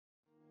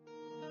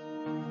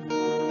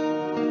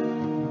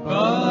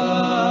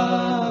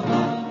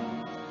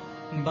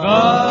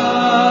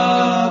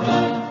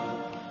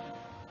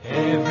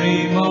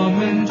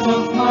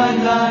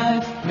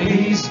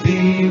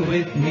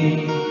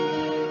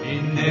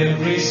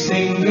every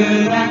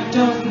single act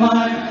of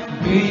mine,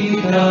 be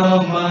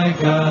thou my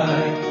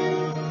guide.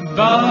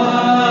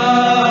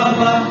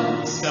 Baba,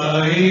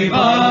 Sai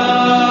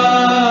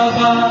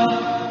Baba,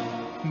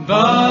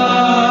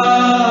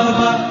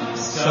 Baba,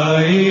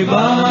 Sai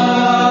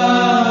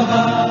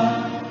Baba.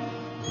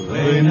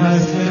 When I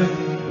slip,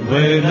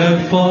 when I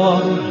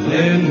fall,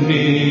 lend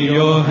me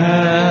your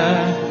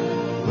hand.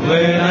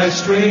 When I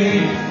stray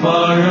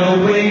far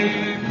away,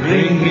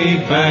 bring me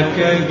back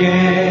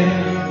again.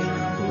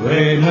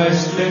 When I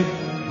slip,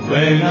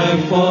 when I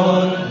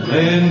fall,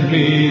 lend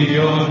me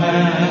your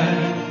hand.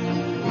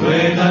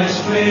 When I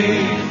stray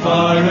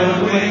far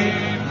away,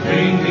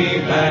 bring me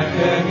back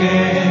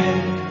again.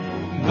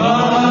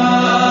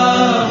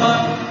 Baba,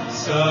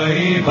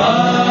 Sai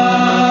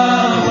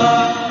Baba,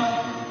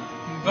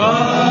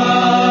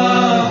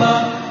 Baba,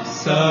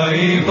 Sai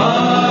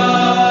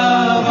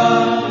Baba.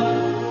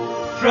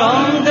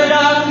 From the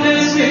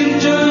darkness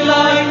into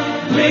light,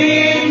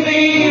 lead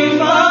me,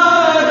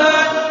 Father.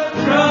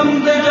 From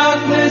the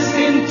darkness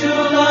into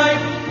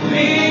light,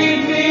 lead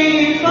me,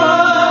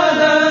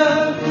 Father.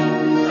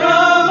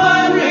 From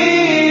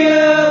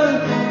unreal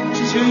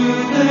to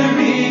the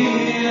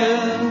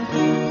real.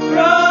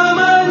 From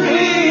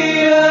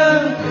unreal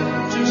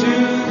to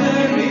the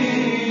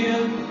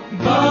real.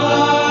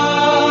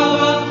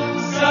 Baba,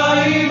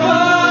 Sai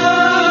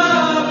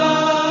Baba,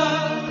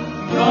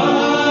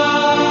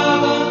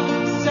 Baba,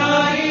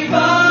 Sai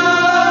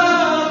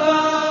Baba.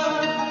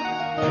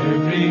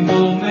 Every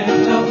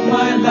moment of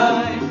my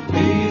life,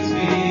 please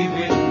be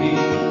with me.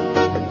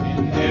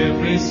 In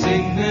every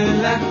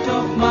single act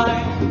of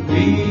mine,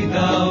 be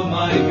thou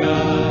my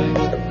guide.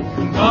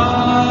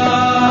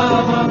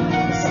 Baba,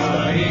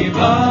 Sai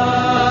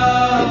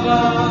Baba,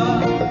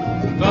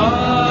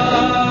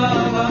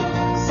 Baba,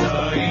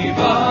 Sai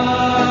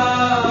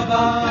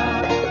Baba.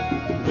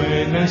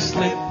 When I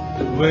slip,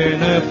 when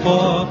I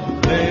fall,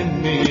 lend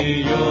me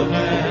your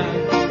hand.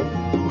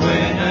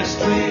 When I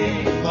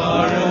stray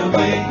far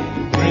away,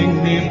 bring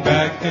me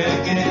back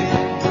again.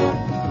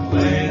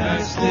 When I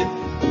slip,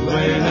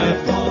 when I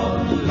fall,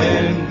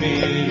 lend me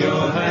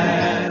your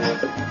hand.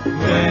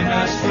 When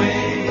I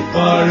stray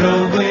far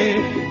away,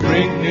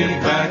 bring me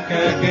back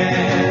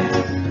again.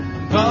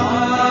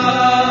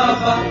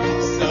 Baba,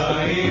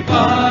 Sai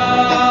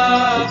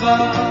Baba,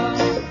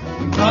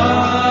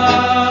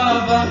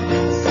 Baba,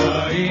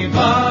 Sai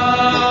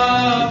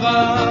Baba.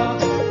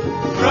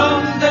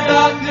 From the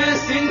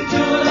darkness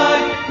into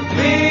light,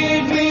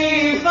 lead me,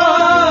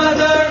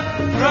 Father.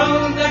 From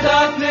the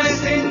darkness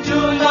into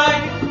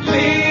light,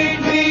 lead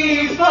me,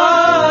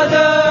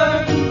 Father.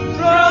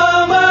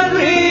 From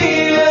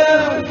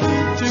unreal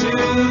to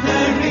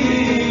the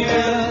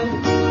real.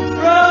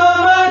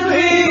 From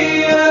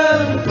unreal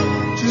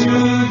to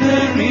the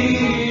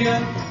real.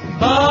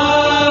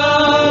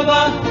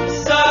 Baba,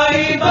 Sai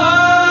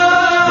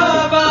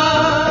Baba,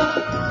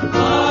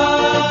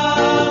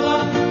 Baba,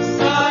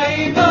 Sai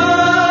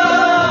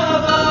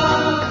Baba.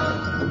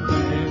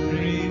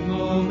 Every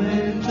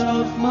moment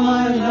of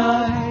my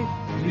life,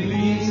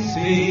 please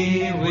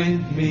be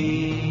with me.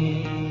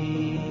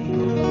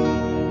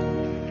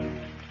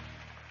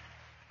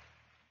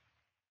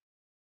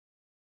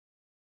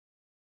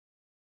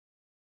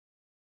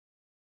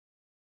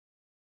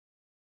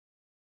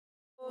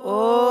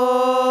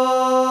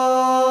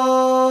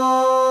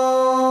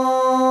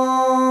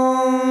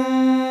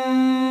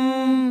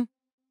 ॐ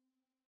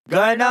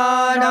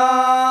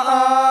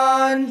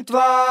गणानां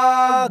त्वा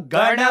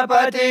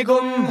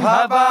गणपतिगुं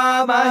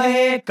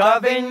हवामहे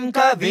कविं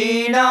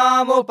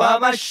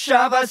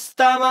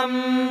कवीनामुपमश्रवस्तमम्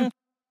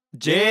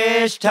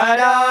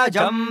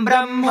ज्येष्ठराजं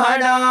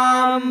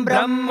ब्रह्मणां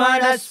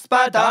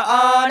ब्रह्मणस्पत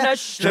आनः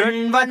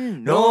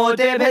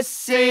शृण्वन्नोतिभिः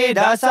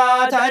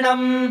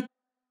सीदसाधनम्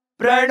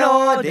प्रणो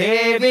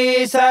देवी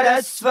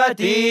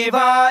सरस्वती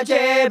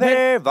वाजेभिर्वाजिनीवती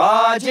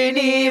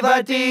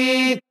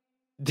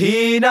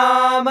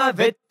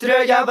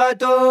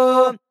धीनामवित्रयवतु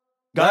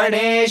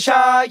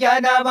गणेशाय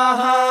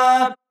नमः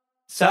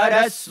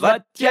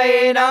सरस्वत्यै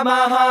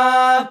नमः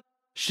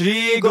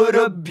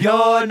श्रीगुरुभ्यो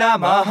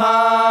नमः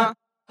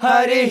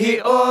हरिः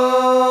ॐ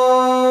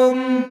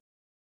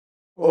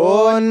ॐ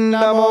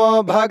नमो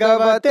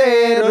भगवते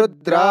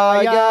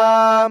रुद्राय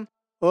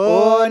ॐ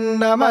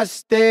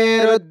नमस्ते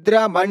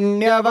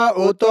रुद्रमण्यव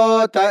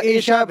उतोत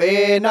इषवे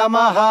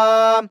नमः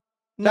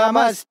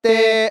नमस्ते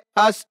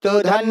अस्तु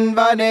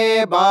धन्वने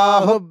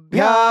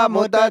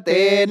बाहुभ्यामुदते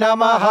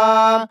नमः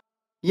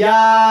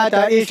यात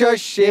इषुः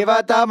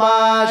शिवतमा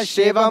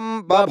शिवं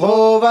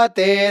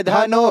बभूवते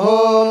धनुः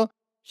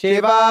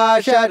शिवा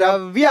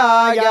शरव्या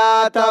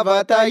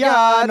तवतया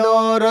नो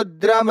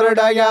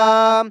रुद्रमृडया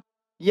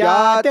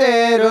याते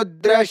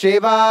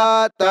रुद्रशिवा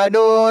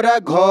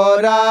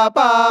तनूरघोरा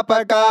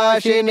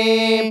पापकाशिनी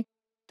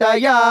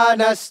तया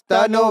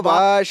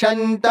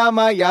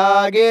नस्तनुवाशन्तमया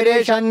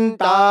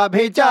गिरिशन्ताभिचाकशीः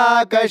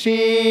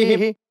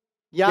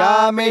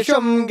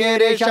यामिषुं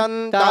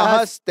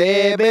गिरिशन्तहस्ते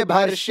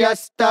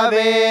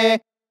बिभर्ष्यस्तवे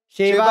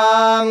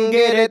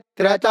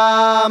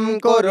शिवाङ्गिरित्रतां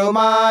कुरु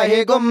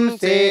माहि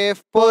गुंसेः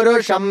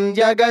पुरुषं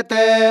जगत्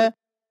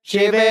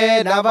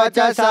शिवेन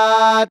वचसा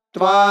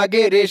त्वा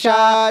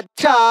गिरिशाच्छावदामसि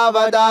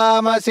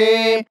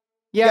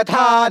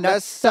यथा नः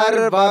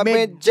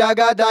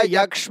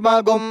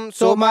सर्वमिज्जगदयक्ष्मगुं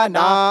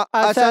सुमना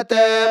असत्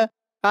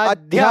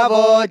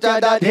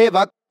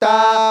अध्यवोचदधिवक्ता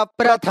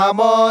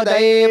प्रथमो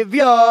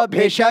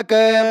दैव्योऽभिषक्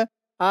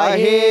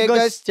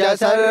अहेगुश्च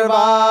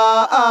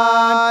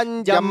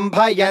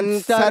सर्वाञ्जम्भयन्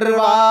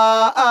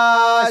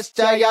सर्वाश्च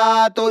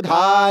यातु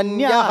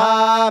धान्यः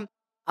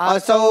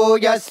असौ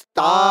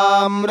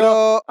यस्ताम्रो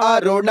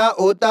अरुण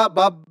उत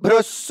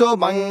बभ्रुः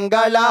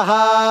सुमङ्गलः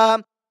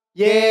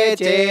ये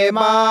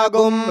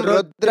चेमागुं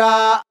रुद्रा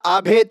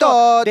अभितो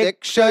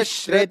दिक्षु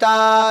श्रिता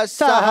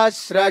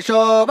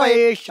सहस्रशो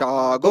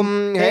वैशागुं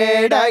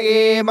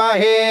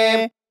हेडयेमहे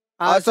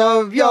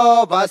असव्यो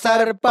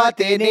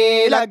वसर्पति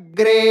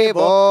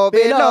नीलग्रीवो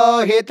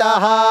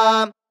विलोहितः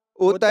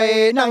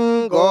उतैनं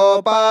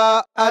गोपा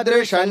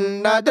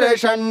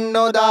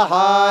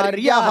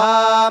अदृशन्नदृशन्नुदहार्यः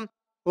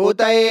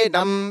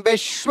उतैनं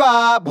विश्वा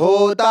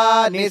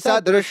भूतानि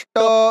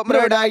सदृष्टो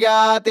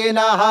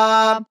मृडयातिनः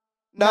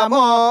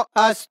नमो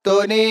अस्तु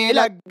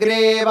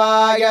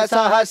नीलग्रीवाय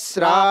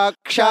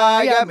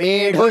सहस्राक्षाय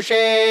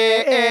मीढुषे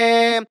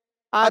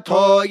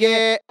अथो ये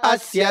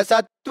अस्य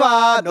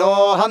सत्त्वानो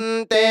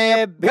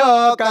हन्तेभ्यो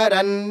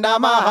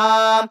करन्नमः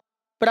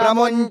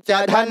प्रमुञ्च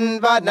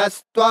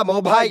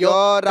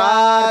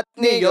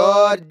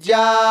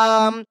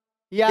धन्वनस्त्वमुभयोरात्नियोर्जाम्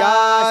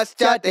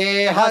याश्च ते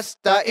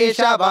हस्त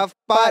इषवः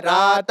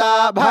पराता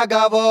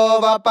भगवो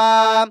वप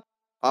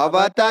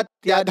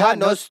अवतत्य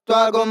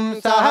धनुस्त्वगुं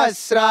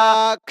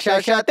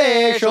सहस्राक्षशते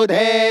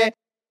शुधे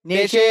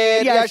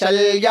निशीर्य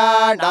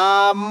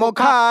शल्याणां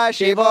मुखा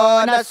शिवो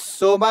नः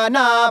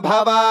सुमना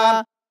भव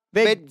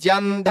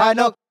विज्यं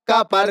धनुः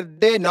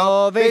कपर्दिनो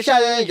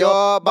विशल्यो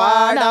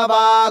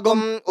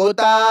बाणवागुम्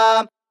उत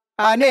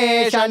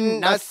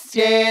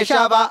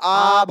अनेशन्नस्येषव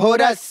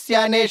आभुरस्य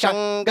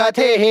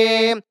निषङ्गथिः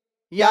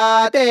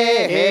याते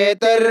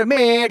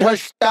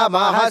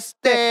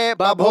हेतुर्मीढुष्टमहस्ते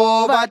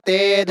बभूव ते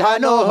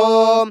धनुः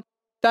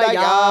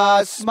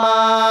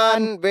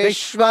तयास्मान्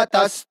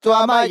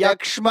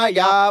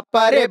विश्वतस्त्वमयक्ष्मया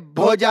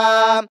परिभुजा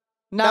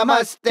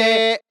नमस्ते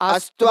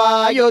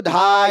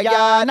अस्त्वायुधाय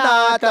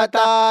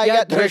नातताय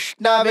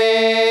धृष्णवे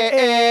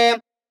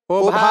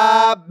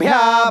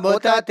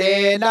उभाभ्यामुत ते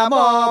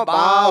नमो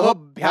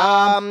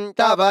बाहुभ्यां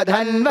तव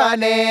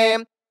धन्वने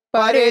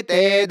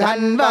परिते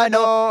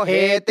धन्वनो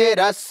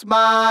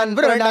हेतिरस्मान्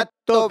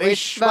वृणत्तु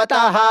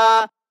विश्वतः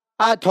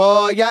अथो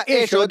य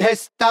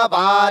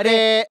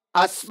इषुधिस्तवारे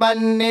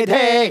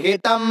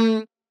अस्मन्निधेहितम्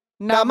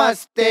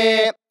नमस्ते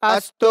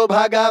अस्तु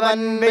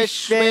भगवन्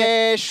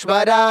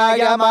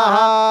विश्वेश्वराय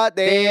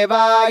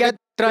महादेवाय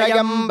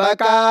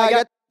त्र्यम्बकाय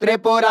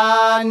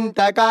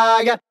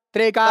त्रिपुरान्तकाय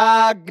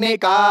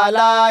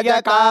त्रिकाग्निकालाय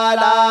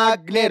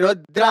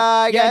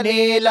कालाग्निरुद्राय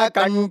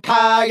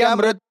नीलकण्ठाय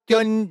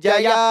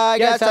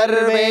मृत्युञ्जयाय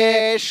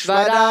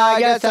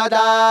सर्वेश्वराय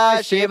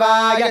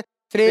सदाशिवाय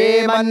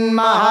श्रीमन्महादेवाय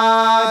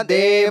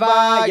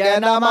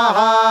नमः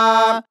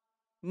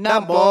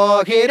नमो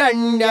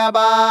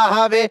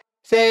हिरण्यबाहवे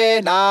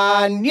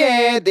सेनान्ये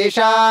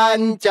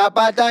दिशाञ्च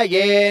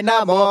पतये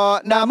नमो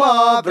नमो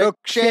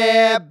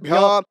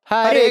वृक्षेभ्यो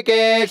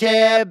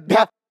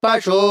हरिकेशेभ्यः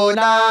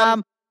पशूनां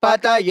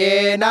पतये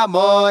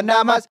नमो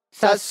नमः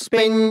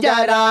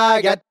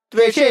सस्पिञ्जराय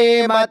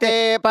त्विषीमते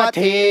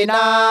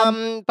पथीनां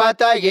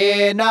पतये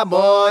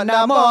नमो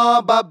नमो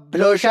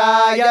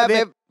बभ्लुषाय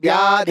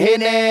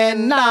व्याधिनेन्नानां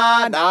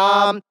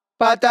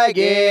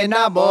पतये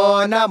नमो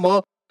नमो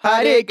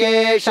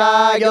हरिकेशायोपवीतिने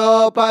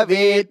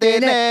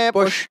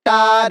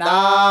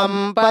पुष्टानां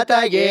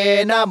पतये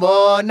नमो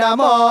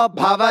नमो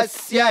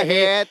भवस्य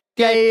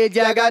हेत्यै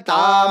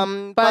जगतां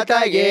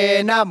पतये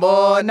नमो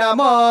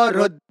नमो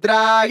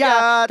रुद्राय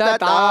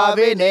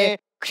तताविने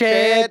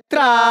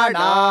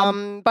क्षेत्राणां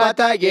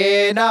पतये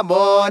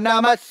नमो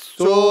नमः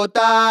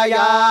सूताय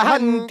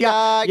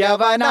हन्त्याय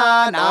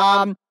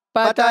वनानां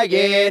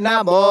पतये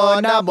नमो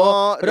नमो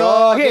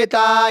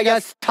रोहिताय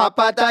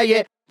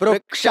स्थपतये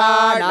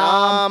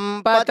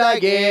वृक्षाणां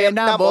पतये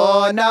नमो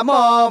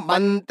नमो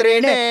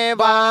मन्त्रिणे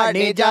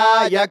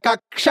वाणिजाय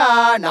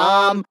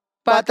कक्षाणां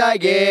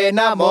पतये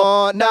नमो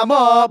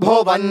नमो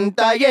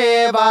भुवन्तये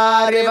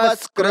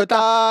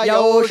वारिवस्कृताय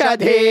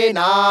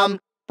औषधीनां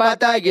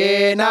पतये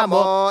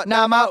नमो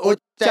नम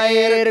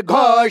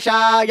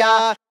उच्चैर्घोषाय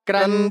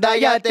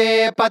क्रन्दयते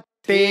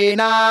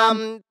पत्रीणां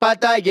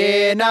पतये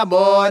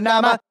नमो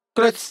नमः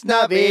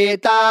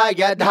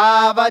कृत्स्नवेताय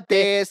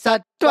धावते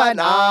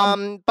सत्त्वनां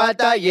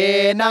पतये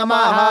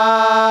नमः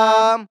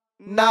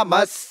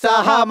नमः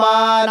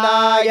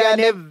सहमानाय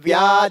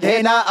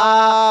निव्याधिन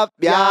आव्याधिनीनां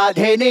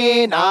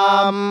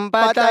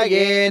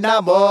पतये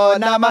नमो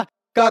नमः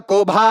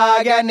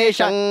ककुभाय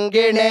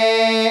निषङ्गिणे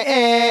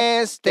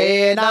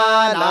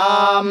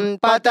स्तेनानां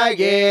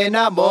पतये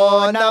नमो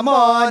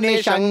नमो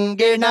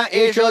निषङ्गिण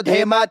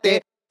इषुधिमते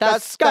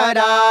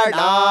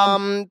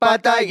तस्कराणां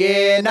पतये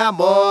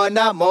नमो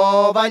नमो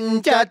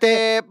वञ्चते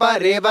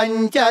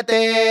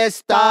परिवञ्चते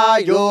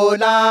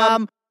स्तायूनां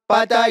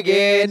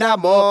पतये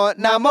नमो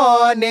नमो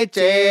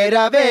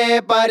निचेरवे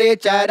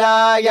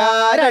परिचरायारण्यानां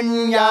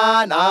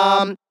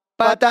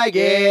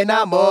पतये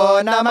नमो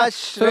नमः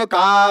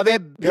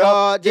श्रुकाविभ्यो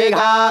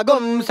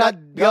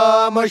जिघागुंसद्भ्यो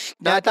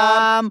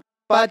मुष्णतां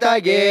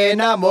पतये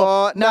नमो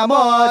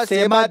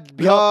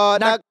नमोऽसिमद्भ्यो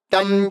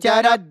नक्तं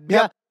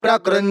चरद्भ्यः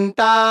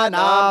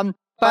प्रकृन्तानां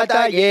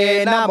पतये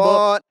नमो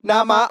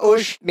नम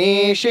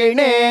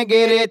उष्णीषिणे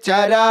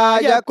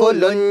गिरिचराय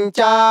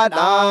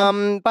कुलुञ्चानां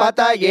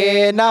पतये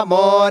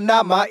नमो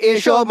नम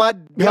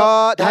इषुमद्भ्यो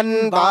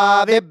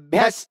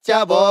धन्वाविभ्यश्च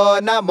वो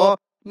नमो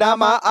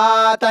नम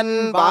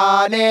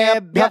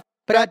आतन्वानेभ्यः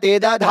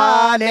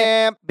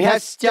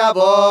प्रतिदधानेभ्यश्च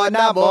वो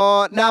नमो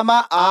नम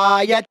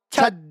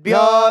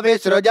आयच्छद्भ्यो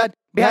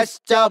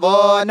विसृजद्भ्यश्च वो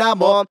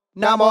नमो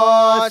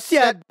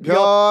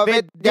नमोऽस्यद्भ्यो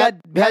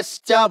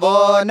विद्यद्भ्यश्च वो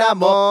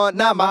नमो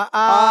नम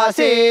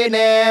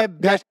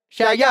आसीनेभ्यः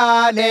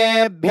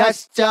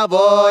शयानेभ्यश्च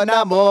वो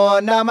नमो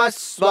नमः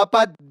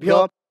स्वपद्भ्यो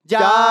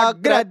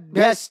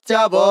जाग्रद्भ्यश्च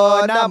वो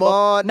नमो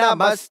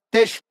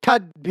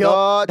नमस्तिष्ठद्भ्यो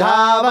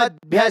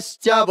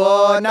धावद्भ्यश्च वो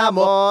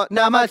नमो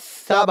नमः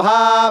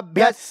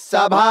सभाभ्यः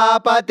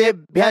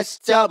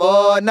सभापतिभ्यश्च वो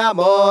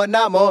नमो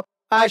नमो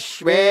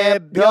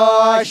अश्वेभ्यो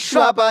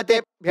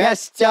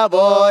अश्वपतिभ्यश्च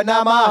वो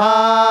नमः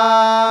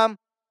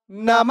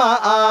नम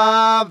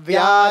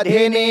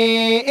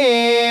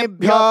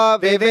आव्याधिनीभ्यो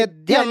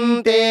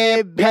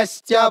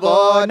विविध्यन्तेभ्यश्च वो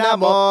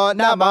नमो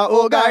नम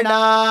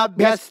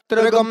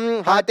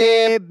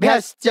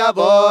उगणाभ्यस्त्रिगुंहतेभ्यश्च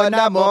वो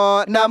नमो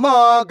नमो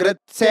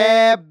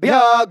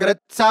गृत्सेभ्यो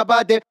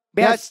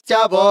गृत्सपतिभ्यश्च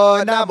वो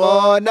नमो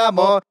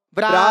नमो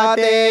व्रातेभ्यो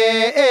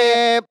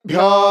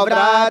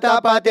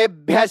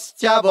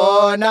व्रातपतिभ्यश्च वो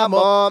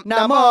नमो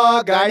नमो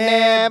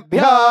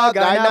गणेभ्यो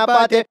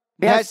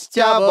गणपतिभ्यश्च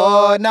वो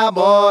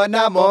नमो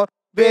नमो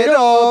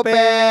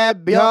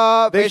विरूपेभ्यो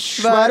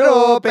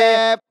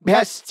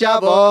विश्वरूपेभ्यश्च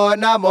वो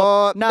नमो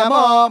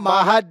नमो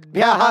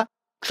महद्भ्यः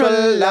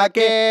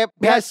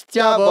क्षुल्लकेभ्यश्च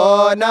वो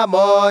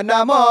नमो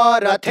नमो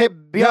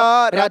रथिभ्यो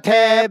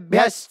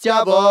रथेभ्यश्च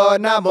वो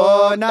नमो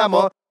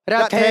नमो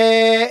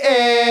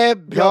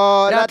रथेभ्यो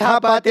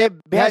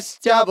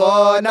रथपतिभ्यश्च वो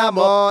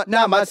नमो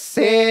नमः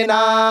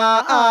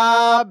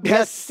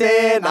सेनाभ्यः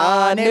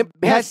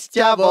सेनानिभ्यश्च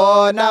वो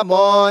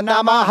नमो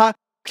नमः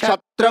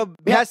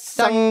क्षत्रुभ्यः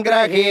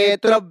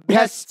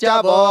संग्रहेतृभ्यश्च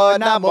वो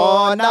नमो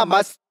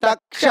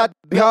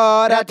नमस्तक्षद्भ्यो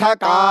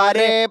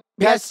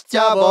रथकारेभ्यश्च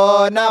वो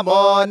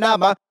नमो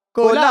नमः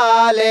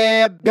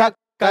कुलालेभ्यः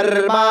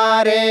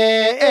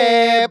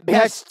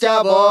कर्मारेभ्यश्च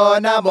वो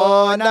नमो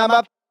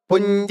नमः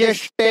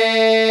पुञ्जिष्टेभ्यो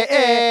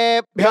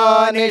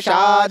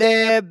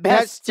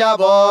निषादेभ्यश्च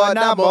वो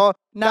नमो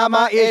नम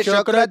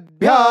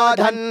इषुकृद्भ्यो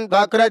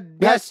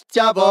धन्वकृद्भ्यश्च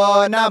वो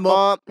नमो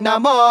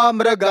नमो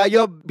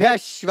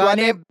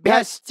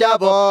मृगयुभ्यश्वनिभ्यश्च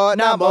वो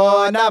नमो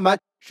नमः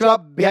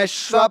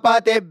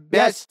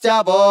श्वभ्यश्वपतिभ्यश्च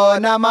वो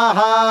नमः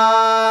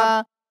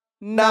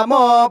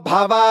नमो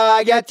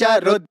भवाय च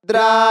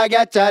रुद्राय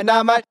च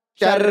नमः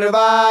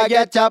शर्वाय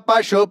च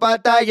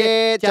पशुपतये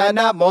च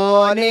नमो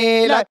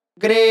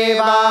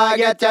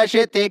नीलग्रीवाय च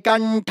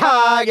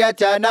शितिकण्ठाय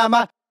च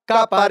नमः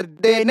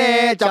कपर्दिने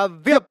च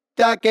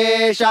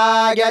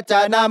व्युप्तकेशाय च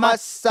नमः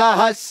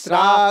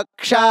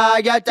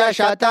सहस्राक्षाय च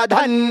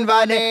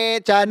शतधन्वने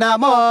च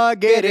नमो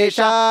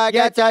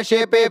गिरिशाय च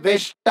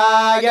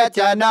शिपिविष्टाय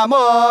च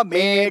नमो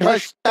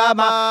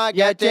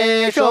मेढुष्टमाय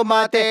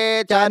चेषुमते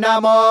च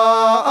नमो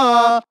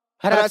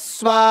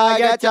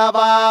ह्रस्वाय च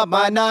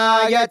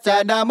वामनाय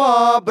च नमो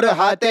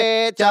बृहते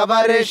च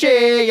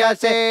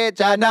वर्षीयसे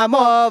च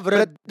नमो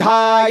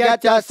वृद्धाय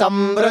च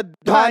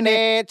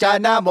संवृध्वने च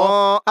नमो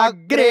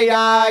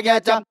अग्र्याय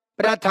च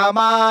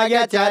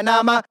प्रथमाय च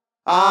नमः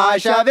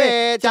आशवे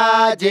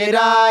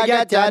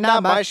चाजिराय च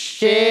नमः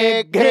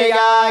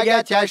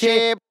शीघ्र्याय च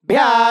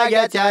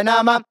शेभ्याय च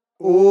नमः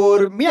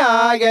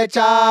ऊर्म्याय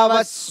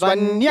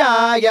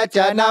चावस्वन्याय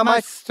च नमः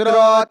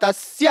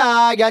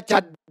स्रोतस्याय च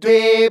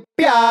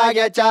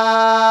द्वीप्याय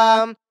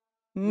च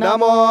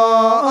नमो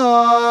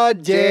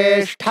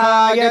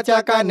ज्येष्ठाय च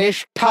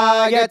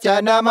कनिष्ठाय च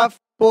नमः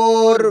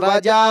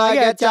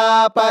पूर्वजाय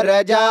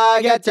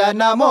चापरजाय च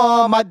नमो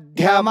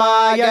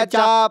मध्यमाय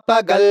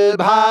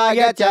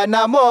चापगल्भाय च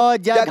नमो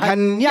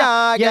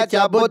जघन्याय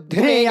च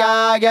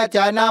बुद्ध्याय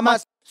च नमः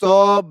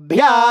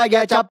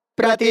सोभ्याय च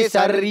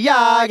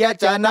प्रतिसर्याय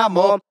च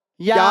नमो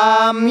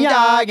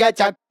याम्याय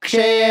च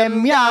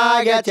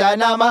क्षेम्याय च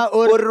नमः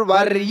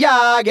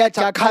उर्वर्याय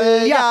च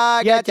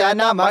खल्याय च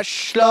नमः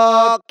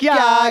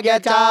श्लोक्याय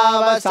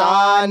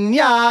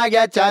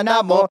चावसान्याय च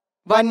नमो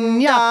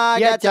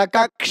वन्याय च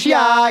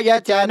कक्ष्याय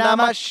च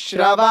नमः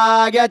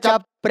श्रवाय च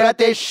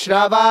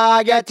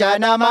प्रतिश्रवाय च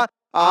नमः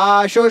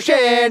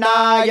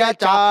आशुषेणाय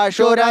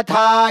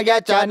चाशुरथाय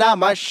च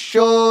नमः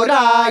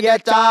शूराय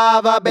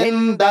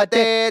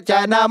चावभिन्दते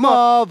च नमो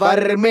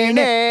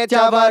वर्मिणे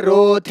च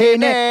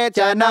वरूथिने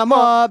च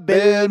नमो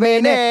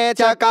बिल्मिने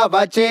च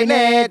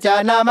कवचिने च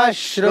नमः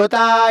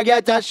श्रुताय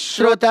च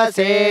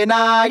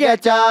श्रुतसेनाय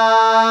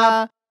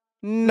च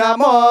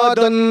नमो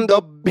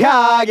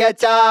दुन्दुभ्याय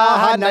च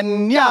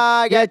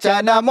हनन्याय च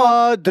नमो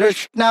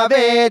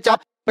धृष्णवे च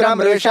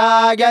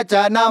प्रमृषाय च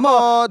नमो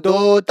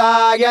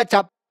दूताय च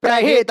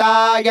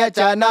प्रहिताय च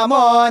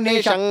नमो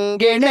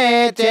निषङ्गिणे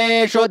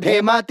चेषु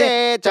धिमते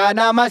च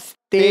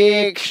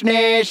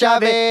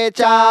नमस्तीक्ष्णेशवे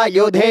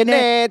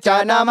चायुधिने च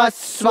नमः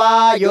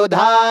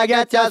स्वायुधाय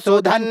च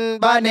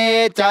सुधन्वने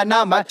च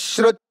नमः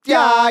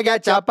श्रुत्याय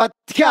च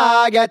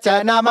पथ्याय च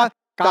नमः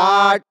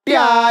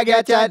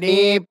काट्याय च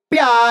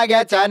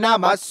नीप्याय च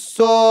नमः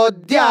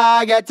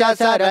सोद्याय च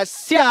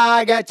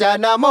सरस्याय च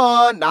नमो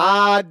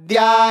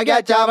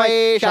नाद्याय च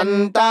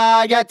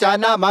वैशन्ताय च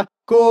नमः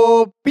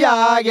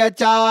कूप्याय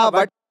च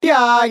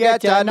वट्याय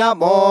च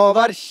नमो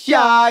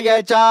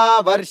वर्ष्याय च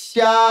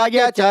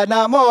वर्ष्याय च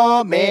नमो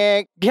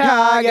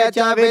मेघ्याय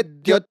च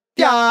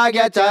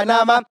विद्युत्याय च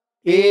नमः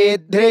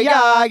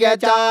ईध्र्याय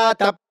च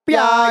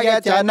तप्याय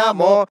च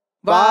नमो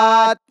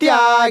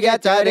वात्याय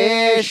च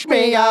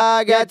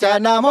रेश्म्याय च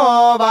नमो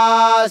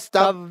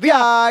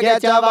वास्तव्याय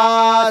च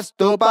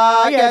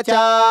वास्तुपाय च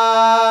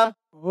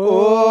ॐ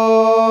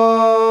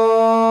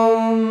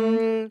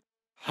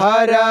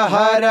हर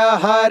हर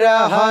हर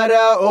हर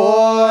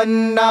ॐ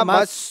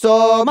नमः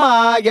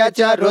सोमाय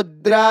च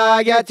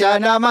रुद्राय च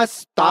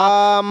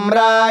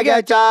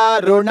नमस्ताम्राय च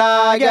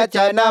रुणाय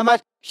च नमः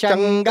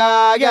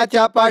शङ्गाय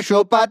च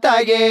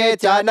पशुपतये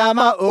च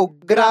नमः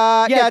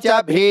उग्राय च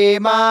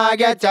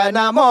भीमाय च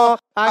नमो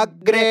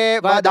अग्रे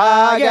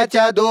वधाय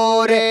च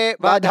दूरे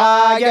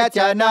वधाय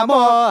च नमो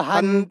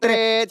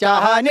हन्त्रे च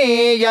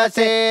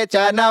हनीयसे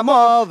च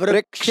नमो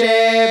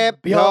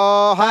वृक्षेभ्यो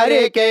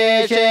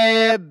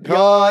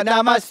हरिकेशेभ्यो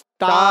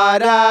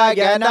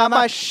नमस्ताराय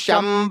नमः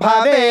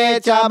शम्भवे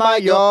च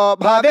मयो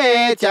भवे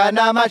च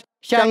नमः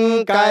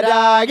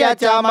शङ्कराय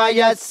च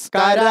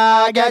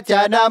मयस्कराय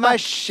च नमः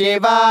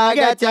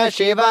शिवाय च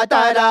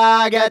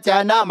शिवतराय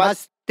च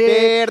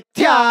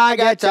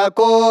नमस्तीर्थ्याय च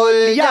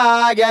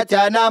कूल्याय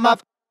च नमः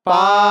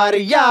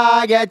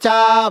पार्याय च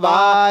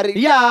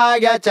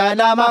वार्याय च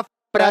नमः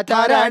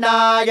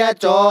प्रतरणाय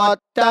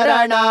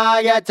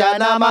चोत्तरणाय च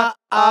नमः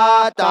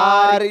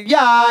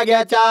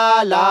आतार्याय च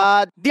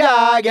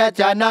लाद्याय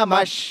च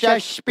नमः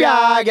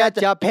शष्प्याय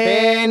च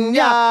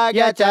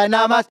फेन्याय च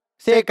नमः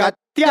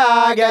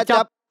सिकत्याय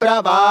च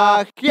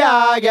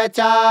प्रवाह्याय च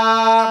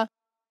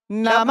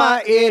नमः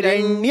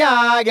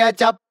इरण्याय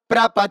च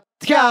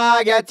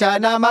प्रपथ्याय च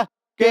नमः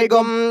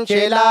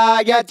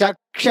किगुंशिलाय च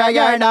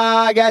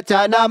क्षयणाय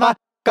च नमः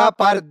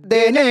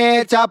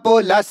कपर्दिने च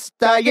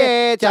पुलस्तये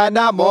च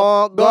नमो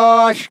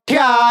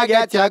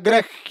गोष्ठ्याय च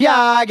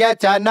गृह्याय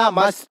च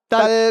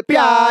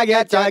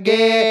नमस्तल्प्याय च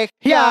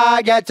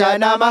गेह्याय च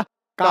नमः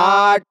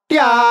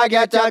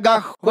काट्याय च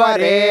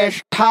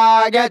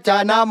गह्वरेष्ठाय च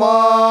नमो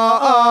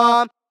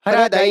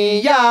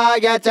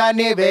हृदयाय च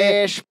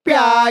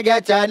निवेश्प्याय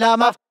च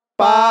नमः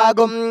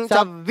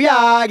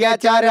पागुंसव्याय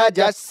च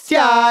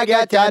रजस्याय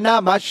च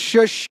नमः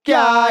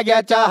शुष्क्याय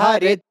च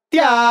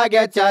हरित्याय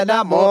च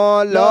नमो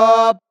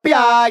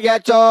लोप्याय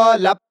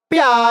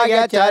चोलप्याय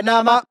च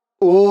नमः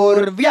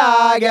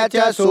ऊर्व्याय च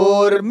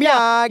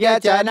सूर्म्याय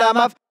च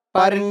नमः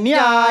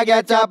पर्ण्याय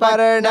च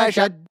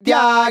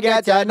पर्णशद्याय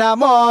च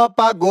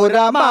नमोपगुरमाणाय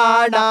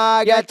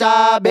च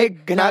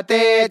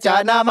भिघ्नते च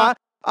नमः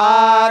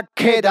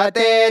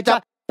आखिदते च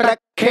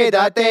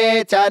प्रखिदते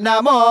च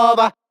नमो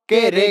वः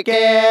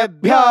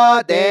किरिकेभ्यो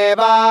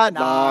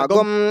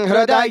देवानागुं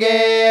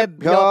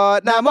हृदयेभ्यो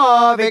नमो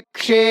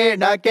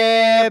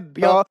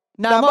विक्षीणकेभ्यो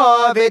नमो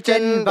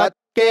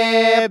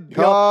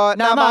विचिन्वत्केभ्यो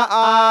नमः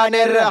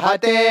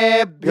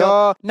आनिर्हतेभ्यो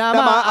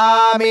नमः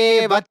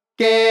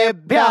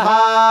आमीवत्केभ्यः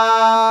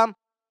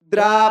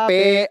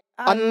द्रापे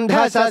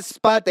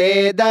अन्धसस्पते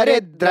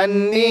दरिद्रन्नीललोहिता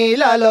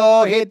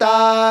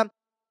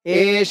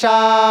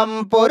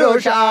येषां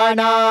पुरुषाणामेषां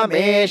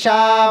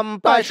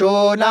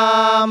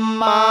पशूनां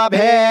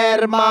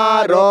माभेर्मा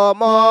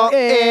रोमो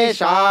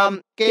येषां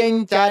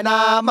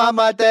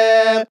किञ्चनाममत्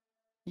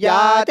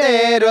या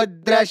ते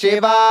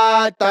रुद्रशिवा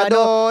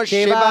तनो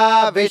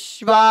शिवा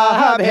विश्वाह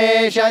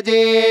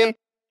भेषजी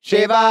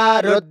शिवा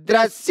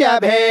रुद्रस्य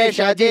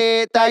भेषजी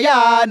तया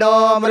नो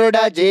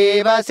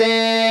मृडजीवसे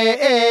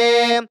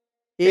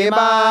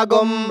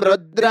इमागुं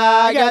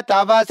रुद्राय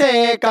तवसे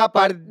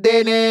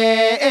कपर्दिने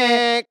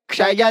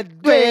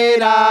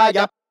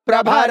क्षयद्वेराय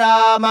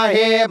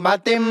प्रभरामहे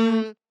मतिं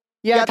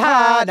यथा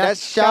नः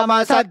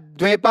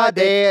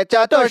शमसद्विपदे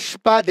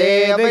चतुष्पदे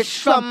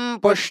विश्वं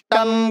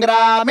पुष्टं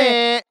ग्रामे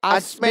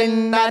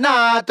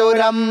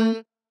अस्मिन्ननातुरम्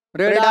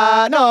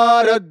मृडानो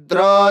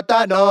रुद्रो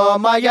तनो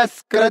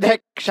मयस्कृधि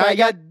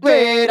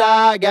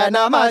क्षयद्वेराय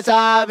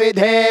नमसा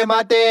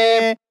विधेमते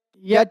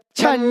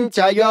यच्छञ्च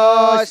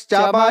योश्च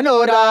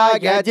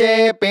मनुरायजे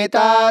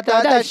पिता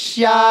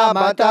तदश्याम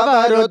तव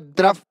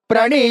रुद्रः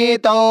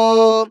प्रणीतो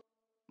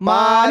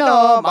मानो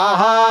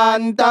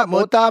महान्तमुतमानो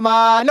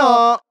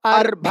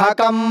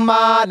अर्भकं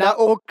मान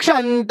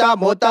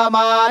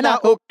उक्षन्तमुतमान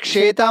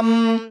उक्षितम्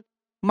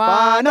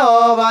मानो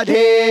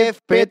वधेः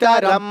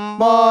पितरं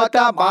मोत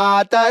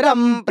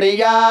मातरं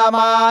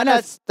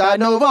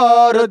प्रियामानस्तनुवो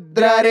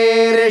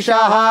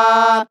रुद्ररीर्षः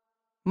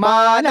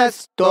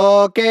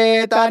मानस्तोकेतनये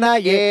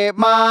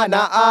मान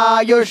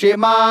आयुषि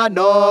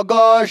मानो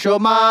गोषु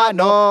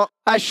मानो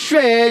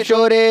अश्वेषु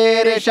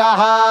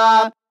रीरिषः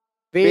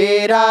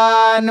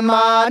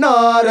वीरान्मानो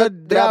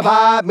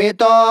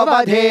रुद्रभामितो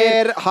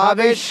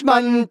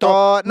वधीर्हविष्मन्तो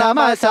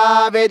नमसा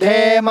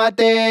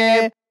विधेमते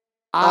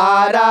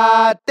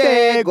आरात्ते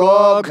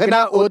गोघ्न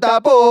उत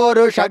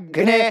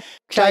पूरुषघ्ने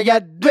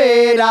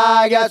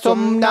क्षयद्वीराय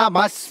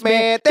सुम्नमस्मे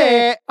ते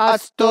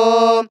अस्तु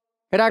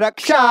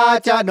रक्षा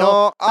च नो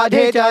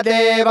अधि च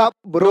देव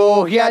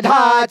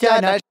ब्रूह्यधा च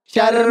न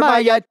शर्म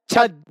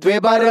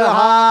यच्छद्विबर्हाः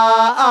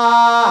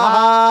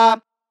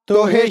तु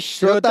हि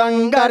श्रुतं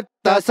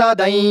गर्त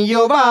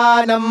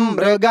सदंयुवानं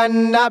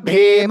मृगन्न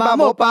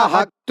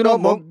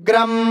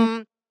भीममुपहक्तृमुग्रम्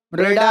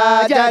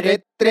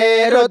मृडाजरित्रे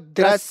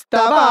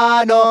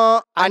रुद्रस्तवानो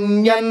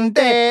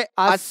अन्यन्ते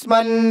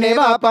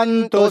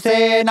अस्मन्निवपन्तु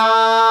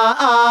सेनाः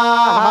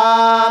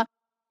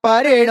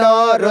परिणो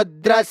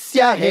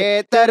रुद्रस्य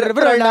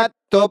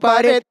हेतर्वृणत्तु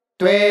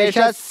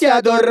परित्वेषस्य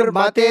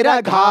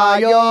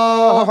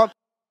दुर्मतिरघायोः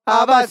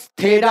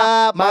अवस्थिरा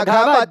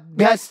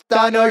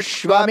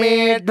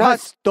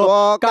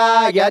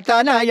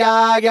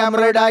मघवद्भ्यस्तनुष्वमेध्वस्तोकायतनयाय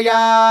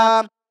मृडया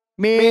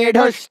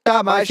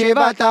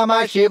मीढुष्टमशिवतम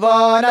शिवो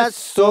नः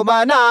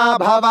सुमना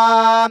भवा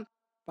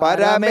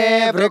परमे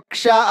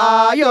वृक्ष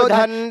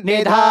आयुधन्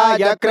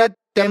निधाय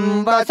कृत्तिं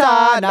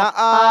वसान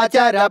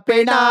आचर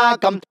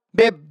पिनाकं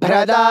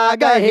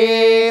बिभ्रदागहि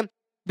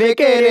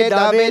विकिरित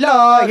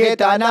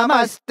विलोहित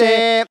नमस्ते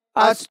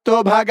अस्तु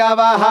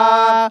भगवः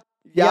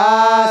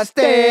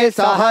यास्ते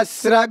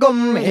सहस्रगुं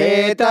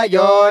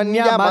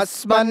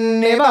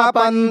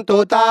हेतयोऽन्यमस्मन्निवपन्तु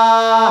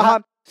ताः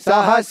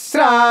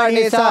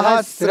सहस्राणि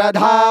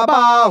सहस्रधा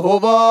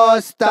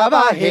बाहुवोस्तव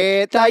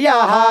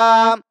हेतयः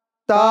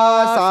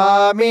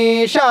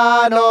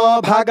तासामीशानो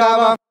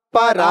भगवः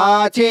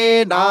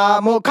पराचीनामुखाकृधि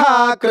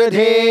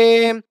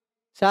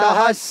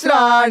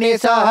सहस्राणि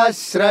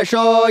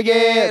सहस्रशो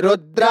ये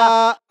रुद्रा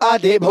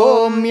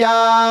अधिभूम्याम्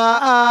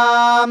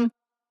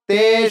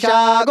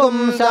तेषागुं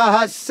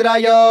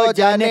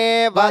सहस्रयोजने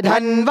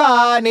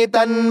वधन्वानि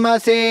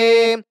तन्मसि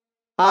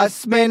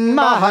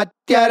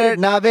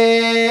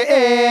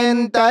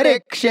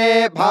अस्मिन्महत्यर्णवेऽन्तरिक्षे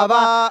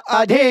भवा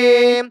अधि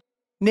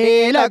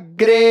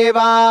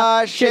नीलग्रीवा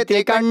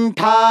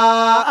शितिकण्ठा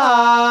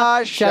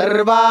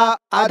शर्वा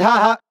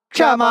अधः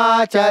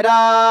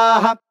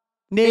क्षमाचराः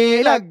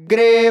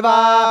नीलग्रीवा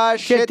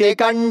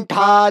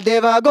शितिकण्ठा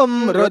दिवगुं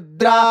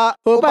रुद्रा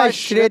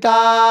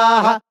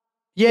उपश्रिताः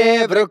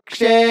ये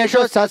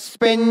वृक्षेषु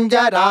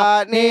सस्पिञ्जरा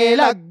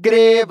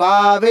नीलग्रीवा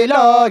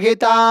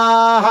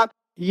विलोहिताः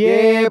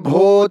ये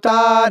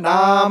भूतानामधिपतयो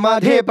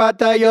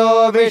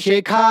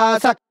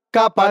विशिखासः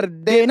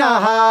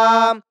कपर्दिनः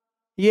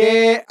ये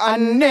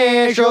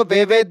अन्येषु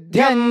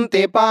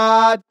विविध्यन्ति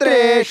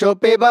पात्रेषु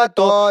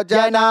पिबतो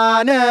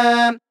जनान्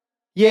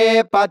ये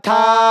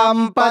पथां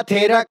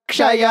पथि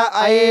रक्षय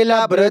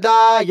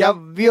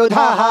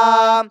ऐलभृदायव्युधः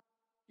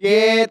ये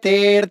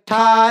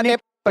तीर्थानि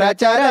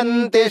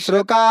प्रचरन्ति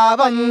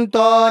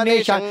श्रुकावन्तो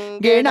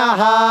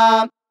निषङ्गिणः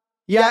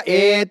य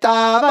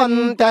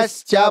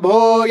एतावन्तश्च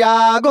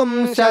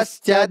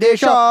भूयागुंसश्च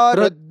दिशो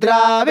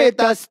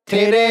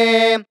रुद्रावितस्थिरे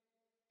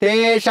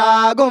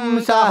तेषागुं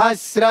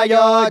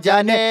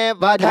सहस्रयोजने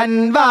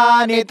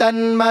वधन्वानि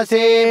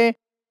तन्मसि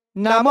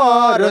नमो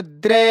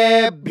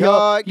रुद्रेभ्यो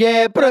ये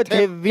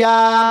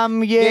पृथिव्यां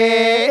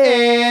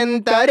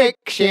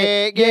येऽन्तरिक्षे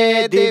ये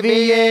दिवि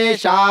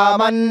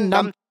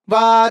येषामन्नं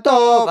वातो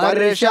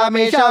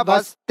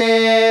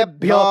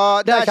वर्षमिषवस्तेभ्यो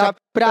दश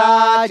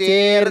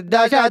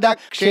प्राचीर्दश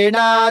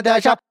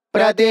दक्षिणादश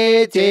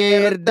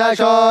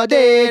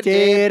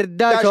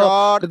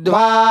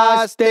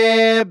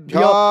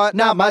प्रतीचीर्दशोदीचीर्दशोर्ध्वास्तेभ्यो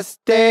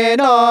नमस्ते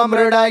नो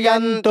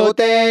मृडयन्तु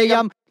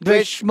तेयं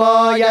द्विष्मो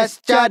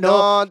यश्च नो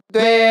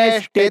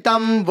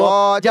द्वेष्टितं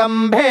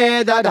वोजम्भे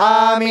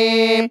दधामि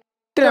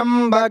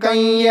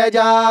त्र्यम्बकं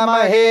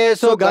यजामहे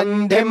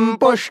सुगन्धिं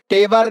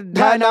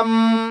पुष्टिवर्धनम्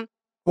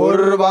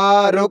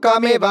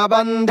उर्वारुकमिव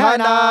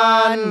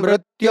बन्धनान्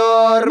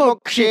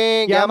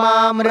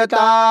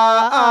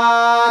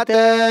मृत्योर्मुक्षीयमामृतात्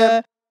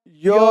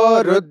यो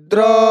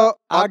रुद्रो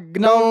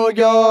अग्नौ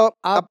यो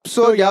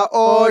अप्सु य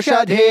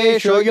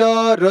ओषधीषु यो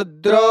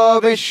रुद्रो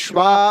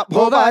विश्वा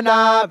भुवना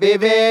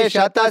विवेश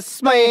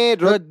तस्मै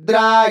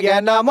रुद्राय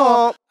नमो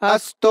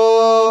अस्तु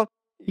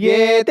ये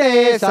ते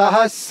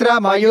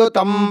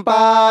सहस्रमयुतं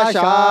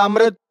पाशा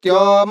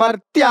मृत्यो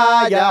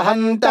मर्त्याय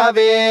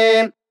हन्तवे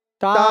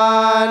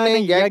तान्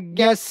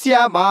यज्ञस्य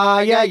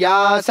मायया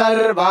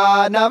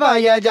सर्वानवयजामहे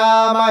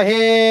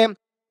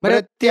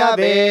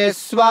मृत्यवे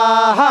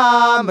स्वाहा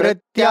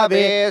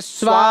मृत्यवे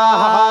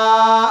स्वाहा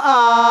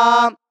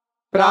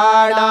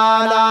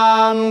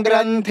प्राणानां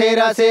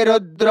ग्रन्थिरसि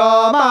रुद्रो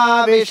मा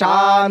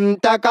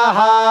विशान्तकः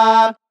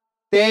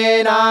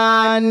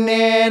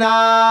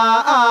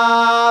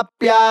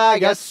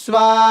तेनान्येनाप्यायस्व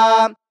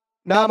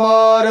नमो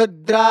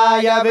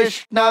रुद्राय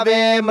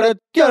विष्णवे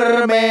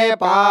मृत्युर्मे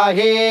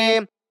पाहि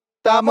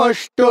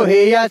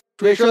तमुष्टुहि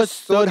यस्त्विषुः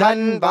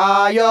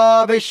सुधन्वायो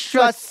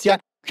विश्वस्य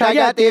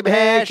क्षयति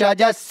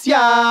भेषजस्य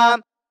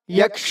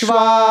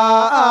यक्ष्वा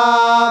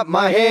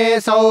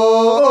महेशौ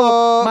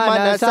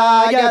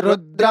मनसाय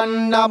रुद्रं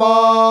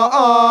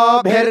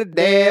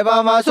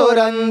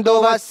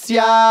नमोभिर्देवमसुरन्दुवस्य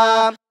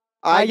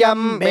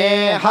अयं मे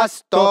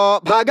हस्तो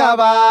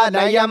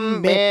भगवानयं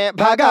मे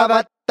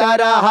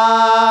भगवत्तरः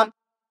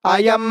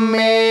अयं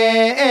मे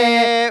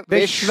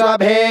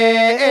विश्वभेषजो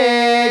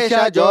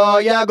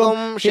यगुं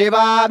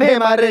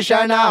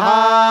शिवाभिमर्शनः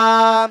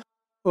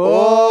ॐ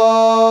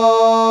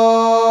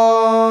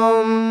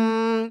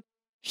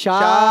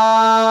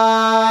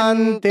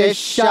शान्ति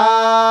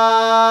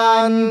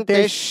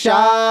शान्ति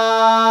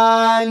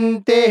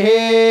शान्तिः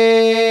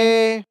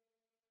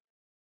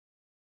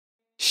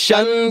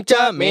शञ्च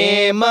मे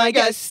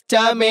मयश्च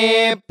मे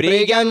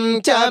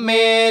प्रियञ्च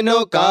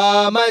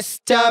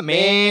मेऽनुकामश्च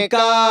मे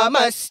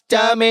कामश्च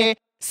मे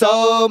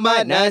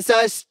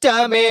सौमनसश्च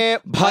मे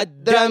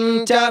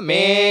भद्रं च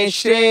मे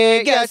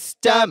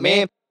श्रेयश्च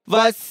मे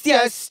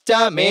वस्यश्च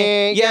मे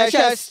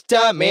यशश्च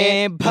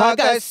मे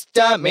भगश्च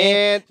मे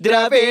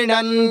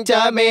द्रविणं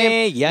च मे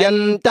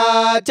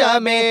यन्ता च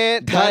मे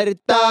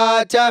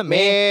धर्ता च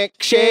मे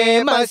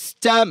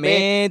क्षेमश्च मे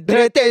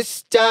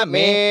धृतिश्च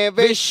मे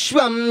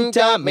विश्वं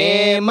च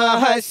मे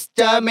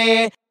महश्च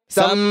मे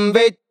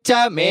संविच्च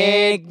मे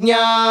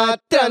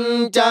ज्ञात्रं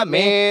च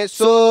मे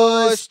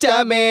सोश्च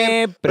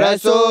मे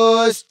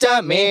प्रसोश्च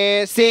मे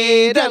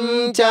सीरं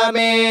च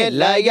मे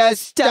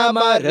लयश्च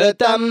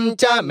मरुतं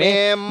च मे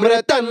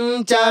मृतं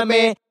च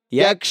मे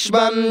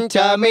यक्ष्मं च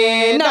मे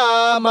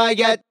नाम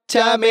यच्च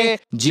मे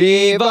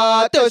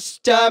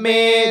जीवातुश्च मे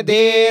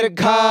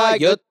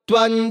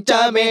दीर्घायुत्वं च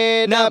मे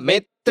न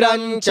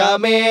मित्रं च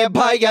मे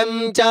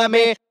भयं च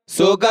मे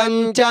सुगं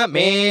च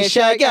मे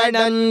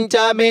शयनं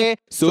च मे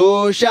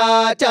सुषा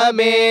च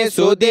मे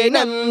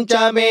सुदिनं च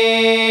मे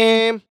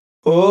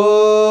ॐ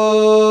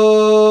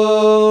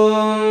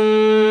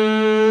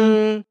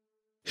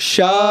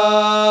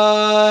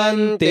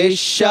शान्ति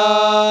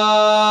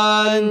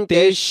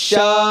शान्ति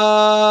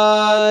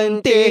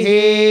शान्तिः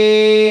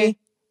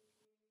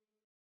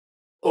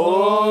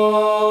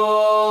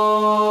ॐ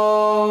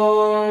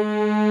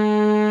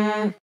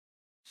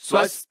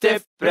स्वस्ति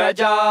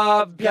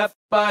प्रजाभ्यः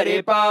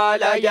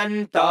परिपालयन्ताम्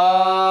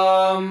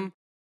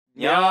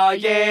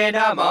न्यायेन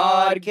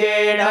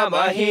मार्गेण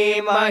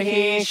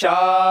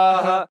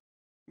महीमहीषाः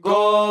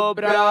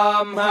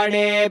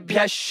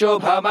गोब्राह्मणेभ्यः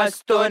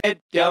शुभमस्तु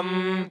नित्यम्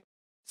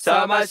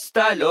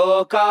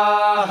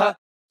समस्तलोकाः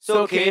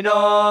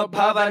सुखिनो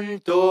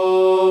भवन्तु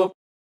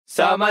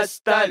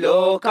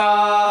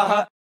समस्तलोकाः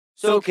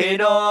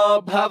सुखिनो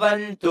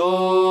भवन्तु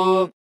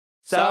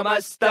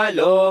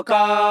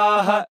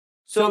समस्तलोकाः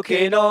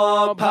सुखिनो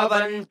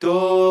भवन्तु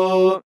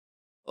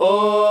ॐ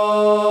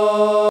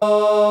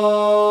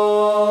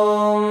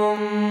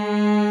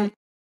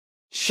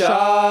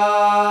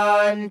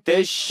शान्ति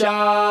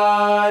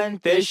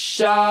शान्ति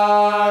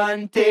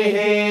शान्तिः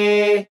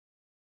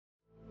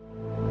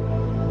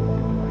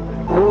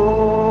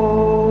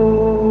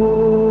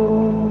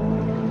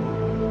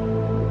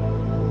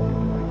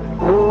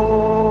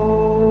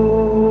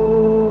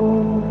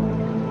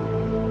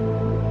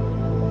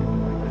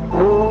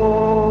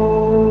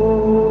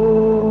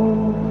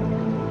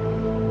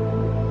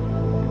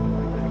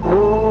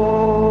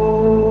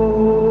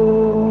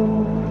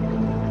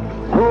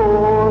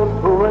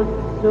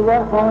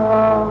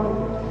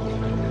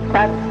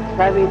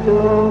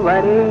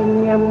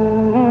तत्सवितुर्वरेण्यं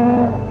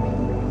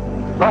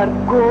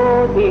भर्गो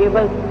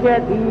देवस्य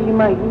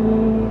धीमहि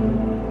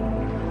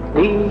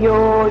धियो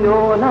यो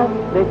नः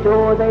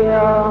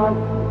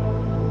प्रचोदयात्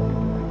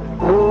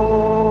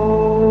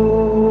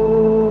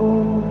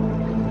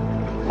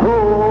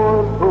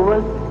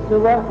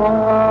भूर्भुवस्सुवः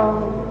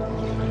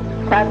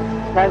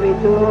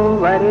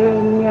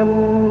तत्सवितुर्वरेण्यं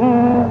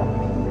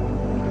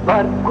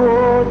भर्गो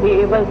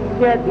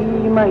देवस्य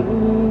धीमहि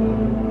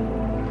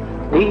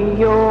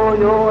धियो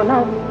यो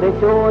नः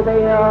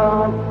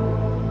प्रचोदयात्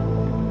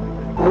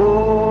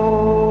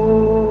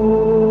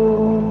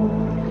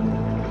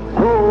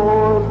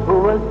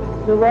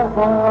भूर्भुवस्सुवः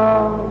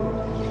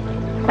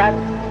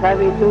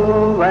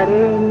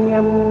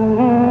तत्सवितुर्वरेण्यं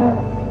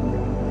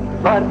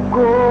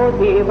भर्गो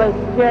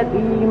देवस्य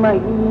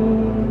धीमहि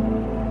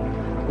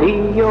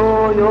धियो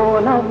यो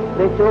नः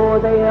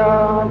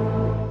प्रचोदयात्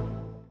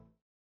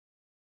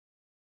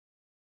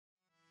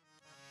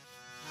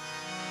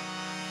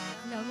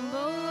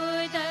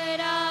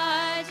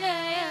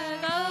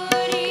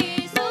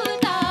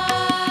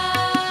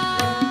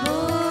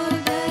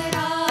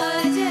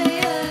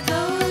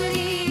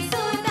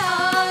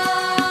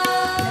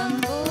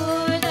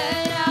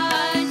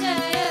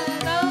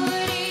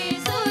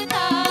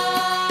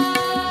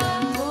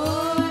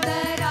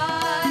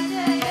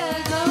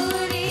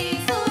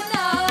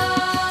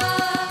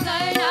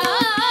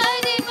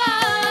गणाधिपा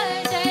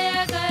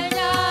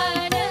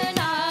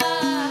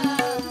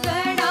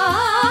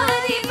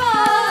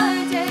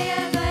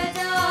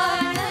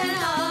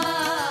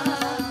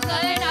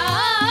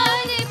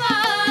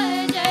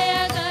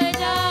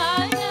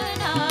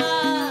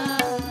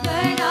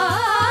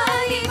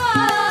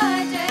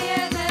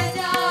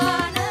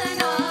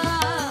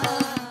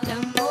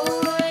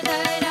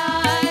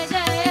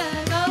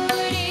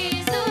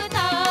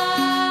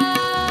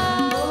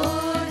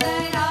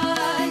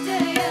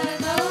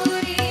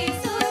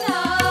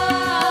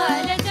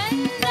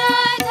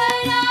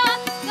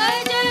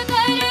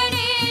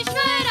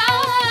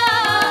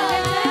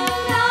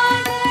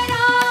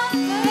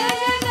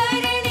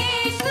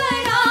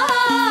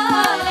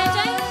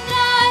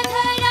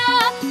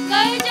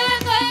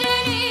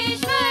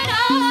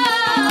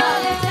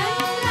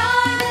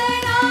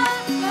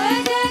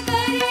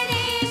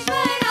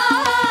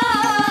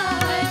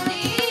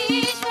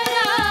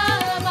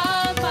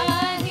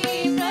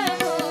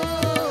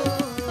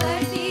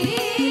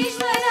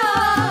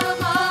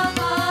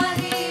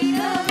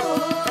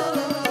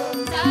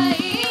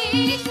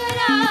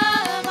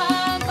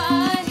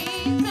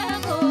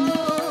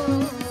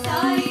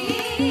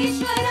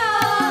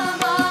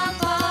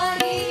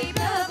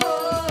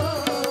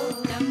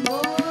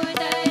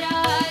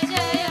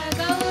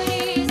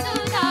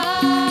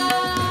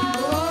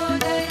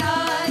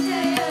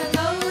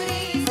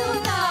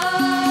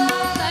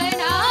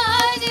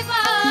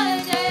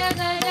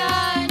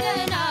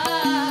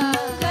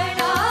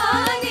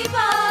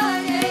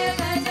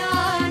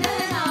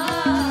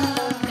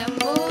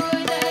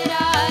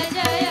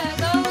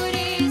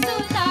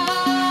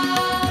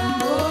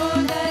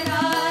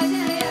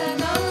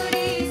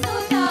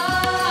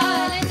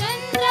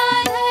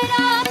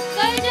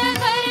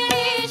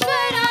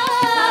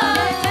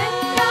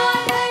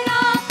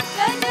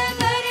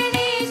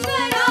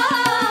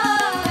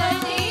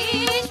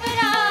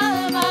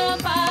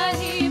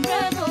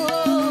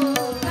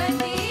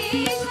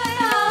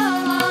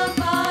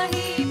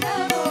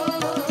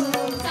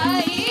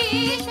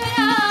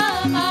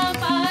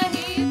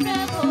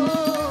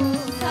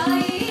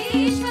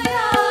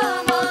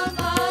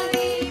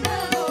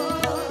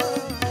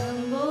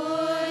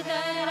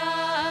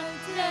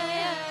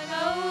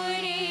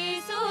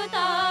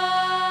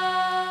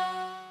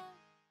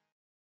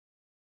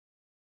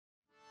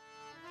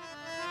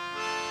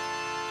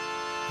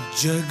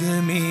जग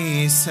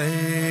में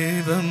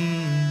सर्वं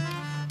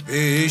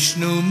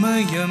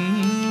विष्णुमयम्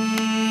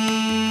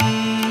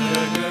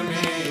जग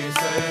में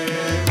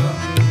सर्वं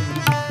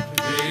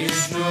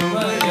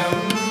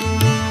विष्णुमयम्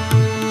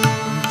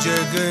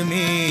जग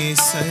में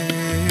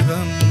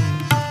सर्वं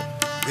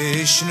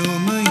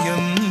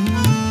विष्णुमयम्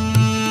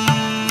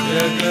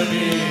जग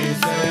में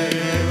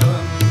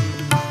सर्वं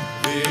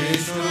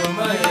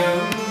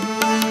विष्णुमयम्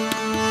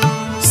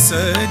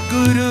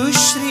सद्गुरु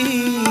श्री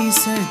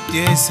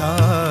सत्य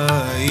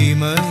साई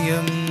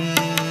मयम्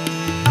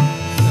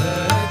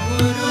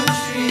सद्गुरु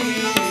श्री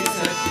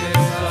सत्य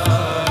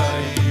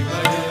साई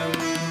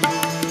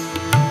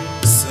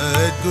मयम्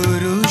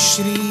सद्गुरु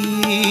श्री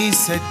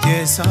सत्य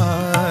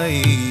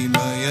साई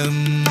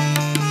मयम्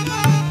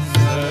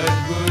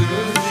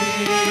सद्गुरु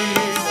श्री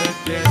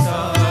सत्य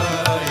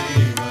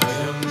साई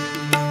मयम्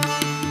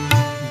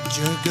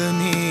जग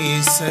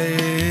में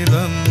सर्वं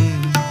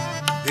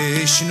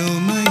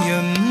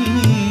विष्णुमयम्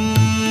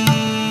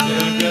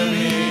जग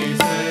में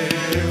सर्वं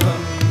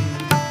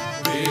विष्णुमयम्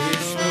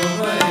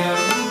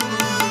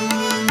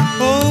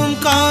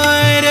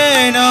ओंकारनादमयम्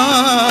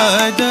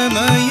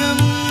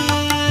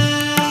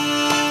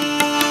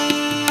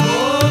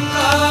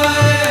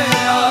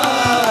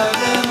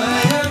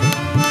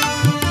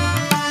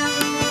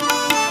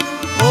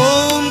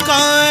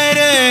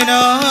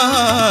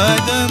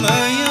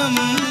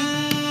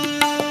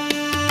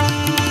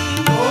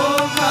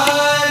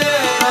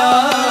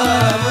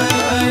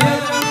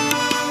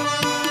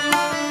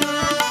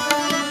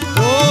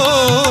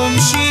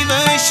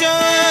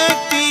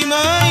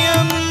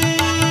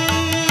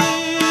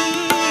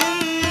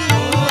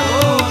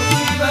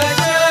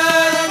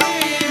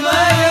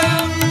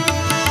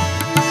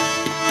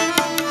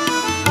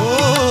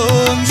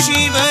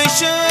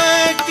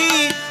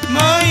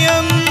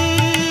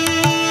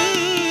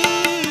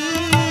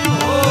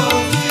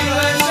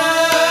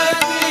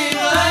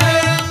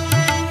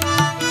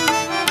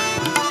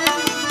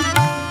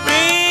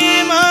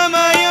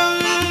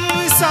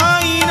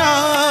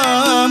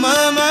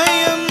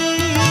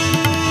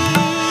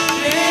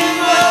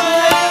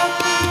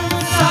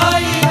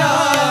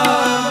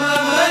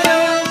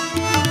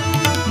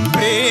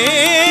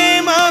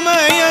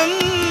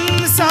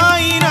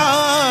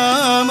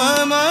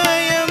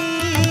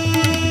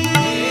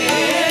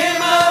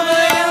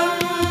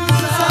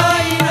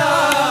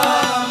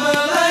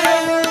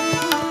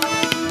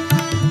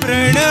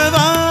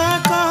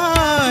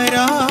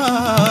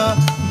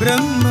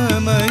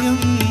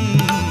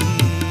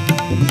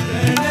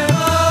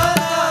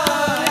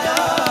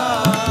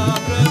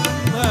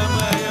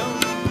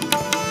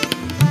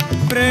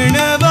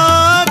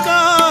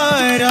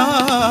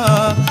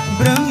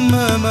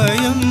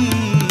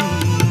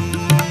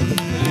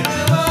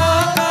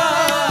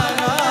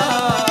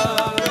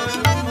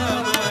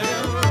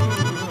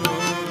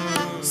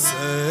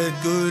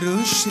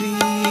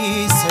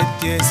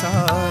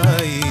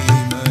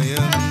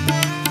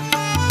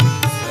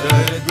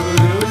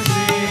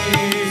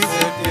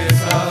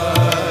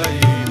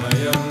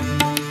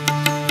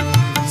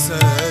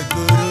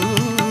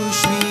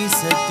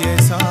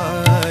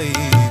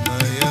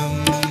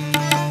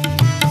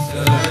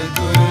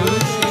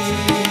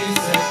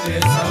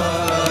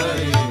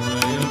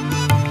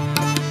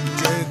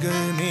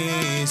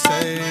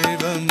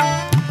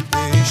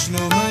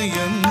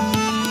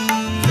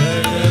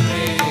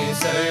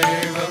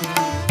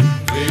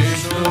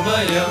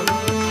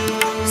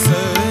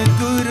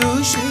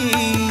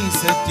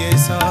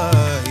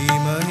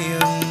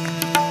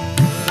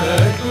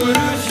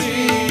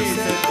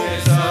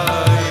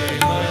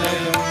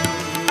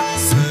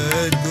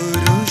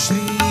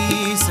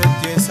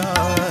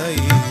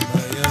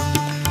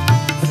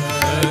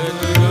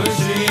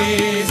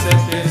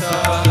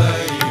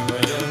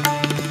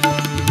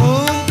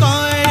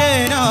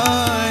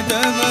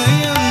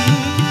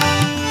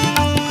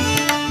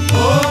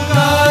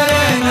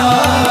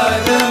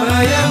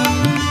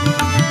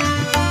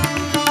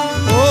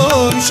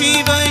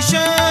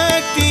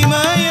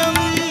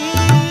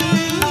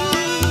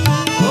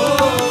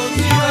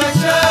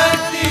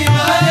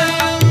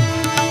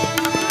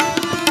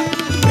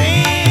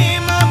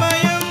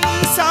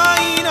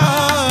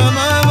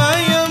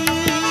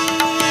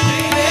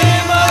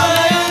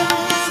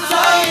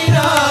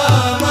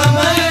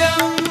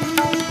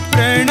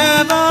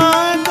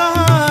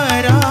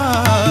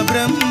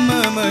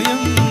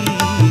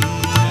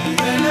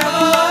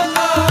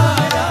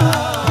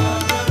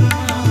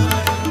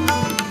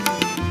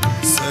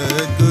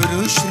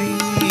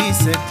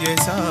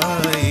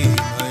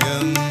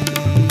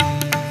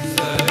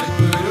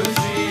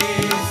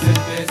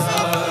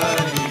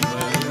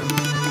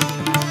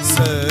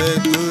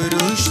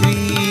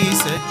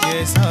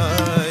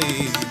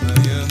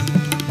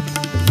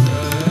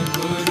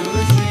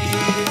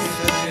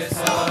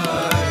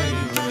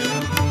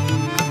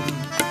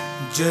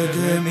जग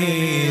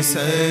में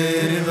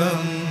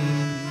सर्वं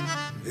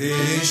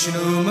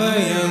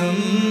विष्णुमयम्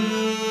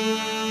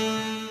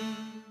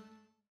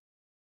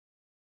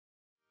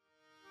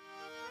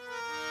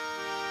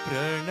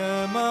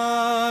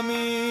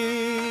प्रणमामि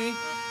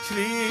श्री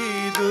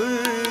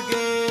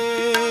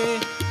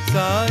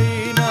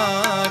साई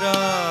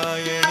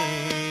नारायणी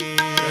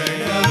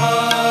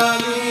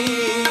प्रणमामि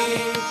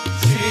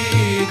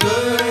श्री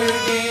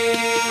दुर्गे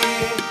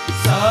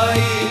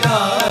साई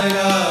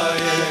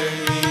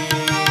नारायणी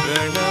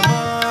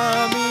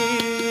प्रणमामि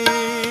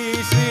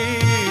श्री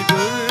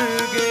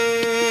दुर्गे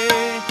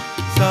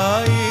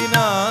साई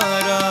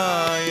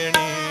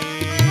नारायणी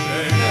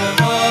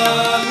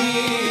प्रणमामि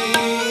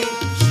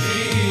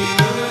श्री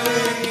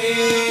दुर्गे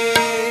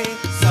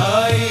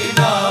Sai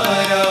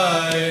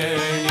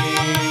Narayani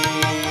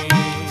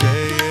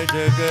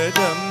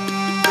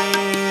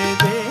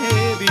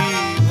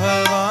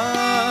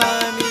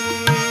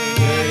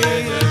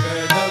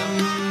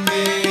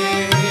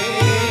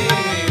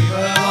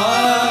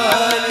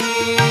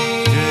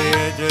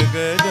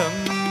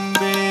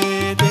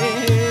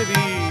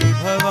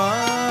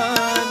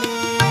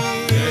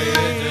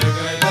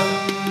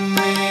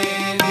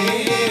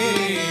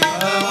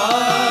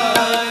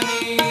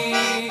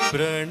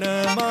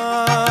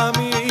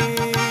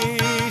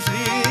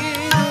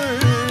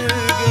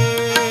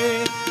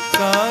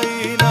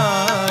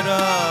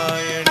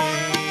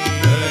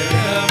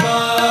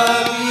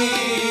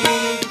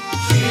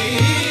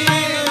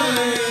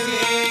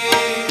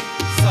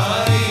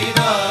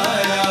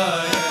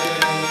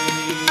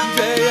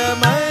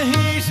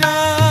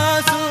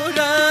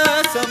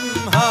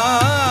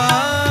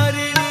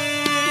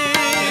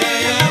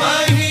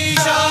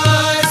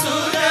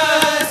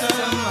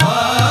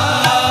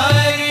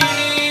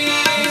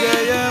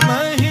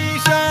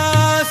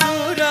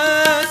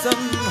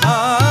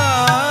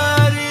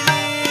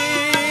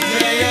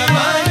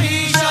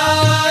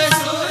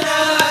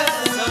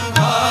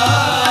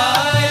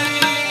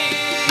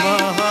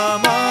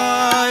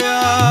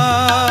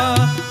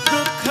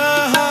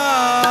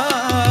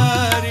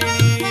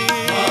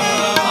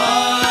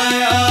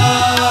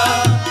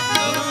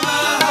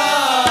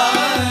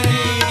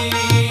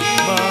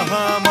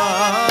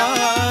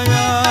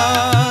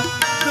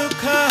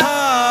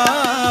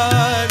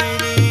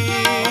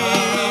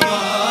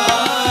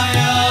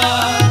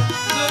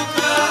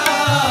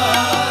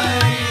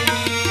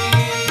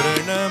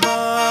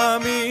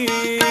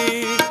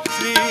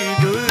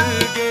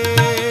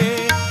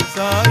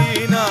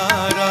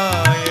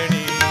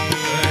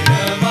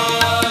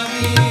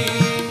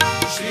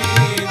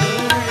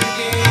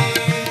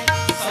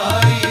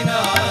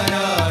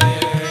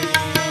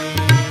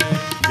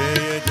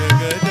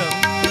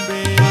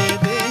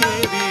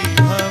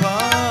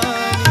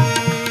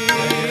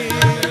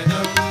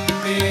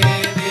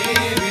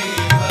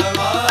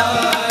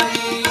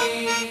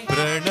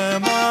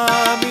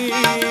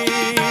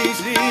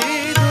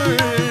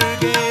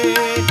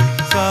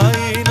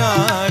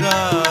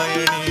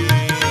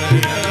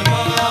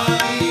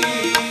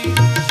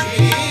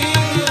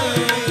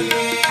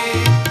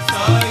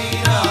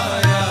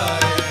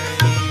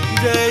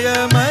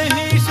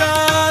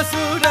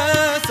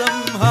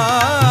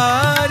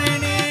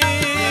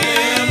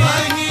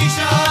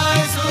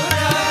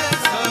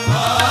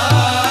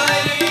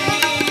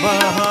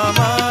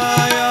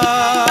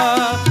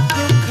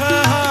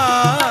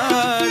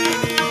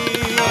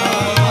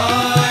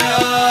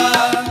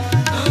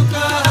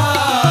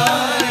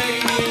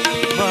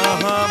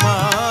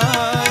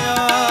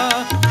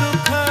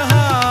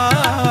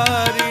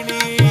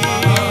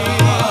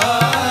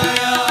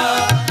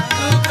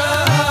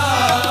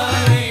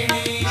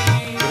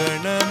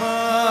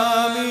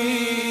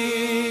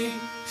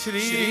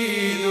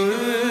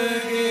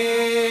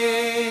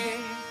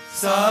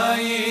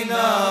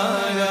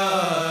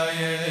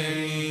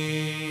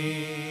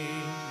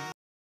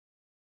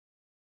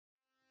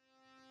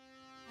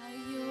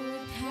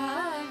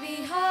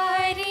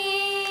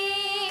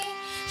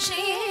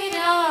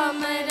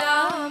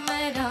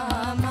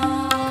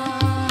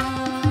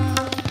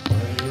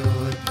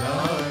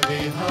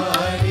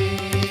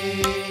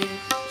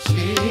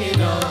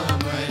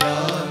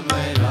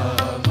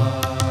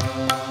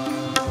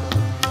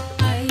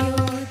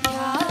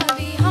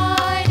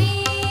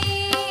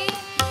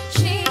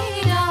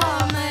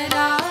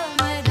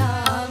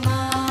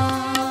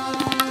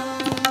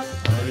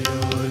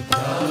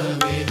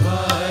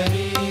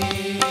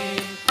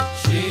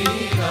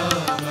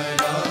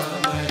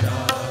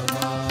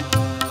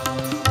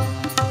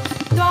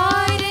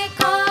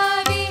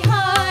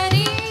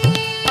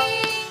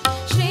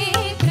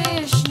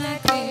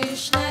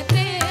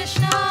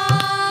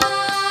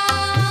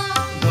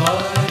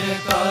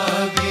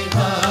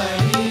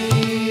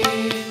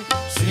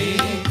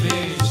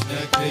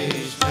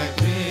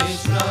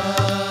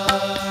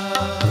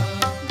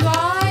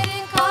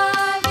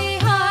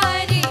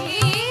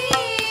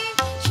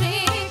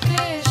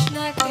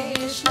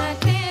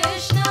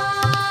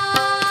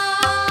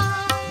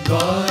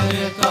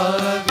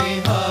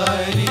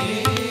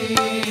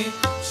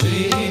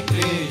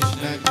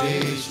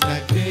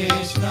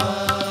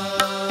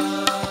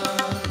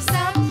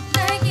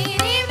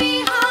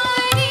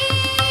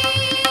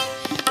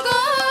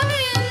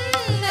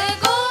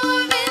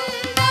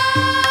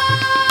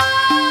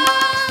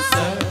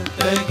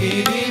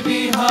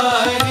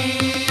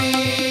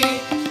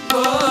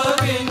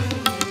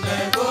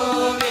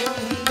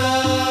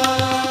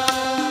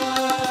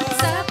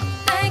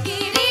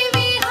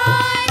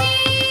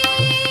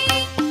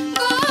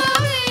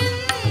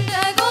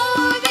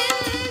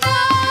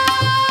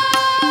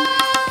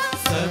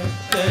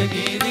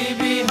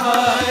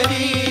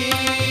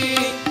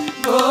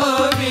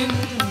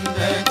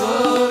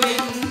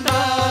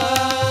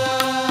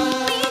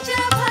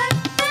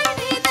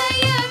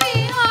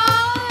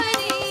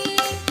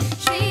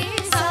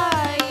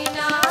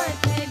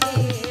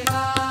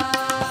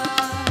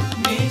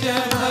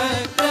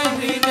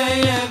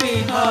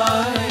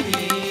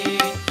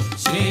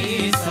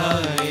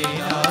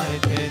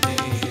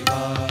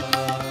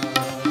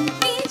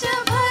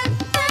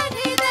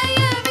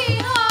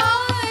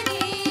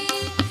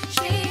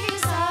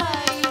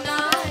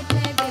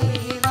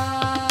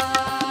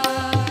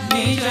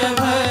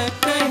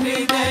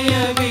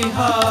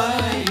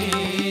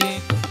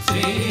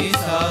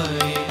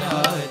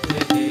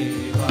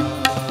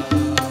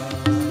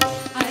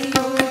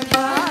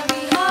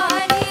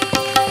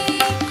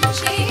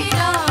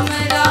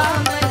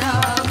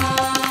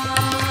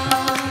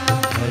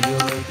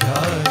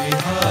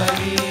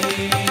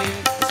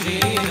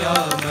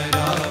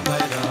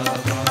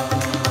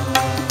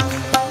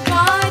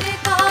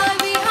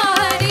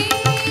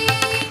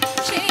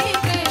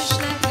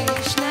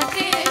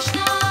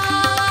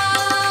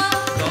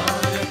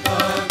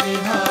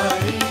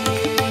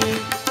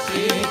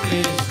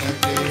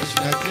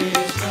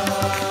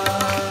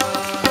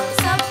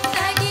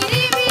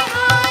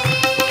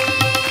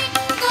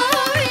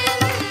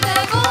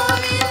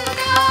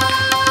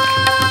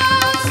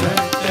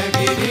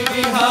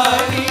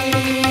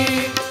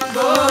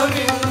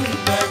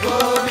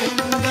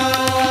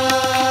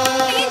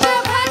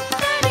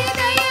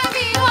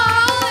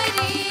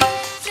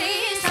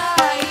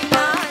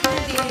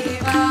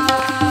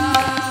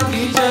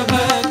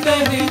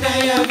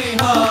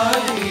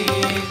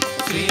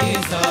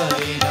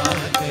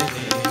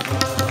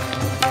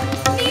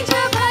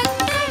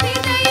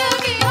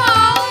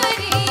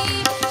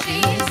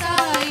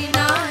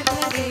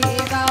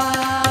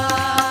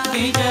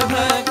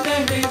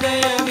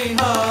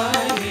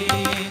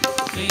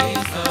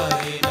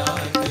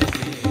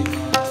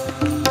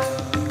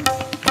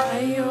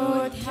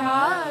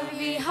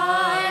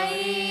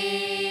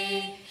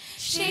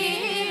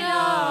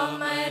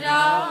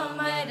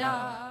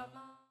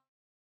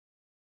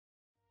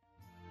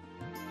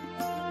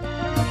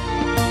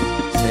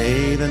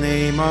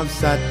name of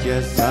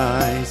Sathya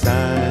Sai,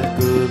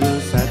 Sadguru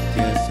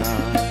Sathya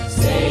Sai.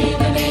 Say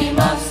the name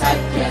of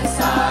Sathya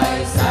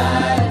Sai,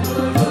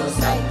 Sadguru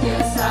Sathya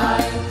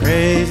Sai.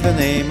 Praise the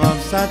name of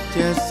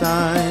Sathya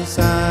Sai,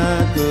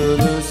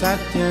 Sadguru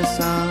Sathya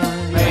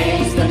Sai.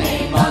 Praise the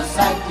name of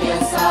Sathya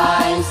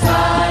Sai,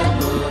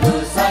 Sadguru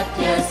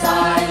Sathya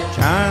Sai.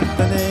 Chant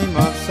the name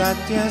of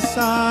Sathya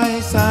Sai,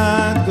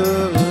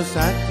 Sadguru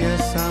Sathya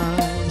Sai.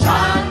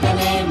 Chant the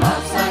name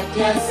of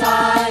Sathya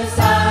Sai,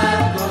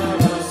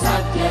 Sadguru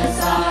Sathya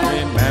Sai.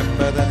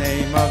 Remember the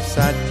name of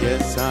Sathya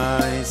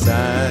Sai,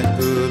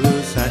 Sadguru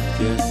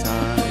Sathya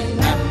Sai.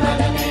 Remember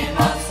the name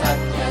of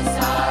Sathya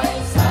Sai,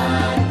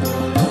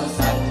 Sadguru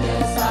Sathya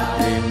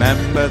Sai.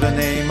 Remember the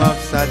name of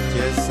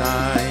Sathya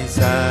Sai,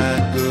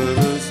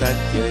 Sadguru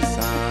Sathya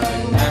Sai.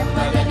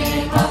 Remember the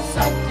name of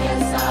Sathya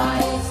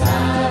Sai,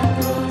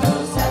 Sadguru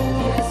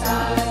Sathya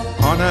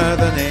Sai. Honor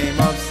the name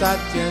of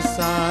Sathya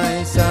Sai,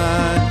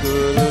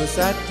 Sadguru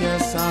Sathya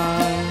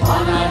Sai.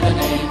 Honor the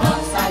name of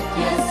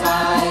Sathya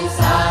Sai,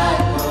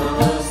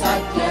 Sadguru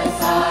Sathya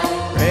Sai.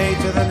 Pray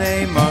to the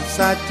name of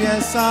Sathya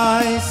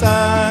Sai,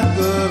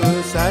 Sadguru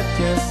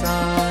Sathya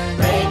Sai.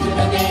 Pray to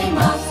the name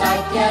of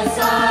Sathya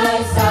Sai,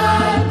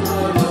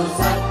 Sadguru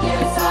Sathya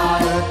Sai.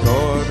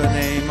 Adore the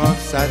name of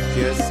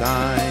Sathya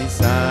Sai,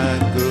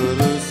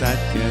 Sadguru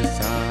Sathya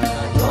Sai.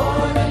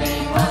 Adore the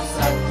name of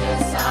Sathya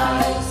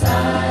Sai,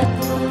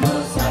 Sadguru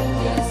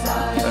Sathya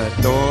Sai.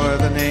 Adore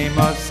the name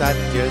of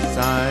Sathya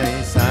Sai,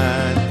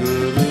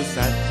 Sadguru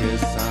Sathya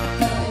Sai.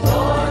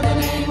 Adore the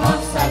name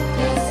of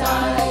Sathya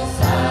Sai,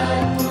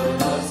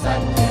 Sadguru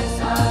Sathya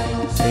Sai.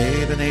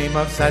 Say the name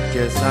of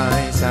Sathya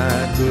Sai,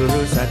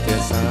 Sadguru Sathya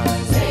Sai.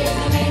 Say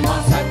the name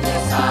of Sathya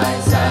Sai,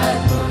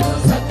 Sadguru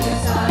Sathya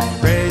Sai.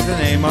 Praise the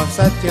name of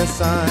Sathya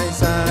Sai,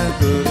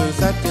 Sadguru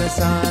Sathya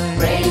Sai.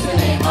 Praise the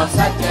name of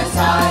Sathya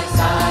Sai,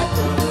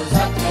 Sadguru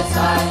Sathya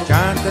Sai.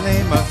 Chant the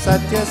name of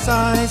Sathya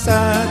Sai,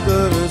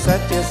 Sadguru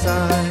Sathya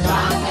Sai.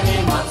 Chant the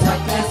name of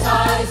Sathya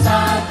Sai,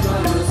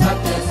 Sadguru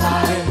Sathya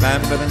Sai.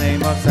 Remember the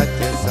name of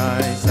Sathya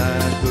Sai,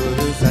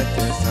 Sadguru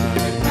Sathya Sai.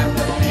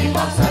 Remember the name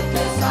of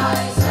Sathya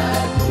Sai,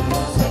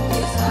 Sadguru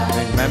Sathya Sai.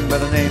 Remember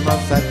the name of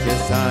Sathya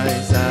Sai,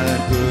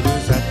 Sadguru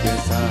Sathya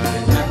Sai.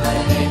 Remember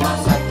the name of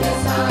Sathya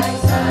Sai,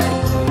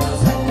 Sadguru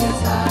Sathya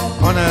Sai.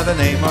 Honor the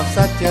name of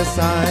Sathya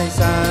Sai,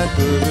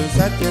 Sadguru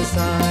Sathya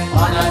Sai.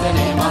 Honor the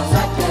name of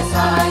Sathya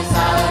Sai,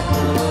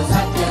 Sadguru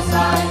Sathya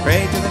Sai.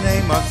 Pray to the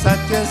name of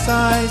Sathya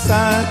Sai,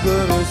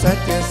 Sadguru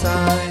Sathya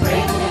Sai.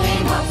 Pray to the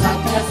name of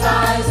Sathya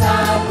Sai,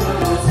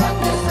 Sadguru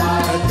Sathya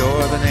Sai.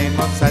 Adore the name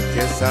of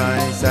Sathya Sai,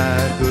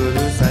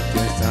 Sadguru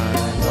Sathya Sai.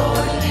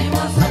 Adore the name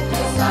of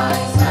Sathya Sai,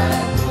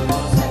 Sadguru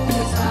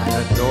Sathya Sai.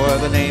 Adore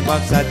the name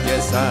of Sathya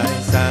Sai,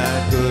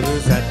 Sadguru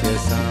Sathya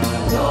Sai.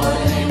 Adore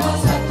the name of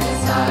Sathya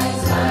Sai,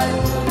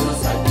 Sadguru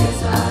Sathya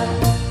Sai.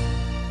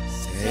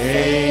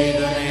 Say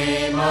the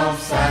name of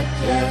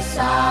Sathya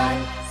Sai,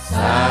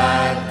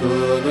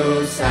 Sadguru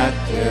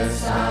Sathya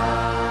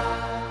Sai.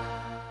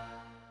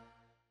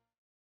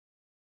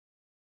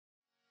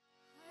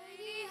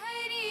 Hari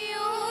Hari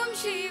Om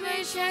Shiv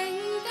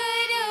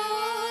Shankar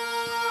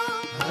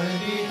ओम।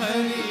 हरि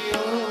हरि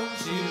ओम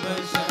शिव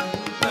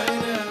शंकर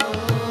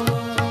ओम।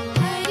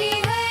 हरि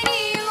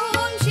हरि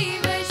ओम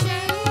शिव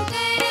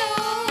शंकर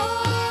ओम।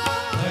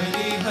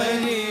 हरि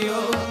हरि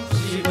ओम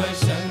शिव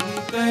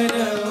शंकर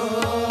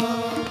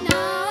ओम।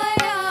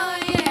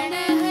 नारायण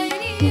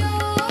हरि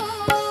ओम।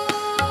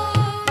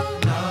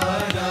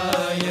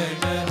 नारायण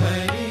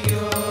हरि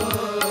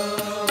ओम।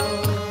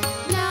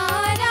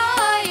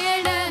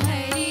 नारायण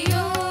हरि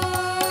ओम।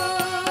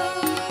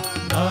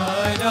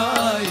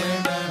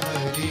 नारायण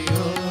हरि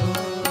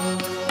ओम।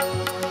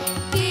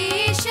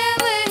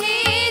 केशव हे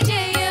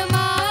जय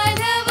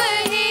माधव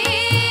हे।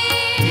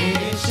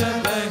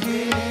 केशव हे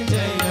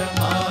जय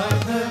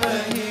माधव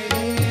हे।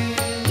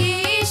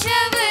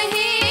 केशव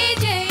हे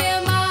जय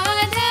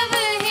माधव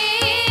हे।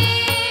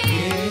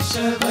 केशव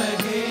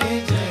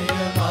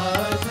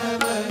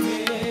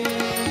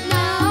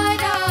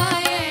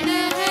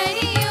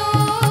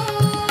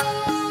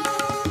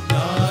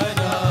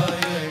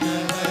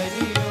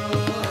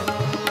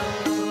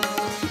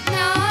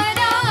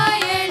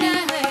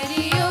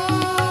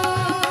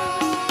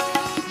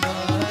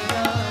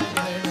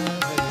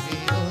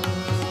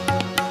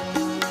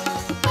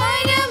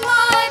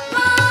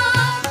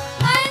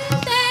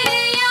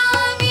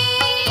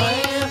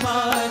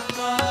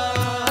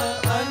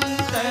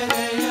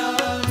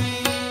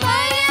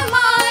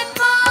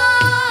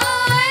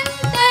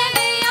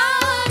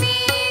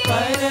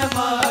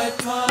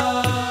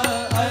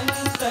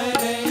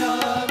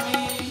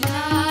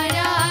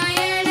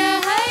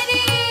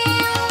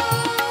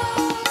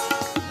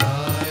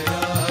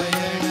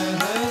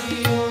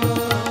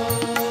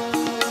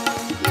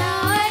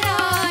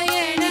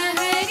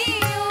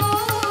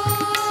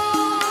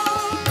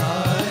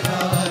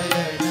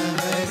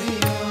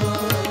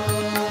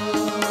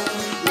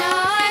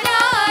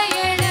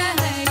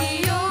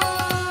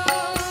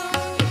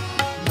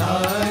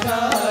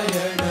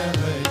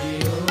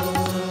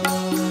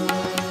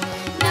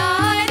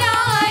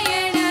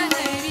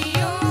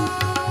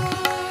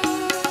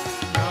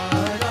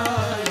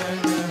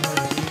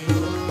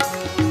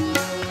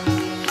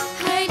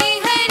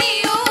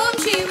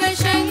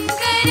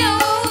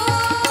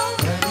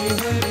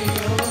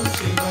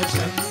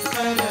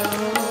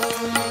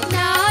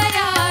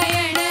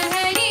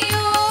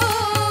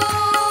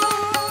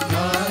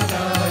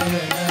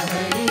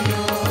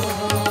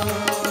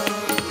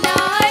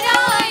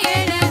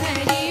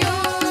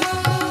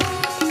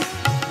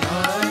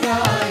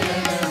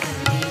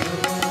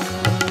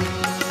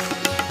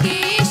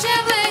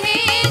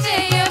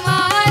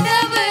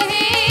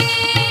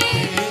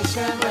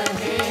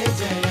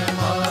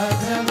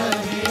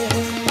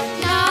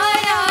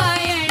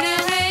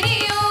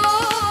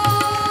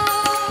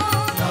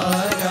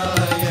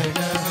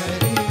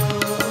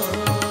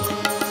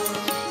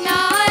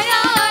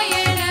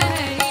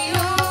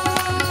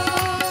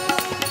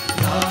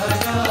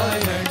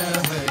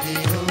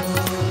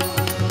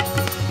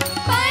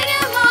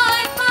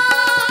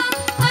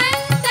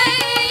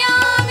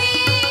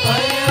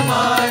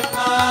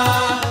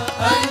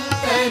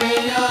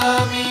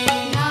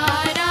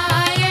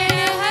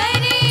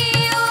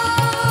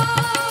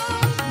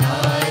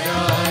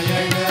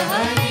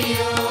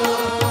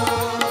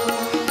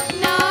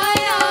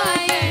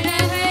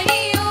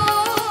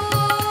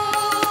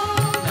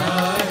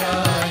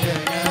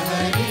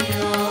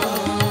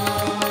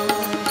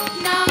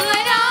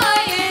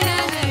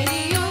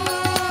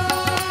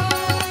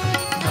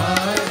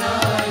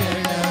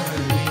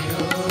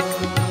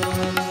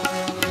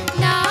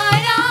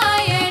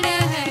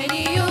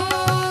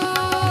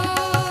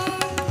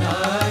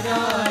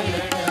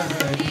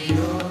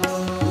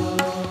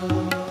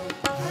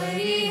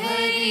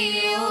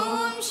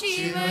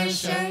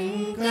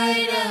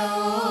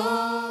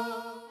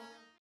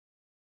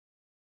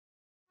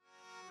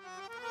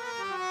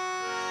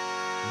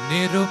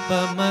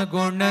निरुपम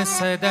गुण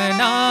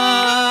सदना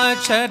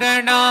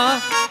चरणा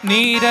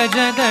नीरज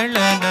दल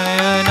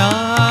नयना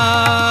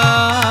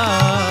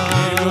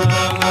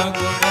निरुपम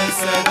गुण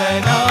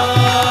सदना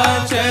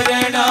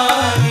चरणा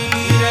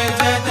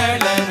नीरज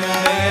दल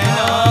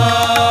नयना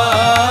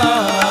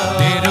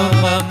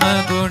निरुपम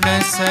गुण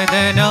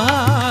सदना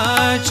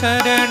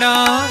चरणा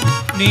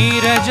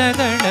नीरज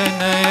दल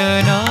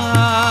नयना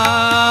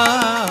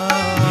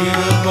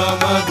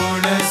निरुपम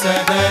गुण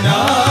सदना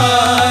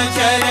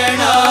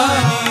चरणा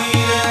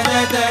नीरज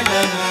दल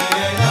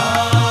नयना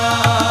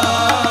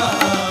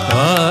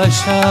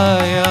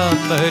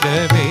आशायांबर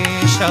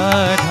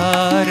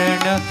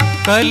वेषाधारण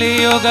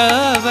कलियुग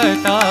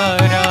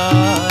अवतारा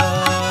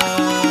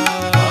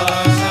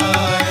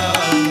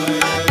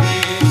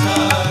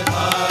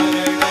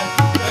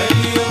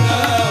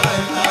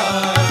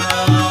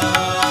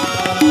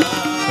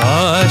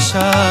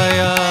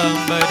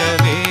आशायांबर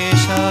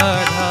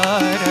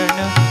वेषाधारण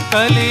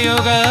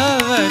कलियुग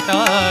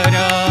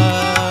अवतारा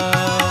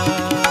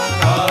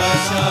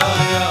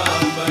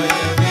आशायांबर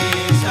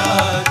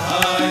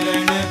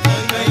वेषाधारण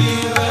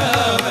कलियुग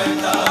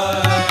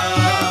अवतारा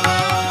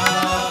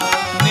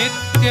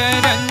नित्य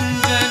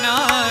रंजना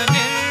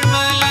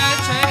निर्मल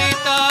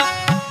चरिता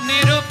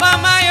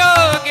निरुपम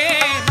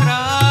योगेन्द्रा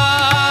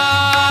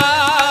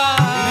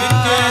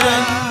नित्य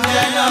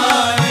रंजना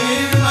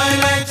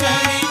निर्मल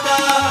चरिता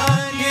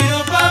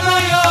निरुपम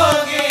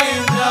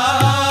योगेन्द्रा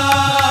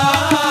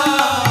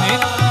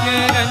नित्य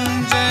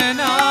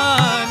रंजना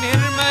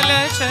निर्मल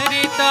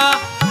चरिता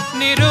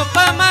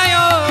निरुपम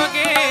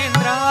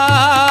योगेन्द्रा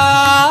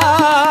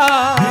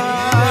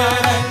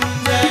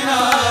रंजना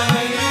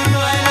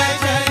निर्मल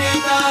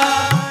चरिता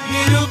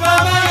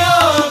निरुपम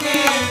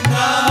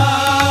योगेन्द्रा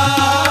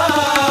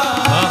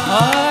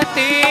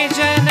महातेज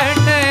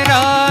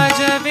नटराज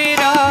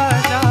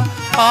विराजा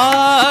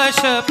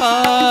पाश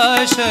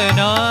पाश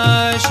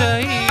नाश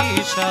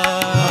ईशा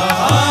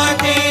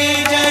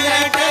महातेज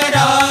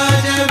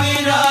नटराज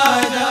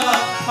विराजा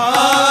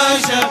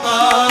पाश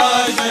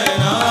पाश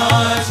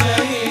नाश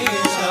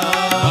ईशा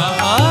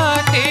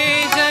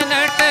महातेज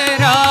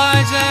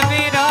नटराज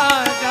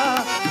विराजा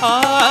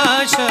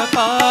पाश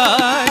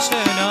पाश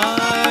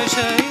नाश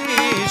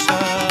ईशा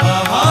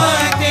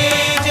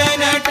महातेज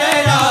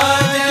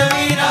नटराज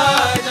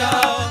विराजा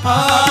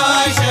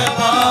पाश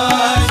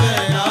पाश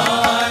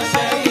नाश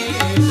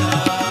ईशा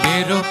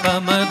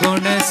निरुपम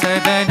गुण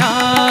सदना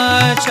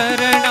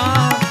चरणा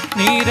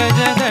नीरज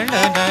दल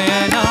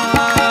नयना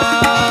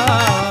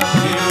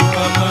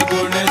निरुपम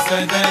गुण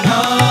सदना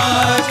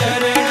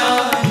चरणा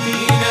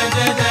नीरज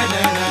दल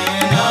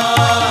नयना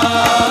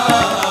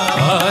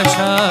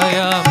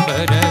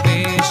आशायांबर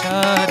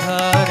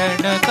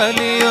वेषाधारण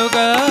कलियुग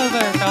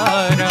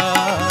अवतारा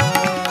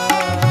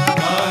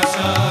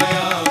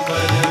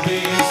आशायांबर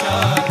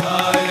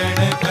वेषाधारण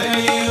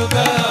कलियुग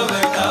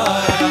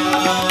अवतारा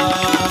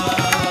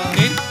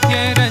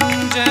नित्य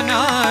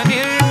रंजना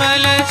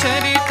निर्मल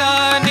चरिता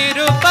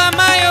निरुपम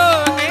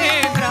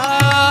योगेन्द्रा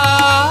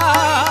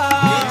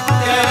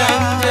नित्य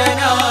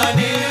रंजना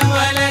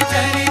निर्मल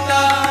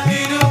चरिता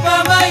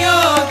निरुपम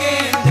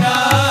योगेन्द्रा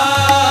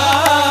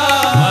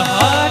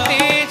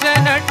महातेज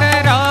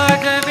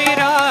नटराज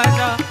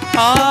विराजा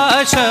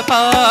पाश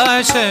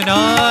पाश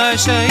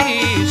नाश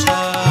ईशा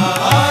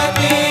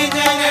महातेज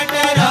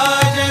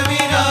नटराज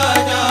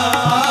विराजा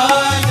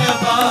पाश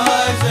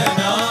पाश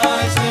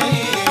नाश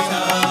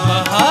ईशा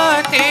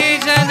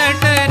महातेज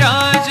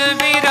नटराज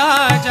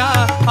विराजा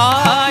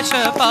पाश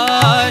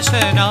पाश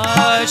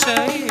नाश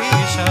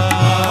ईशा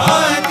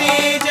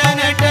महातेज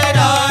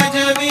नटराज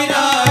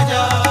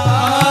विराजा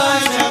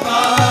पाश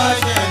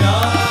पाश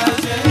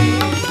नाश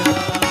ईशा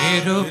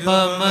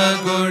निरुपम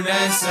गुण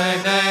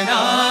सदना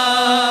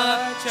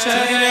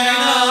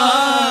चरणा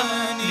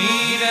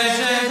नीरज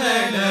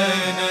दल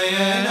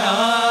नयना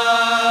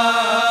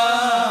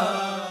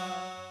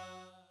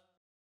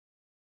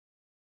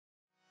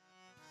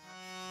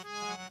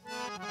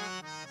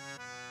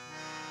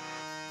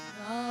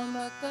राम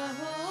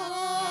कहो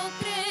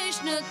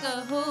कृष्ण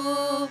कहो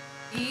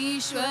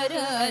ईश्वर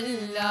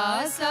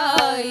अल्लाह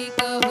साई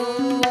कहो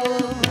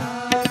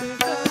राम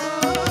कहो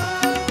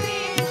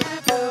कृष्ण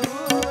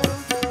कहो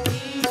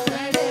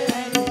ईश्वर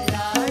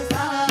अल्लाह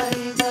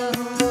साई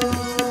कहो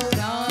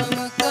राम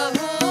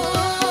कहो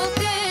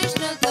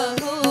कृष्ण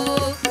कहो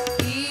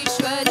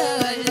ईश्वर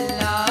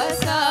अल्लाह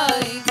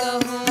साई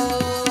कहो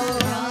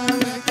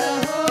राम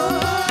कहो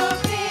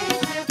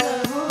कृष्ण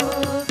कहो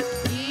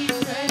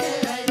ईश्वर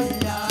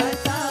अल्लाह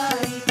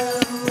साई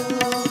कहो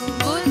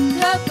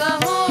बुद्ध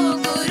कहो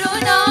गुरु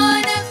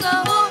नानक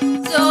कहो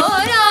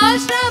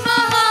सौराष्ट्र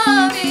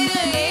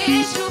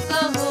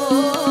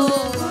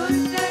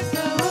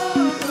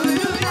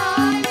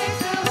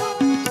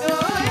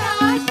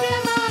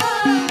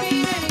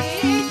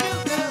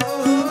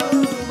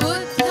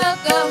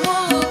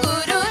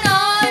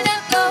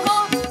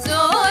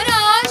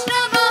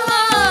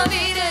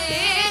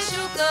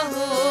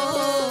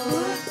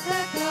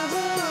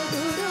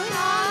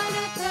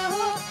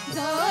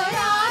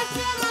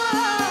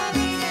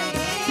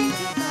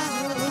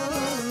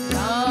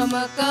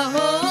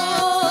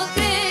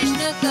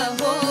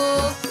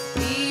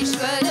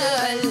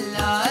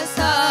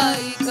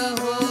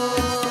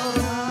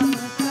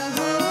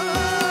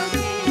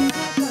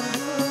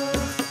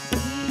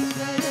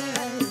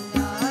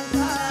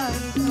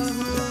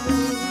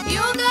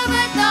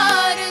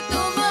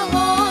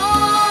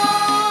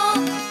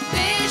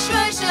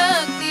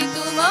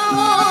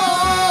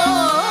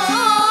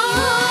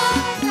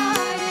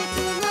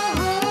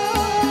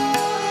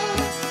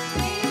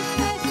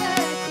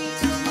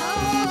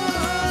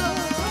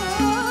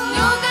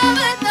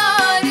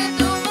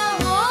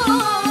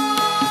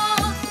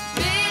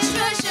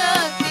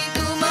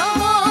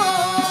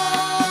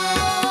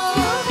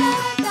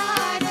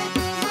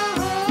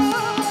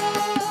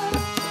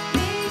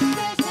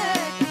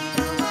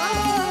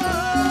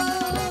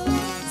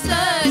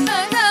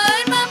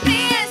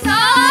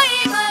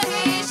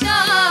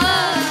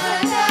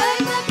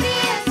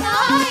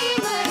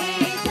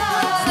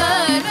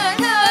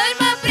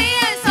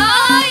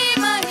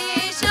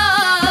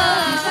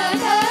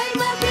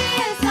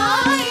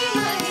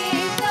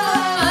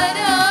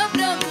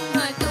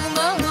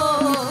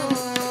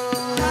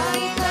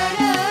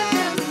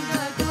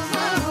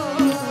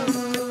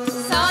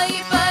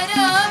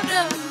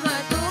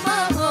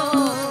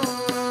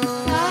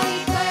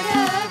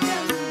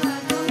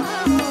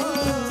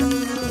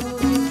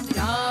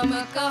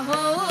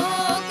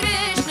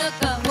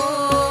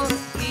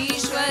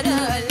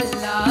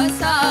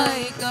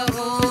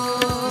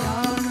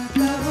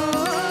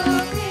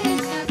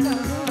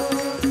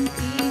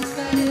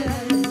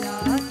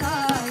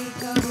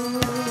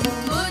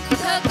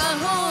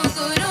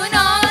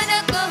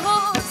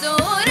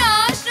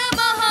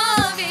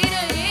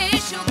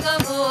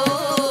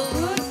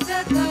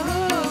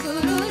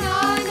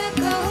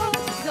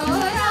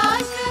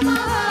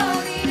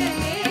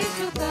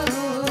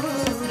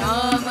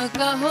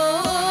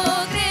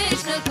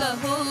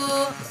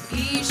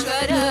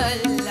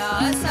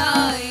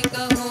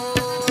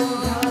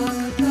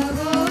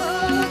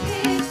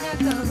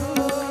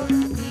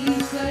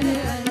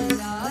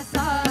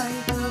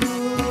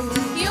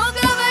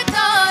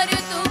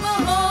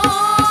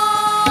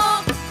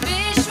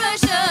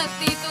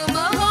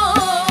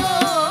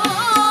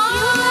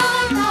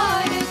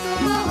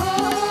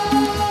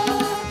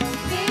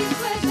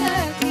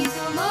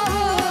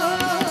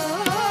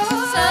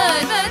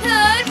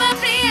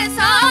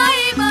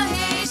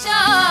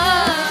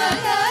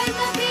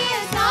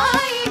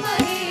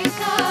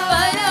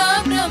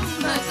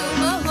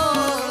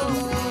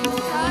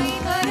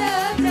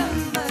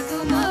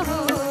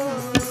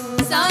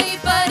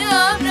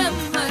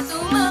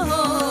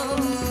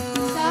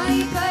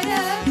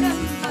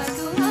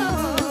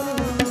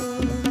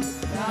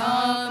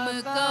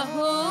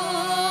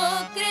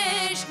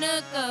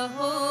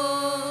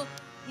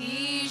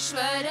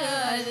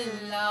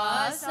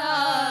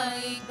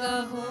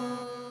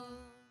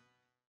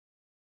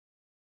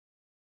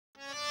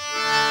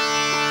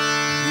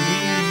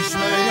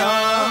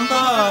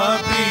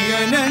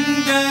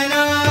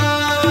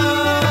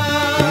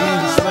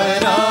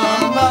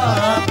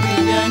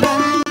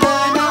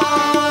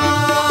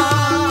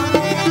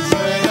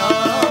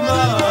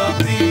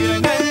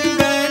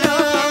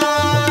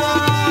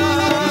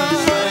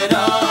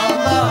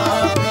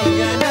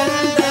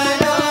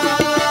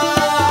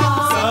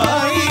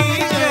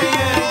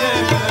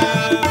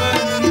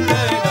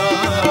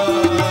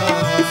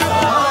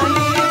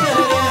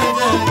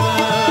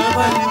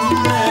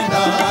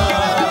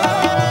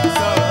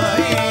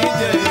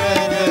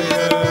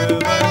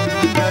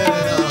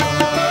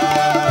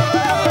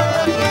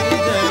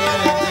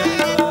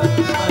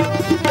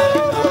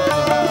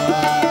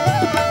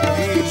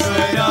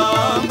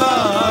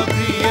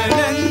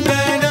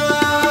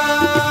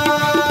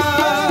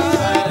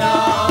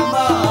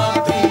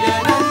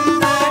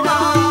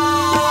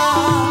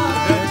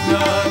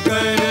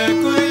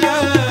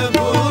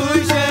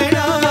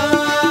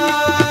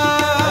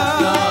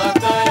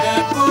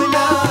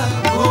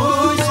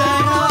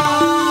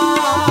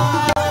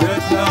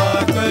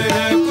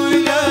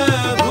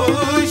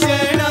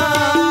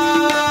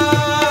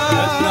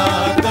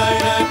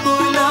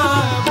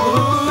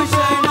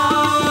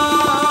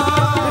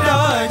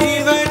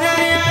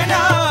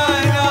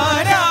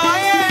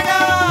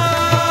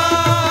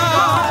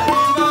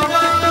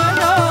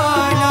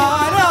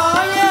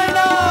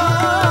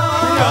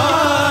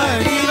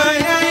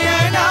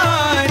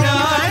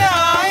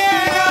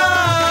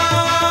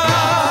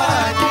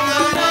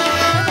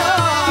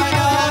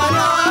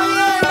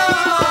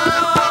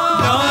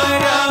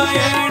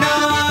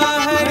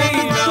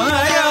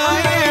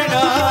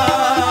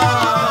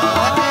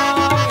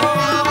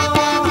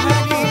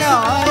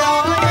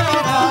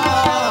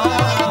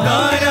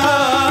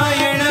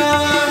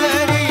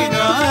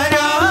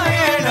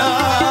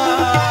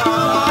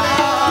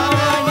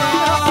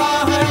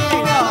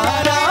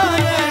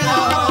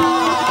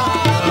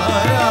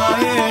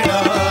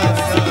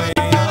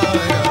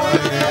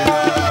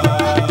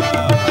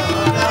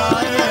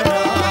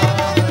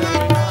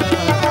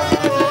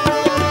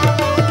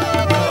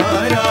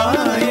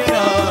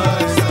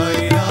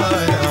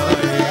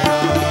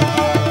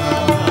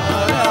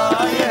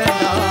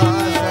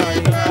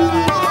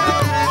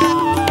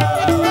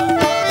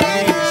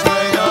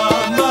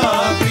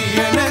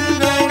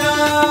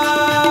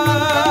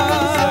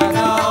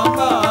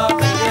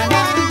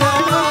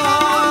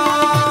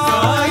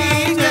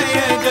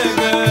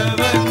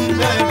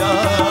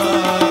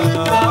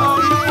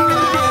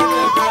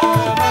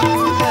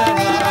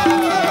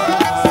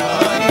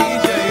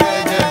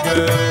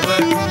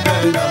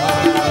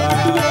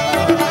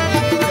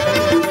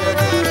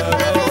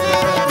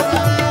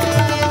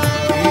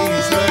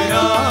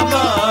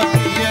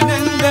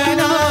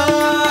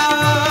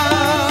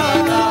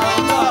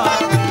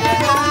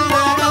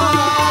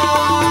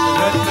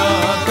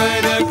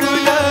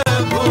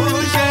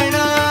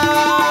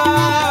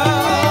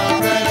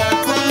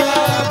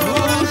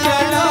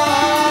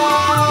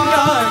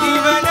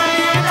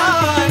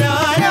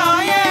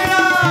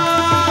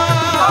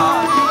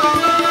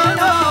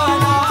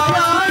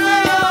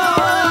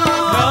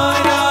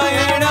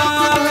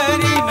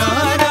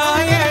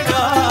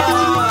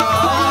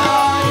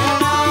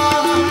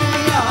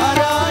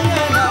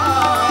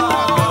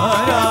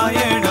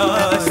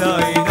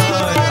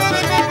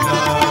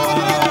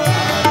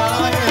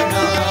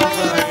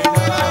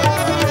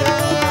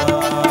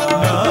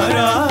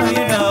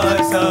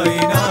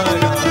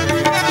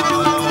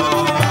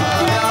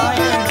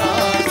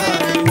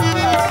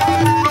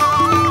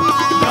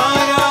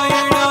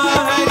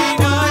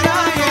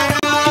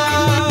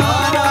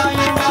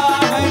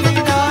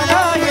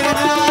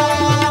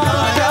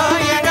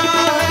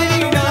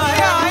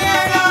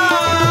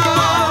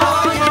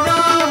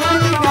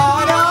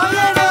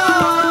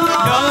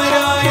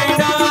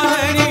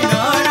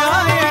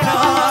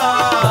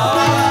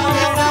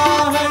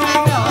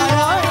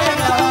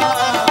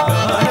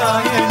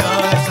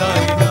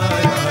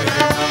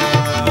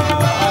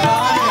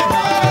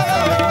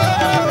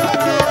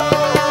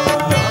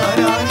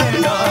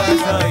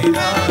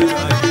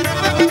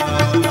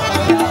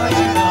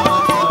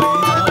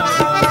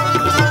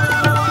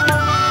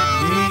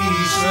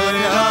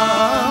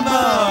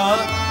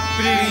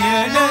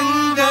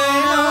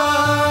మనందనా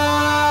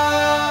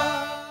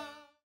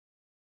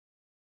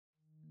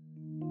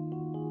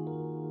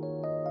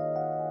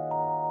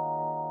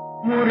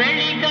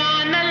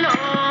మురళిగానలో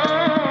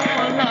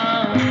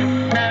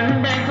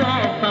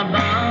నందగోప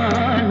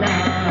బాల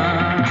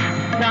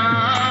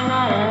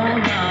రావో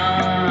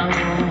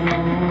రావో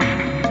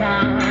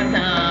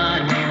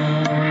రాధాలోలా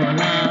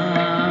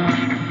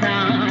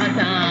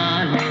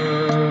రాధాలోలా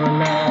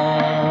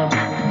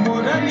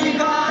మురళిగానలోన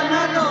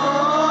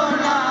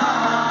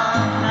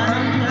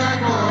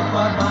నందగోప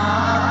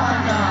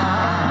బాల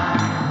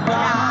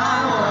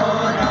రావో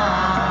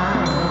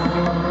రావో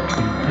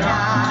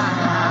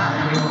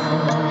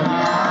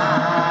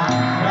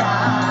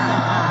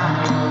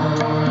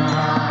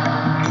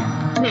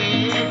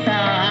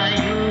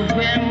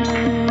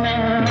త్రేతాయుగమున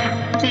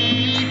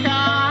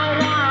సీతారాముడై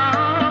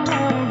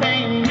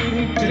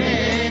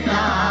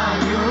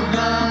త్రేతాయుగమున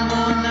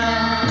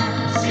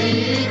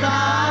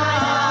సీతారాముడై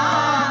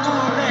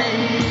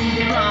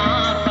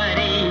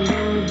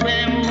ద్వాపరయుగమున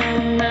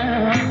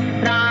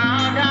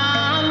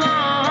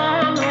రాధాలోలుడై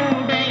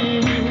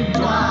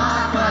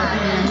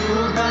ద్వాపరయుగమున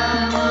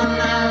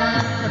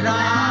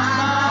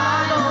రామాలోలుడై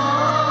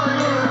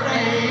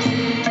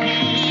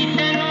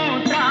గీతను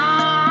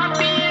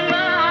తాపిన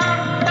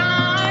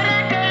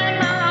తారక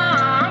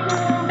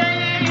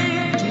నాముడై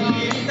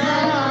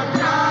గీతను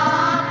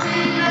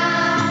త్రాపిన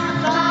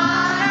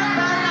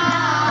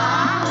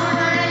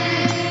తారకనాముడై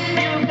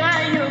యుగ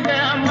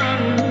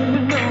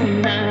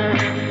యుగమందున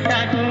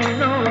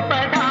తగులు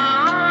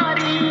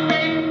పదారి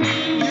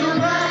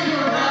యుగ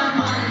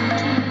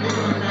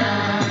యుగమందున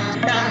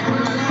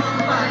తగులు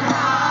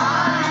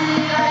పదారి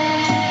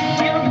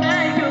యుగ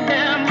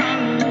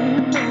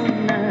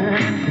యుగమందున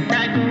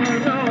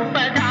తగులు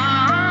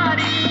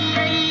పదారి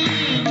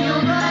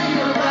యుగ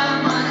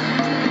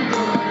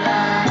యుగమందున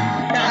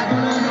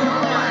తగులు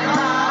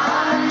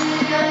పదారి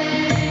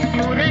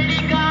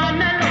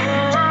మురళిగానలో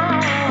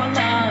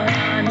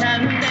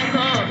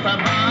నందగోప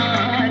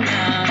బాల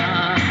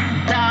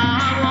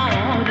రావో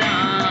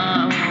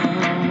రావో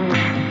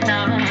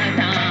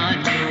రాధాలోలా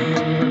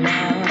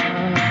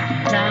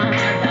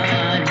రాధాలోలా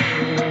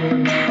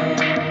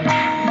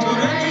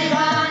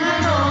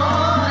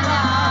మురళిగానలోన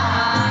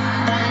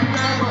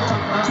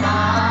నందగోప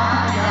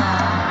బాల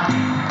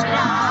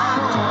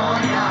రావో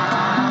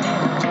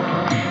రావో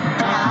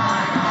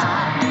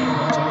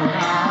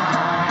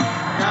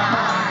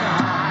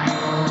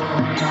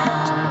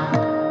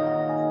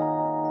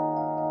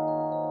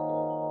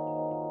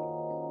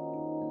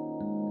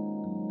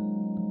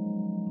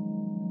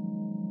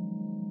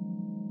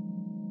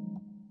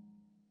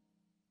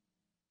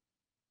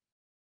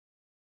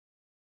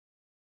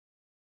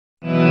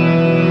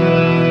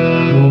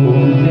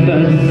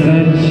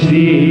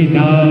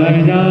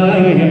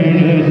श्रीनारायण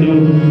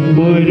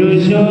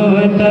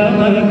पुरुषोत्तम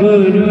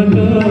गुरु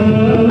तो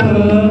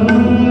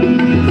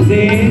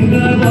सिद्ध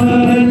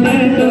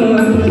तो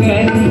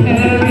कंठ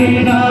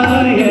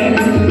विनायक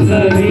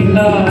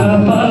सविता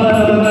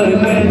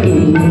पावक तू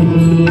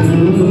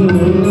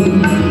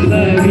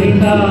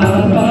सविता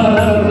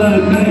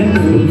पावक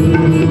तू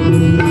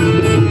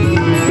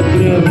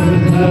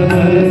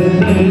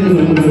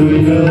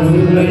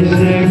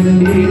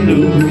शक्ति तू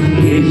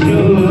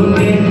यशो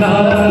पिता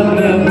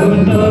प्रभु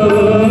तो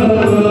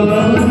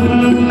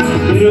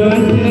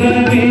रुद्र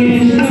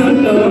विष्णु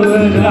तो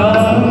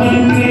राम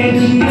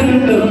कृष्ण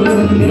तो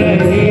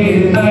रहे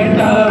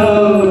बटाओ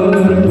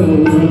तो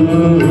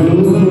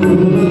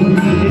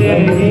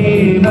रहे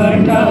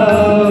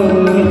बटाओ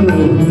तो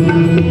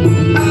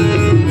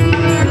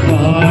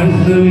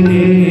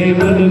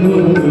वासुदेव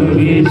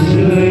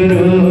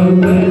ईश्वरो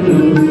पदो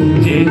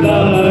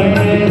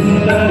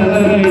चिदानंद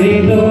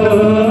हरिदो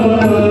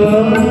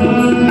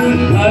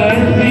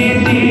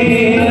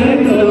अद्वितीय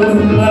तो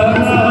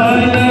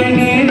अकाल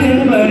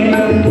निर्भय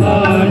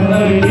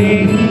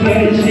Atmalinga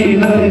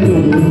शिवदो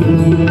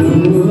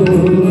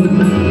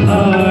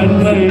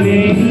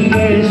Atmalinga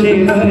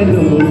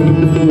शिवदो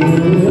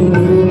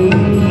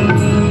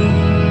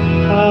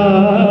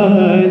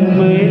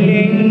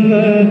Atmalinga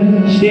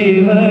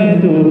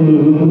शिवदो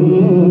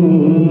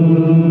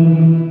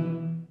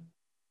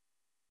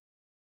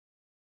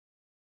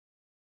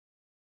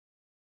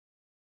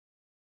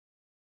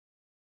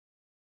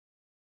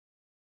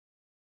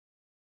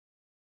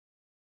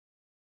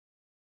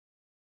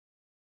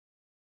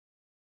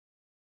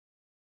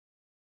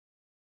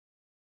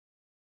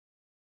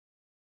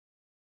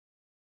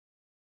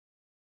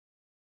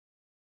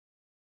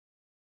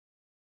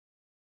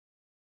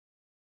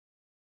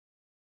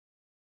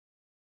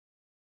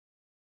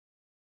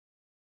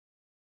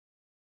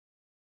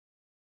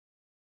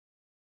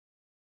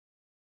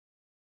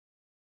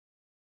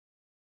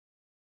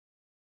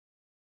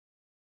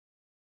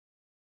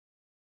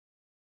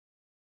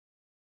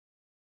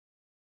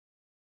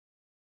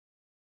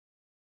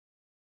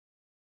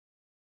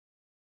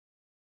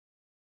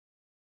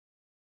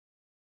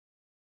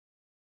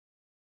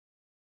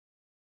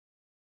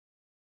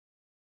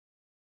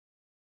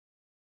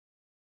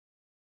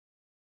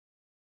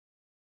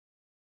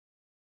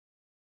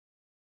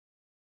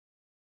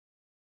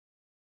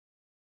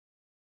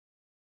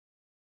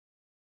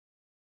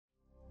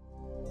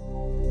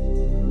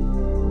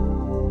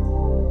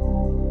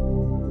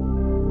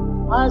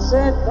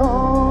Tamase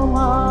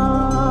Toma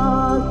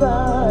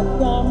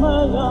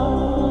Satyamaya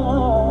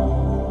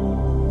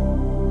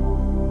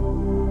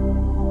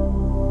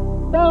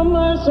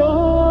Tamaso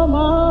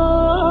Ma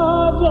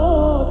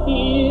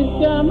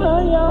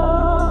Jyotirgamaya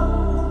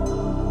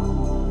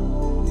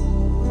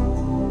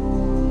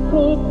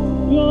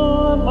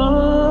Krutyoma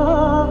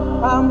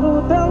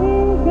Amrutam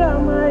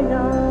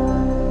Gamaya.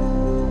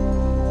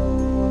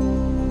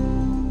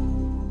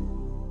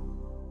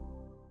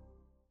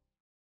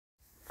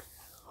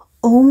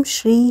 Om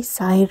Shri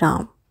Sai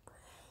Ram.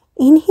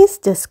 In his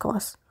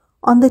discourse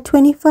on the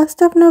 21st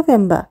of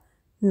November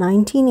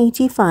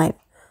 1985,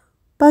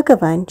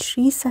 Bhagavan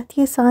Sri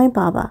Sathya Sai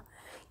Baba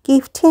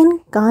gave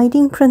 10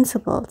 guiding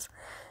principles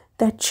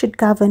that should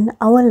govern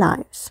our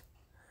lives.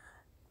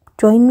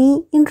 Join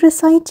me in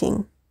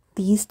reciting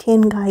these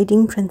 10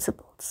 guiding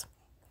principles.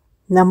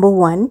 Number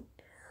 1.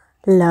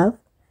 Love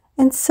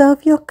and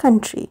serve your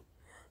country.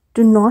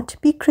 Do not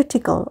be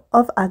critical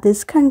of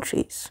others'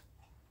 countries.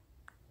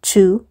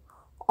 2.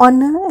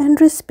 Honor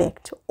and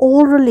respect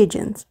all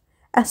religions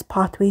as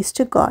pathways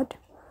to God.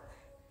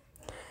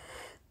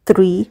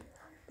 3.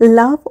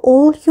 Love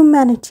all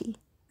humanity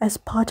as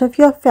part of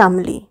your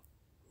family.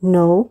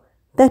 Know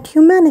that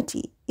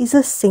humanity is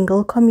a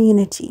single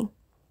community.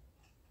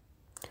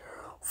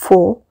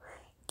 4.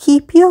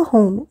 Keep your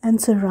home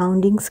and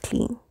surroundings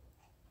clean.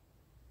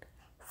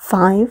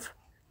 5.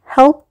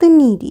 Help the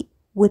needy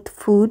with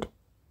food,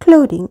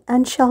 clothing,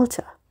 and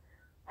shelter.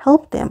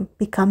 Help them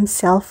become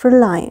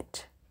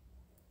self-reliant.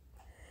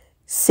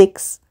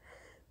 6.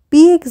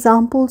 Be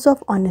examples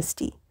of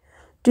honesty.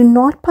 Do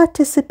not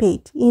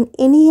participate in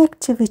any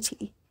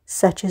activity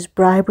such as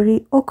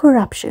bribery or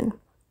corruption.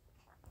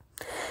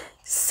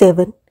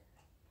 7.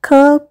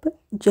 Curb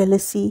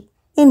jealousy,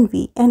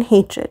 envy, and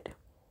hatred.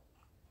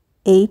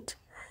 8.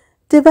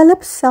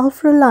 Develop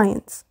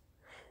self-reliance.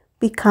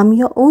 Become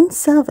your own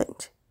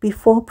servant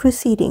before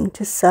proceeding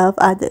to serve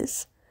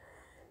others.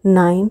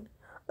 9.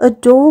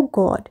 Adore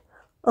God,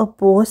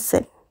 abhor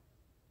sin.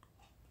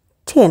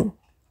 10.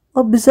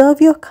 Observe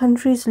your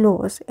country's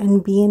laws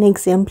and be an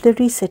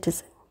exemplary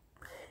citizen.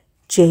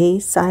 Jai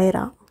Sai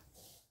Ram.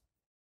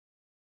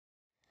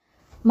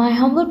 My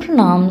humble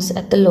pranams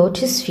at the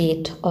lotus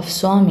feet of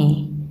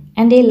Swami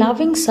and a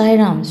loving Sai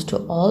Rams to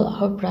all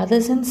our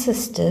brothers and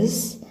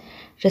sisters,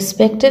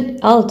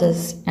 respected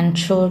elders and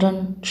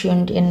children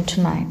tuned in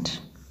tonight.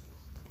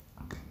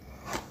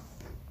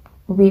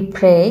 We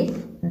pray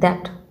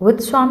that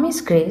with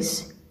Swami's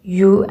grace,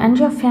 you and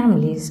your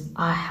families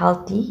are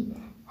healthy,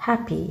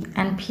 happy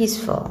and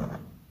peaceful.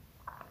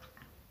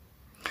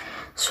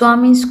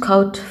 Swami's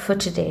quote for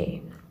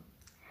today.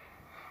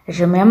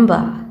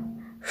 Remember,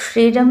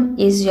 freedom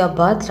is your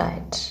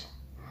birthright.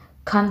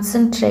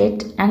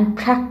 Concentrate and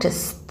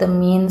practice the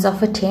means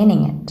of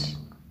attaining it.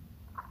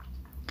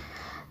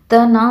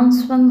 The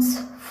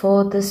announcements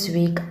for this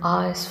week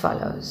are as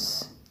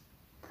follows.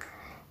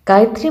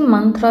 Gayatri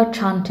Mantra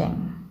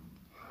chanting.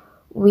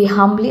 We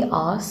humbly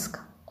ask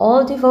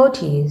all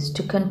devotees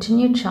to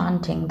continue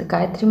chanting the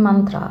Gayatri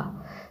Mantra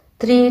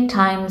 3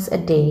 times a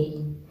day,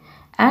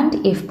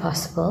 and if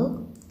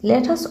possible,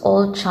 let us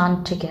all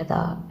chant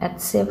together at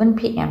 7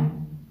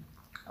 p.m.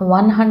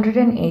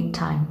 108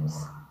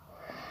 times.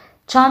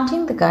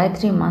 Chanting the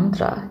Gayatri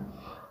Mantra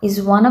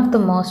is one of the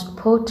most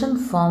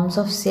potent forms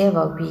of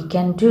seva we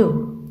can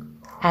do,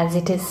 as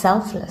it is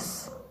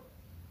selfless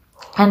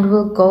and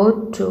will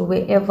go to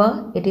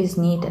wherever it is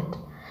needed,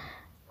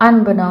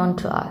 unbeknown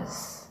to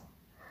us.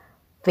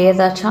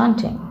 Veda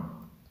chanting.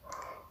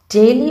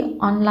 Daily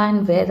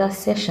online Veda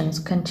sessions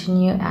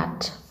continue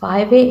at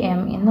 5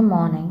 a.m. in the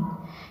morning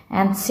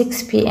and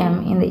 6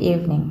 p.m. in the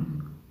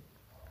evening.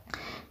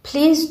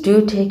 Please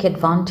do take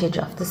advantage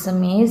of this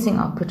amazing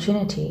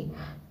opportunity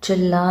to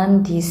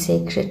learn these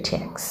sacred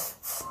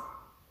texts.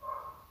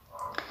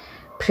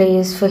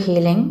 Prayers for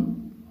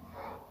healing.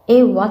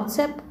 A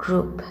WhatsApp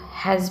group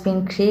has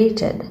been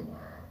created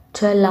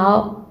to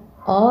allow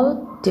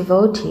all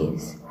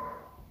devotees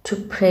to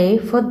pray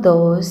for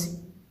those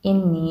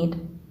in need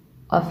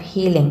of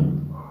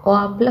healing or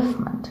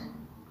upliftment.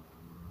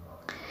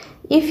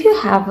 If you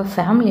have a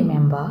family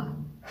member,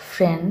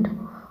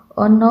 friend,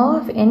 or know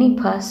of any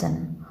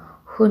person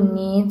who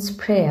needs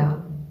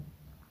prayer,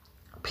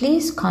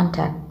 please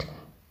contact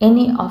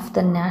any of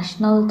the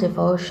National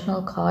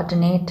Devotional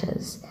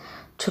Coordinators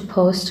to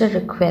post a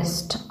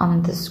request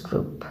on this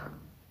group.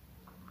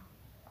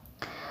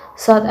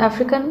 South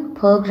African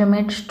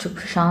Pilgrimage to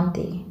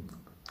Prashanti.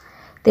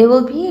 There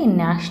will be a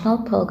national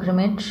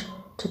pilgrimage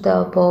to the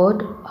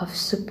abode of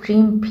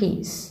Supreme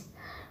Peace,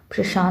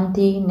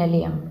 Prashanti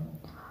Nilayam,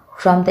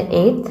 from the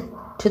 8th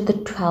to the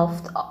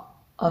 12th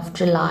of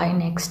July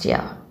next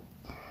year.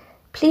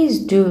 Please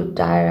do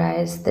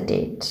diarize the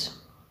date.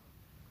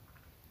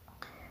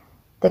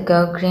 The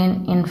Go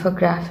Green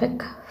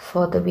infographic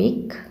for the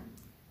week.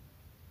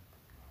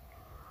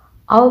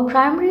 Our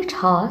primary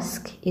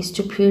task is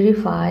to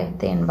purify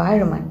the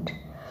environment,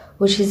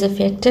 which is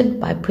affected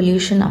by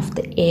pollution of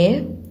the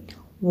air,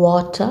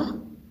 water,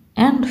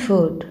 and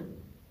food.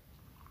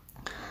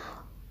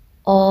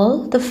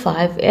 All the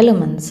 5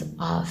 elements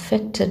are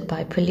affected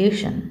by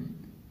pollution.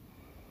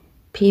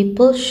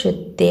 People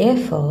should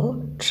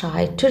therefore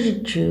try to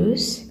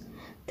reduce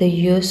the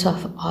use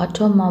of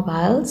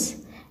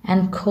automobiles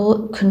and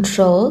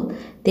control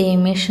the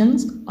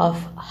emissions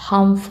of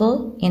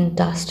harmful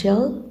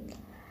industrial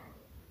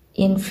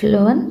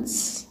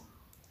influence.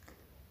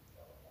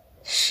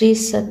 Sri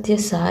Sathya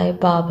Sai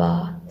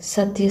Baba,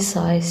 Sathya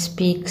Sai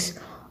Speaks,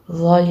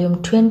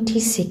 Volume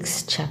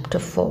 26, Chapter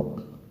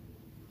 4.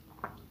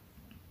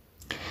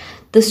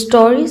 The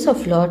stories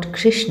of Lord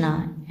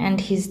Krishna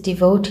and his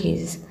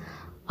devotees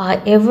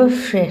are ever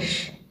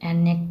fresh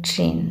and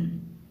nectarine.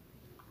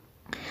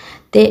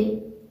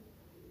 They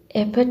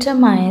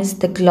epitomize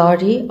the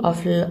glory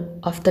of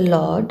the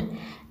Lord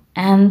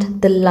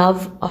and the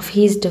love of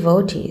his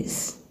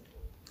devotees.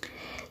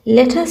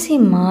 Let us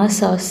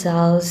immerse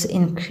ourselves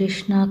in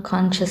Krishna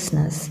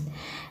consciousness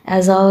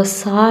as our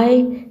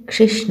Sai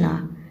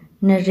Krishna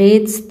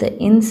narrates the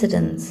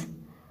incidents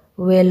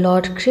where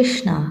Lord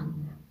Krishna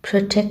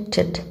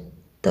protected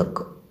the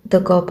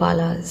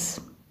Gopalas.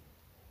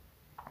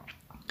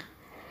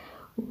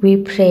 We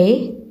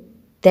pray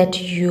that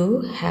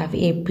you have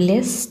a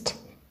blessed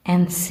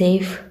and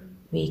safe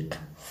week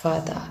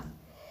further.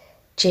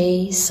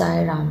 Jai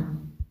Sai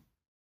Ram.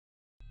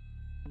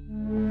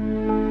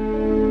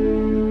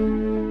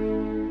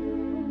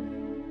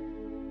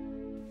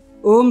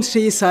 Om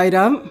Shri Sai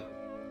Ram.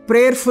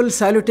 Prayerful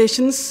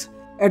salutations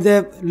at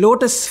the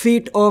lotus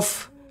feet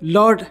of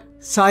Lord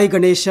Sai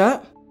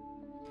Ganesha.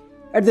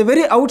 At the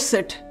very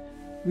outset,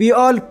 we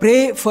all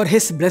pray for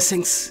his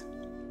blessings.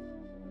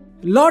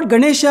 Lord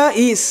Ganesha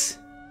is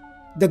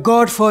the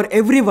God for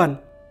everyone.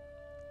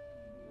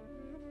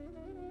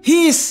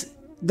 He is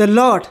the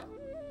Lord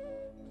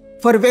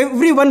for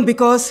everyone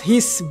because he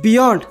is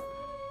beyond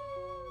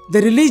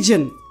the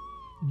religion,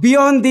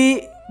 beyond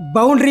the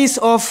boundaries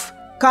of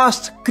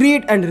caste,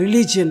 creed and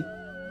religion.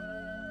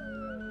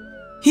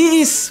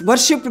 He is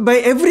worshipped by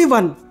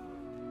everyone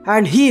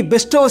and he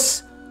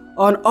bestows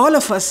on all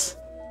of us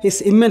his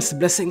immense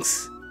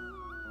blessings.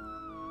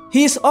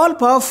 He is all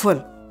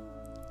powerful.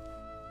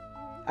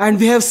 And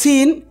we have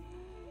seen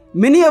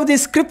many of the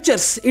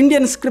scriptures,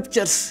 Indian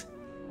scriptures,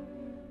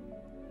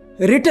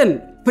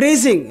 written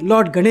praising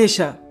Lord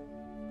Ganesha.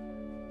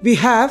 We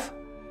have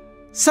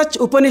such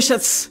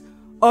Upanishads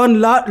on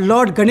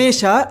Lord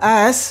Ganesha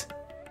as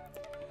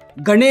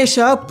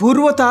Ganesha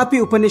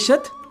Purvatapi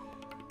Upanishad,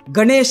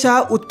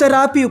 Ganesha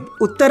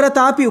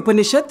Uttaratapi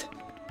Upanishad,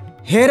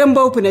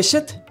 Heramba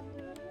Upanishad.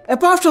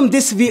 Apart from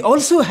this, we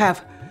also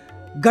have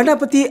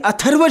Ganapati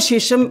Atharva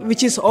Shesham,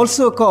 which is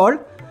also called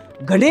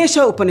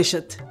Ganesha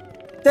Upanishad.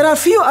 There are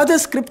few other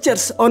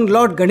scriptures on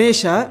Lord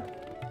Ganesha,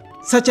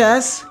 such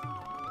as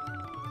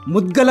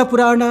Mudgala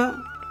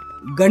Purana,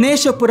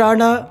 Ganesha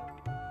Purana,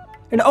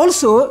 and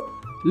also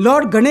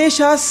Lord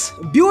Ganesha's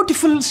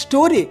beautiful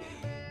story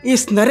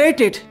is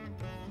narrated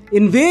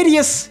in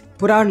various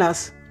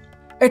Puranas.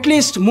 At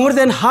least more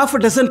than half a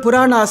dozen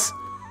Puranas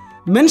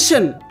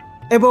mention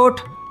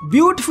about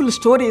beautiful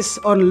stories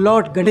on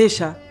Lord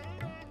Ganesha.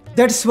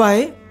 That's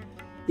why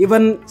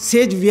even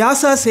sage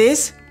Vyasa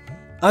says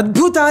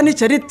Adbhutani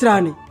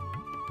Charitrani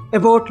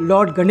about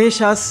Lord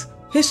Ganesha's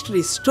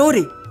history,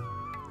 story.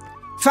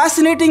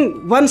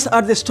 Fascinating ones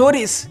are the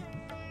stories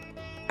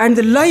and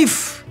the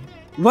life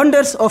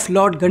wonders of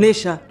Lord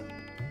Ganesha.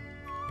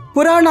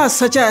 Puranas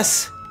such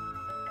as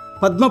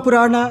Padma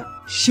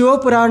Purana, Shiva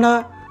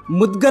Purana,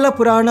 Mudgala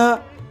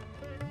Purana,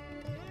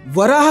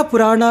 Varaha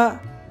Purana,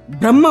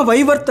 Brahma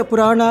Vaivarta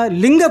Purana,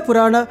 Linga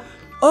Purana,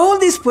 all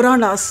these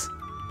Puranas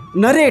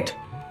narrate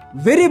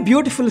very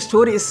beautiful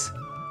stories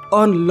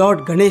on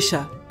Lord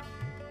Ganesha.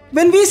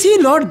 When we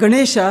see Lord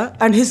Ganesha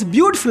and his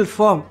beautiful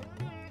form,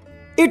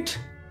 it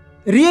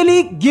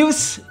really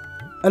gives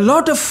a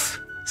lot of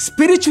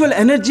spiritual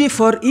energy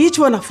for each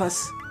one of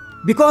us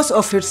because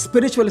of its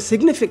spiritual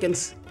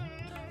significance.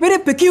 Very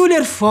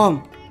peculiar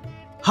form.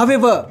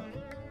 However,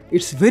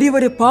 it's very,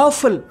 very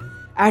powerful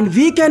and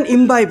we can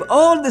imbibe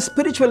all the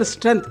spiritual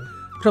strength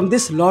from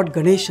this Lord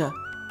Ganesha.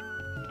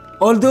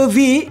 Although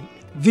we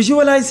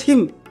visualize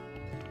him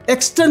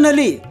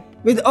externally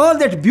with all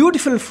that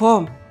beautiful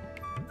form,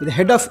 with the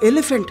head of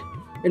elephant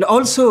and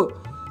also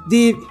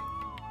the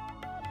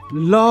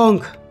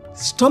long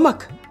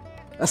stomach,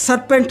 a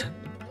serpent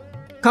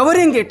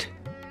covering it,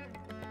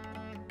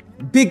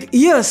 big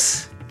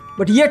ears,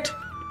 but yet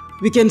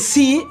we can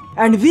see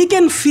and we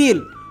can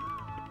feel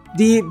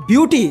the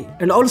beauty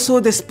and also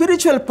the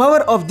spiritual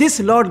power of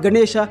this Lord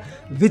Ganesha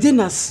within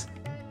us.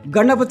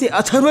 Ganapati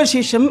Atharva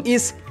Shesham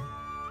is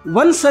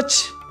one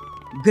such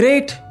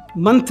great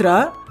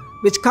mantra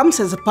which comes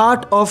as a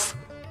part of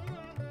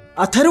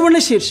Atharvana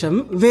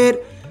Shesham, where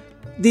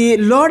the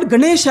Lord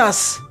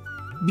Ganesha's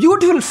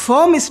beautiful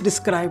form is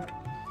described,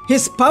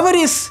 his power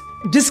is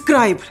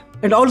described,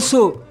 and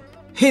also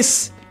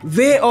his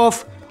way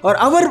of, or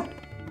our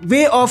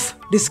way of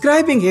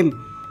describing him,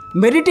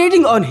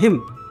 meditating on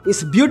him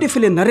is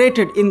beautifully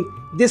narrated in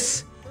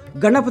this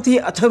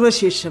Ganapati Atharva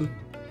Shesham.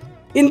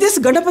 In this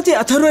Ganapati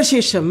Atharva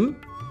Shesham,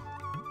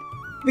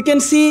 we can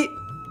see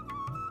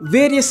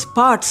various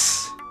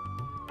parts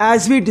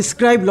as we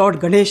describe Lord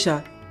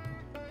Ganesha.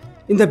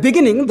 In the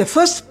beginning, the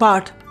first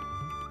part,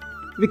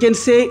 we can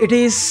say it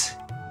is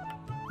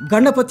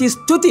Ganapati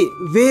Stuti,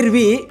 where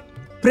we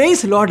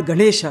praise Lord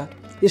Ganesha.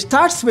 It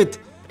starts with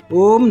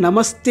Om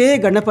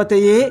Namaste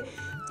Ganapataye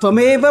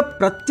Tvameva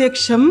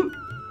Pratyaksham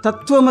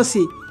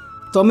Tattvamasi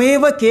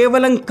Tvameva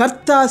Kevalam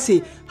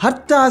Kartasi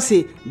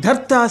Hartasi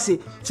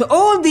Dhartasi. So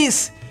all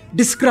these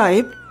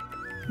describe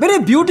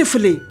very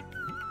beautifully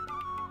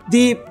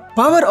the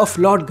power of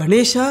Lord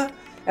Ganesha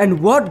and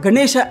what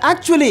Ganesha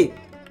actually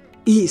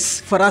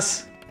is for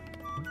us.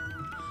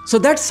 So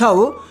that's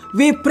how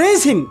we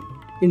praise him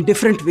in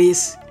different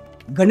ways.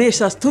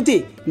 Ganesha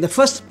Stuti in the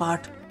first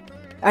part.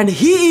 And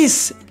he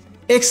is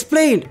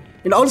explained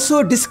and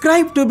also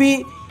described to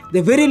be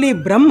the verily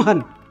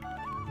Brahman,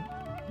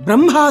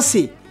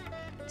 Brahmasi.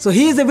 So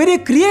he is the very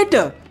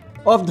creator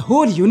of the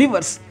whole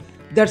universe.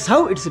 That's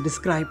how it's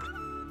described.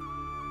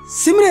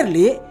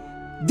 Similarly,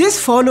 this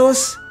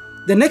follows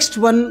the next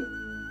one,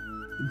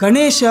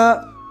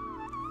 Ganesha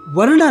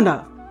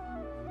Varnana.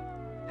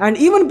 And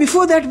even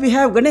before that, we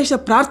have Ganesha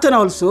Prarthana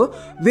also,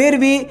 where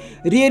we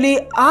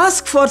really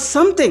ask for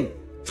something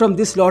from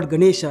this Lord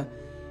Ganesha.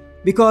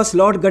 Because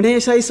Lord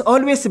Ganesha is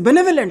always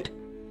benevolent,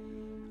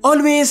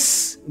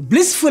 always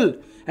blissful,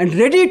 and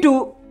ready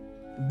to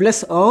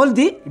bless all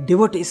the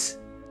devotees.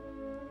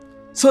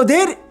 So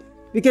there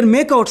we can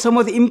make out some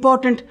of the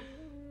important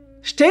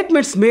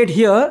statements made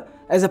here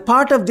as a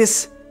part of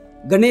this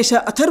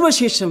Ganesha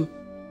Atharvashesham.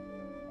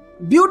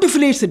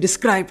 Beautifully it's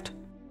described.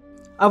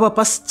 Ava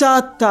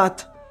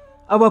paschattat,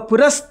 ava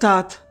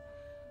purastat,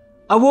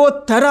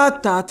 avo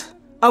taratat,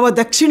 ava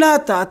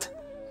dakshinatat,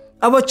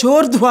 ava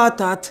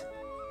chordhvatat.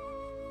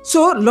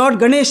 So Lord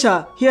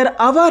Ganesha, here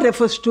ava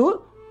refers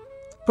to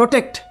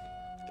protect.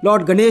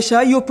 Lord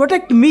Ganesha, you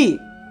protect me.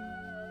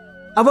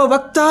 Ava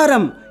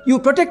vaktaram, you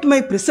protect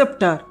my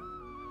preceptor.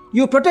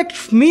 You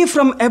protect me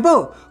from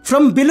above,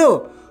 from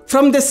below,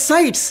 from the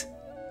sides,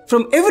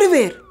 from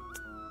everywhere.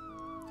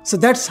 So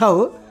that's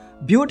how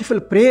beautiful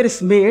prayer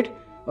is made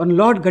on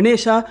Lord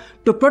Ganesha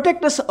to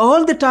protect us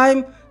all the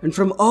time and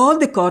from all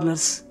the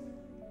corners.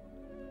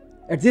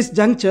 At this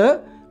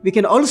juncture, we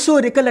can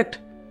also recollect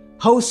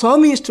how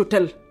Swami used to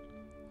tell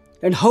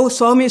and how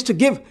Swami used to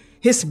give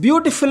his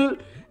beautiful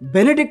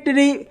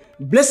benedictory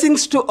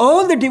blessings to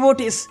all the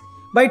devotees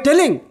by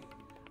telling,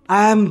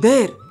 I am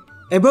there,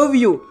 above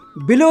you,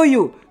 below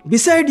you,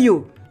 beside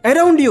you,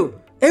 around you,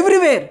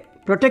 everywhere,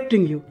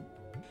 protecting you.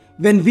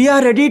 When we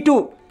are ready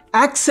to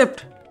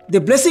accept the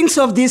blessings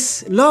of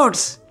these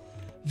Lords,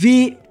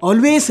 we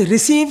always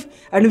receive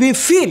and we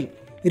feel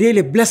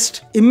really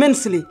blessed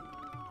immensely.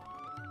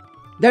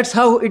 That's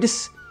how it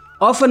is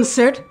often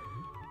said,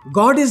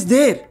 God is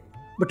there,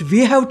 but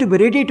we have to be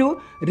ready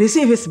to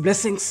receive His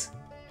blessings.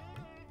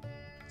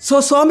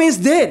 So Swami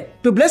is there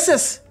to bless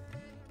us.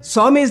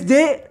 Swami is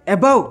there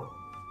above,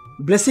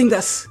 blessing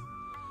us.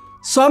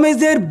 Swami is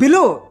there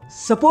below,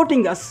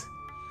 supporting us.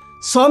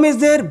 Swami is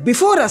there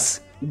before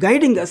us,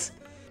 guiding us.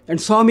 And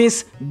Swami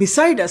is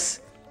beside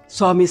us.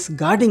 Swami is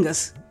guarding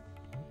us.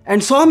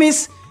 And Swami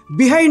is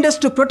behind us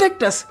to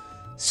protect us.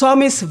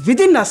 Swami is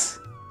within us,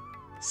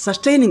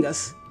 sustaining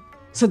us.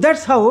 So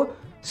that's how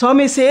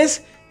Swami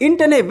says,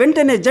 Intane,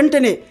 Ventane,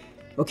 Jantane.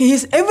 Okay, He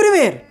is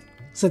everywhere.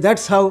 So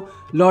that's how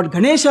Lord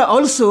Ganesha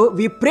also,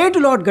 we pray to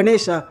Lord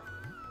Ganesha.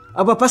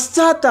 Ava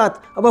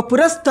paschatat, ava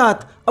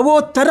purastat,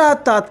 avo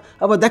taratat,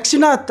 ava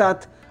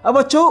dakshinatat,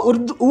 ava cho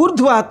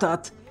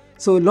urdhvatat.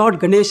 So Lord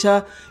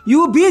Ganesha,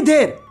 you be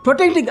there,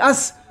 protecting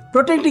us,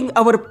 protecting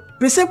our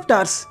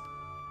preceptors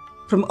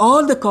from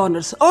all the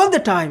corners, all the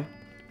time.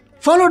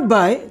 Followed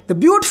by the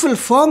beautiful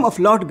form of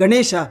Lord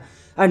Ganesha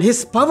and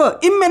his power,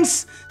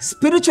 immense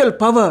spiritual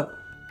power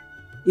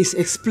is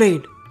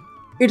explained.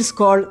 It is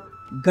called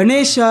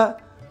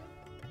Ganesha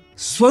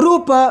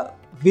Swarupa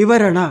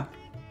Vivarana.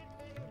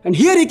 And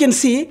here you can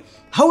see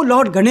how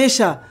Lord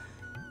Ganesha,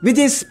 with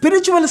his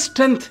spiritual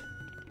strength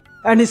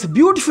and his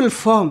beautiful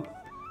form,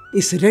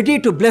 is ready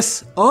to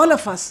bless all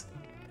of us.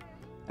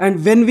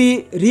 And when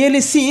we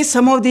really see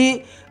some of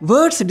the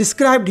words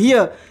described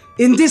here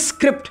in this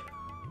script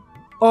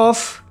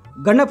of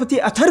Ganapati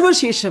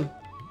Atharvashesham,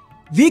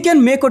 we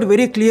can make out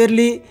very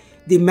clearly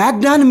the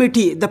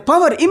magnanimity, the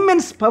power,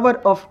 immense power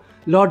of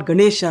Lord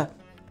Ganesha.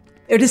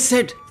 It is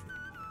said,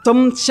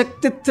 Tam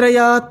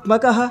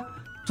Shaktitrayatmakaha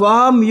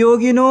Tvam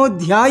Yogino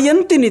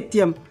Dhyayanti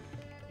Nityam.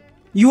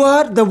 You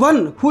are the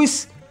one who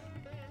is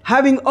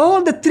having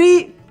all the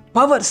three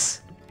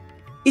powers,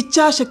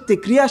 Ichcha Shakti,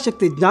 Kriya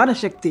Shakti, Jnana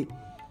Shakti.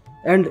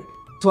 And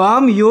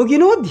Tvam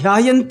Yogino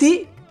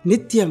Dhyayanti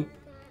Nityam.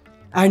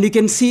 And you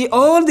can see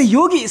all the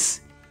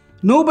yogis,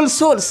 noble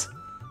souls,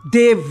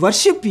 they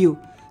worship you,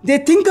 they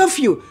think of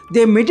you,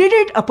 they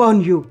meditate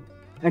upon you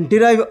and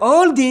derive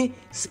all the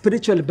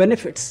spiritual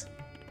benefits.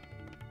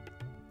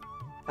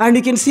 And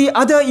you can see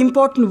other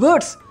important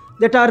words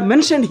that are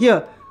mentioned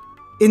here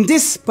in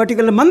this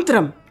particular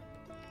mantram.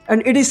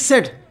 And it is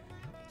said,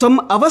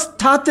 Tvam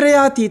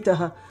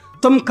avasthatrayatitaha,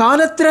 Tvam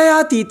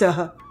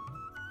kalatrayatitaha,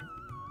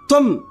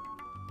 Tvam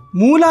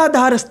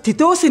Mooladhara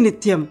sthitosi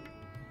nityam.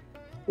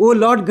 O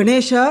Lord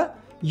Ganesha,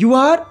 you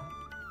are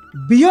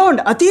beyond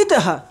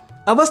atitaha,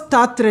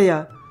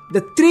 avastatraya,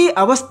 the three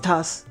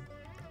avasthas,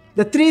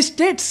 the three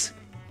states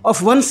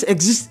of one's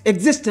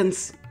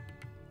existence.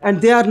 And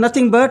they are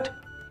nothing but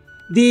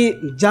the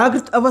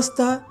Jagrat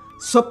Avastha,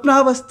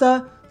 Swapna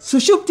Avastha,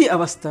 Sushupti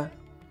Avastha.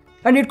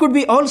 And it could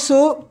be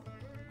also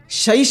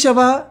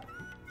Shaishava,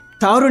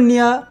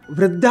 Tarunya,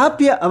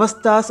 Vridhapya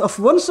Avasthas of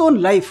one's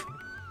own life.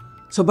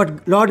 So,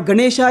 but Lord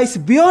Ganesha is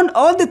beyond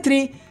all the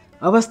three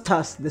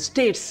avasthas, the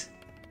states.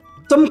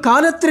 Tam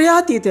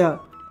kalatrayatita.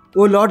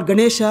 O Lord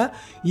Ganesha,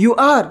 you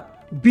are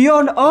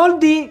beyond all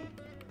the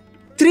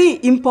three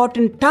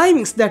important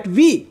timings that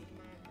we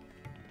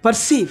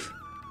perceive.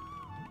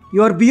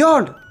 You are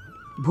beyond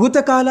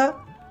Bhutakala,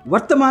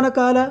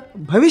 Vartamanakala,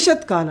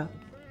 Bhavishatkala.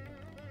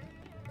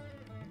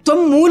 Tam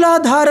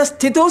Mooladhara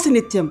Sthitosi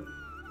Nityam.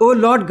 O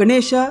Lord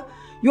Ganesha,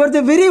 you are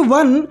the very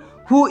one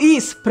who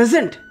is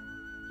present.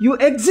 You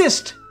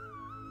exist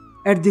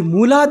at the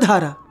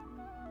Mooladhara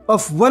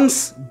of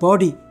one's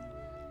body.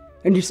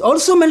 And it's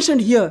also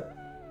mentioned here,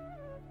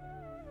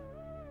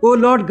 O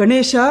Lord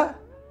Ganesha,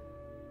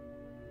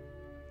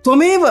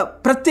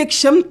 Tvameva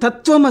pratyaksham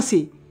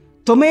tattvamasi,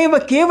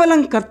 Tvameva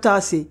kevalam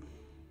kartasi,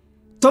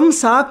 Tvam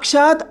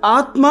sakshat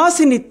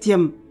atmasi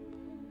nityam.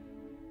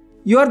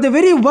 You are the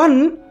very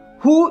one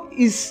who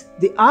is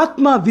the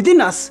Atma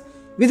within us.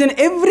 Within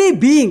every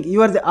being,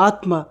 you are the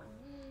Atma.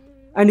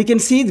 And you can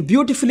see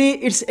beautifully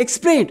it's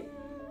explained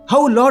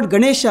how Lord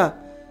Ganesha,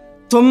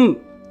 Tvam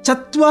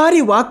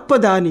Chatvari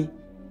Vakpadani,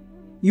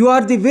 you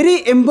are the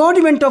very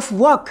embodiment of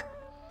Vak.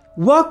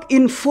 Vak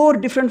in 4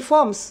 different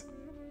forms.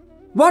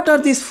 What are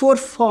these 4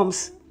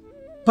 forms?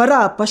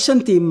 Para,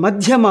 Pashanti,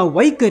 Madhyama,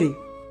 Vaikari.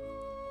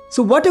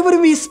 So whatever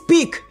we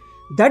speak,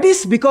 that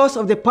is because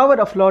of the power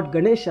of Lord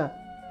Ganesha.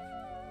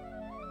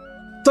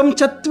 Tvam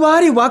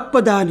Chatvari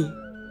Vakpadani,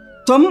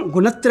 Tvam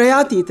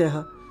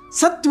Gunatrayatitaha,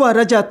 Sattva,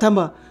 Raja,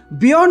 Tama,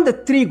 beyond the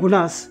 3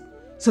 gunas.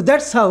 So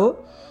that's how,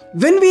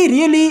 when we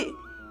really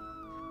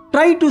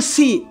try to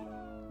see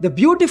the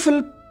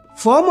beautiful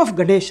form of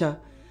Ganesha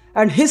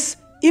and his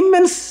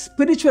immense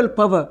spiritual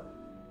power,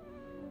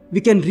 we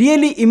can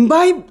really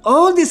imbibe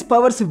all these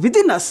powers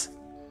within us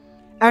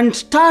and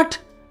start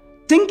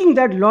thinking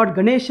that Lord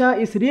Ganesha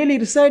is really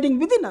residing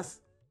within us.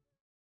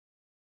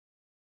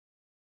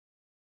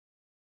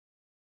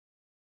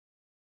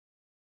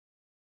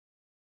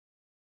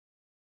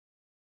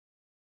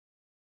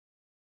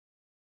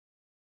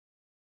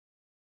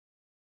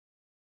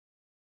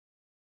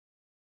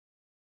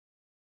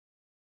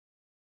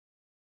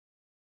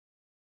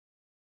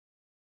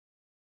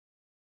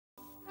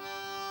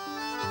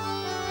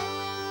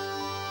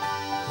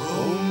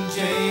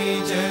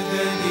 जय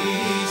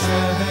जगदीश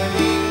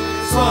हरि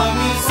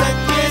स्वामी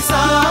सत्य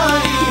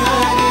साई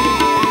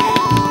हरि।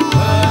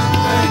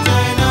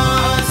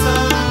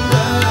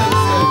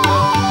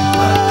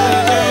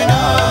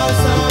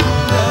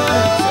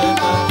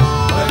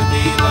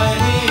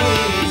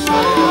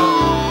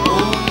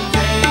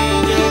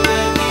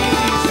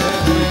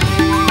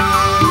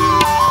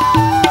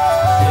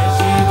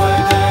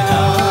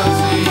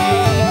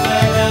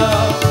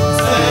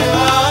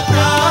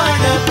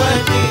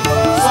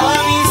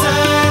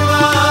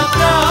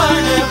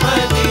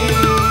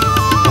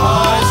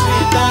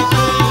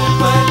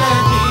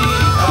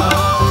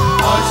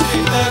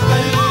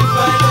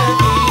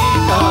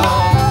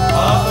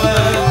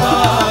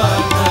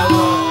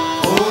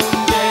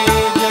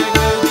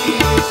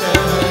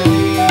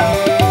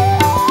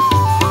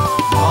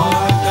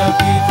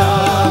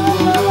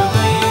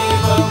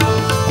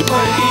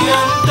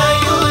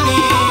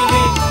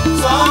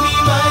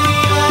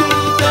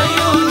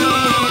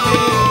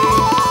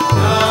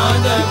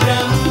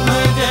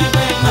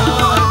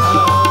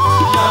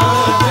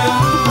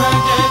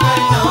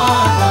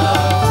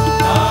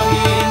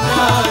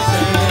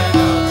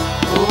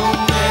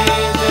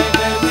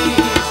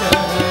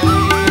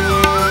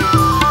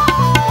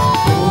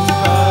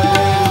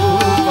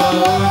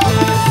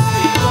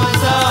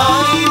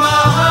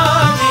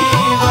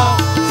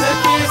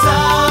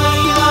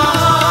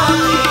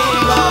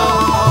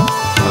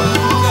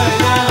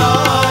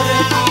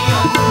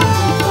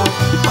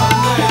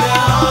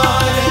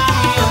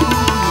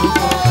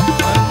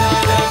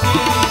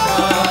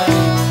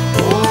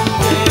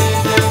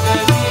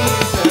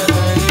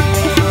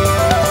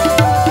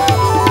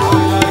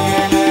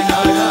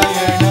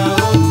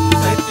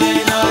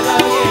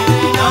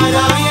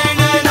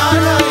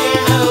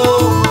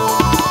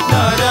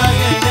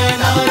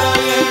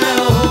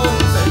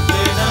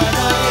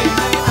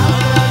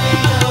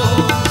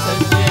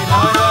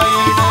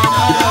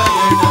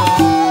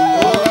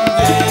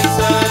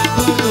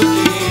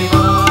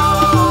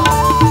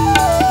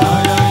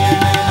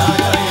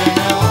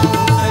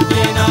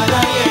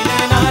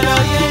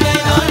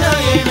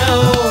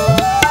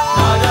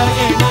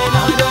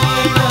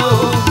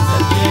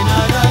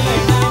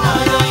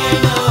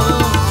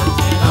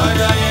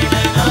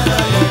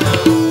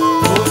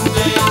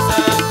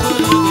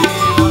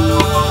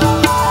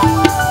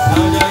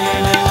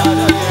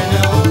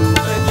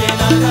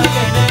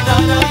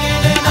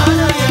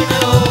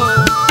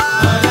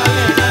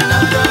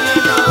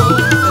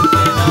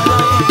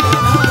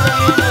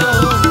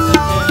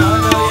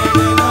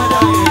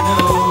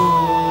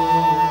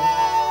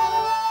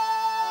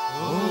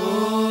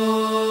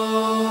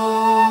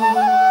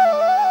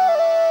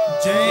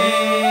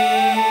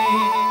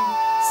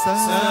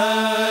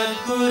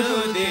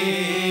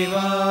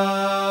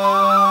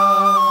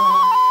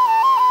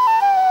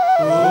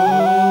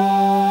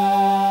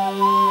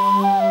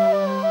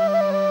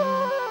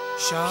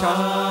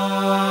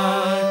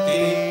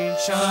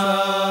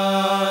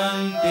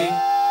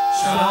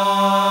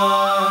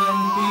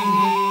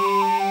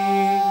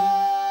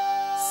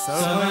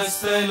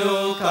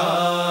 समस्तलोकाः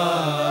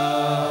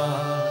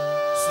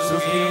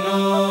सुखिनो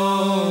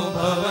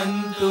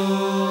भवन्तु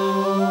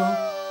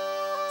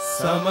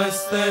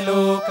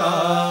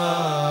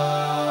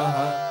समस्तलोकाः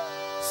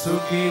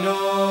सुखिनो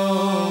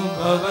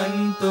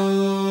भवन्तु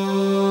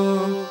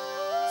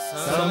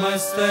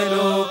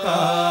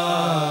समस्तलोकाः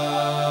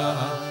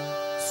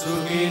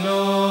सुखिनो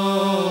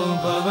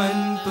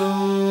भवन्तु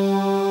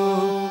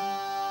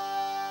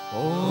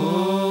ॐ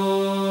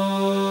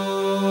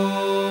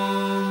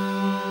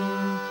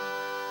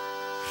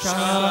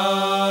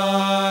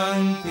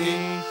शान्ति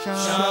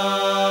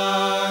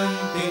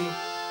शान्ति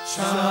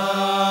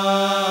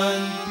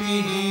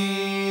शान्तिः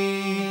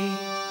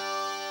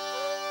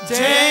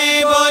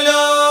जय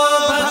बोलो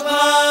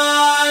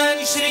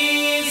भगवान श्री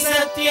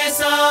सत्य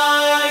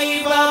साई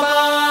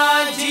बाबा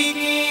जी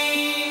की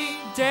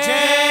जय।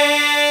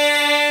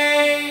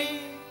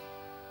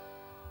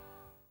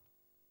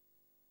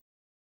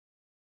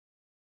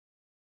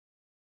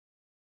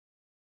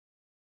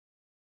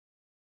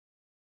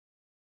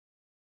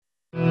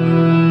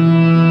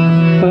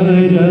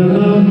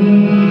 परमं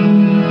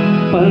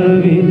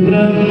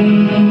पवित्रं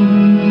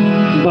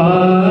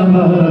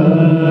बाबा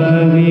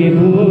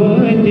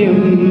विभूतिं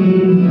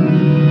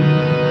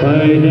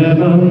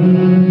परमं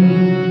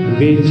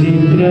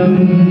विचित्रं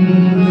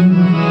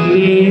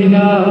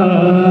लीला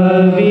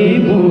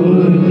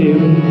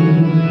विभूतिं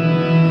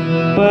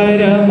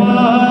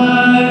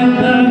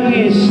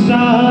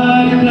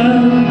परमार्थमिष्टार्थं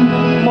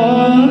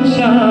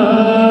मोक्षप्रदानं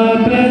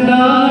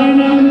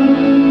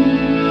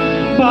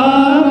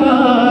बाबा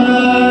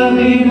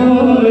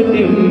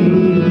विभूतिं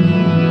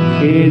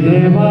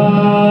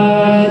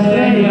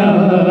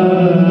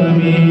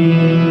हृदयाश्रयामि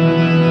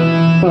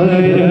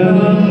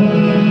परमं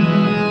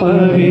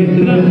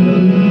पवित्रं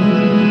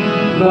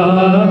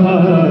बाबा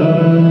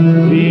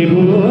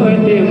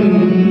विभूतिं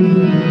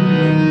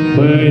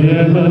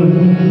परमं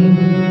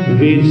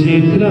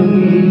विचित्रं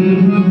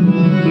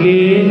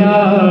लीला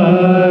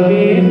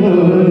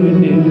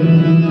विभूतिं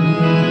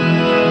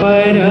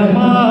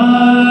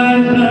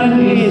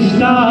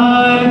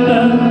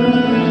परमार्थमिष्टार्थं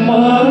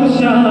मोक्षप्रदानं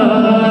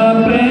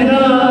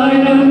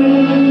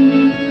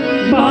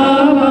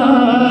बाबा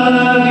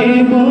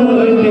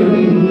विभूतिं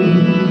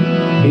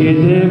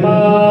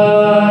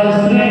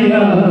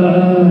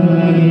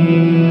हृदयाश्रयामि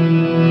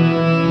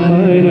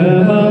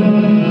परमं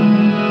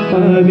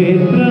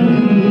पवित्रं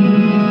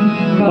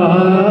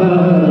बाबा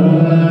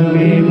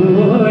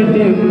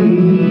विभूतिं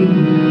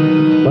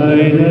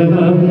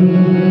परमं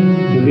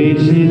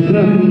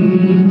विचित्रं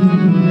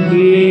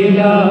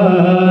लीला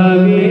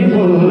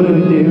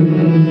विभूतिं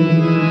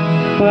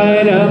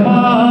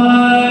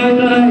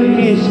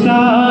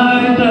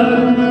परमार्थमिष्टार्थं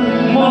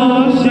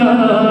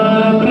मोक्षप्रदानं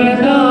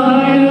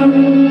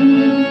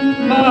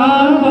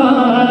बाबा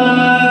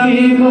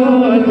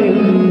विभूतिं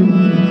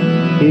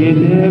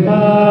हृदयाश्रयामि।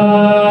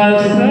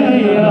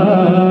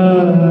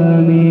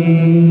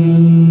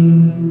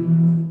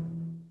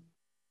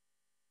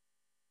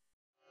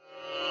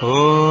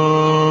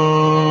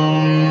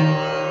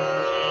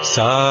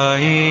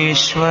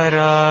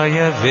 साईश्वराय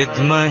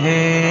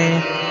विद्महे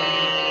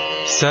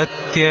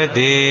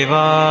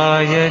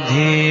सत्यदेवाय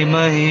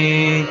धीमहि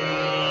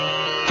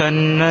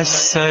तन्नः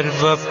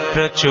सर्वप्रचोदयात्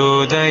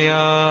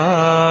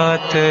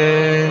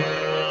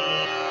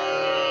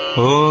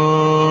ॐ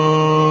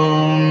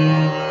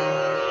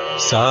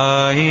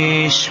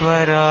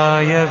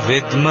साईश्वराय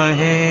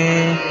विद्महे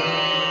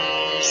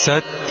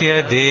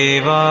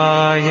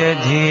सत्यदेवाय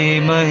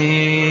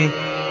धीमहि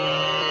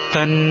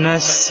तन्नः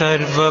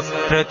सर्वप्रचोदयात्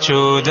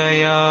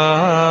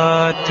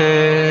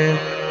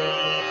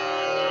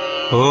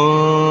ॐ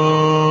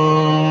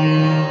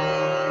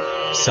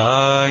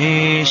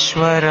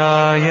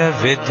साईश्वराय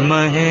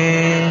विद्महे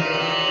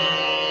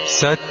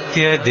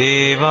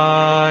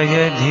सत्यदेवाय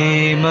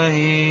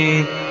धीमहि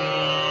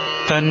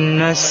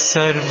तन्नः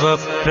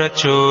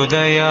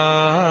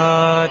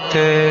सर्वप्रचोदयात्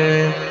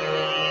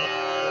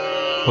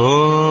ॐ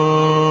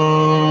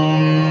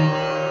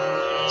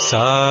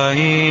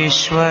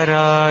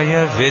साईश्वराय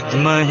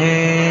विद्महे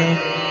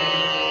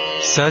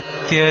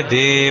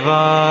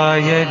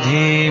सत्यदेवाय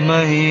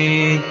धीमहि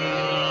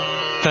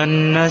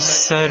तन्नः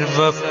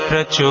सर्वप्रचोदयात्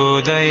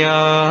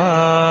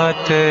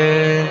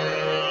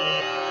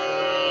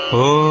ॐ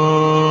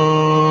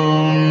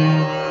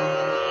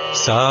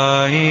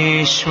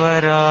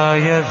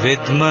साईश्वराय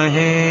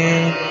विद्महे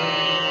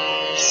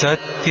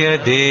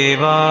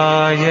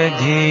सत्यदेवाय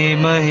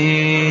धीमहि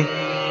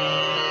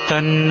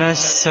तन्नः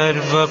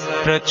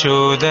सर्वप्रचोदयात्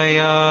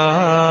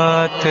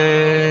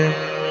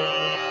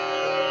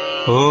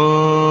ॐ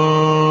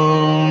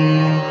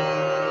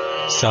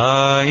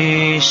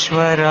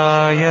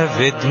साईश्वराय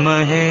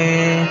विद्महे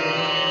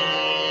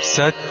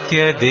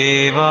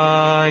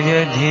सत्यदेवाय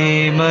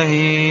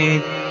धीमहि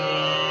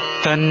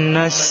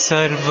तन्नः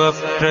सर्वप्रचोदयात्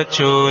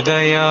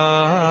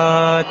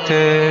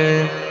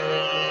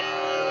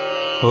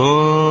ॐ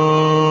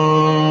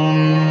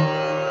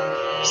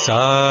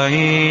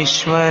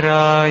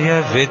साईश्वराय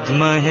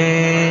विद्महे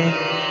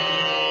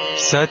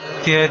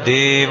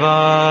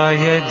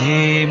सत्यदेवाय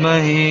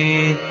धीमहि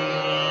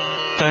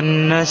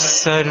तन्नः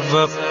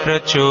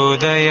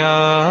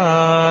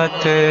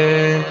सर्वप्रचोदयात्।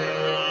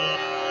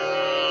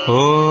 ॐ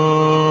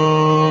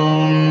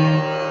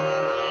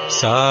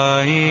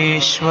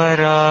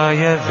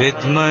साईश्वराय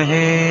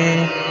विद्महे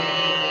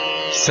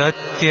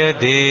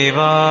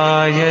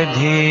सत्यदेवाय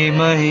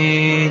धीमहि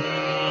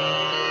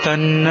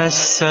तन्नः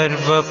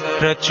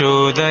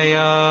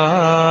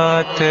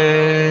सर्वप्रचोदयात्।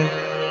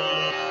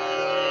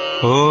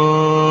 ॐ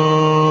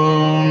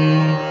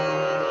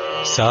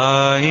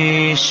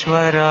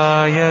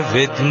साईश्वराय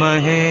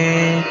विद्महे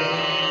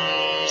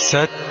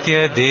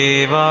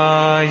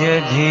सत्यदेवाय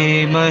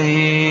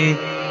धीमहि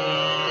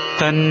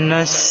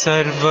तन्नः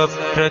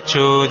सर्वप्रचोदयात्।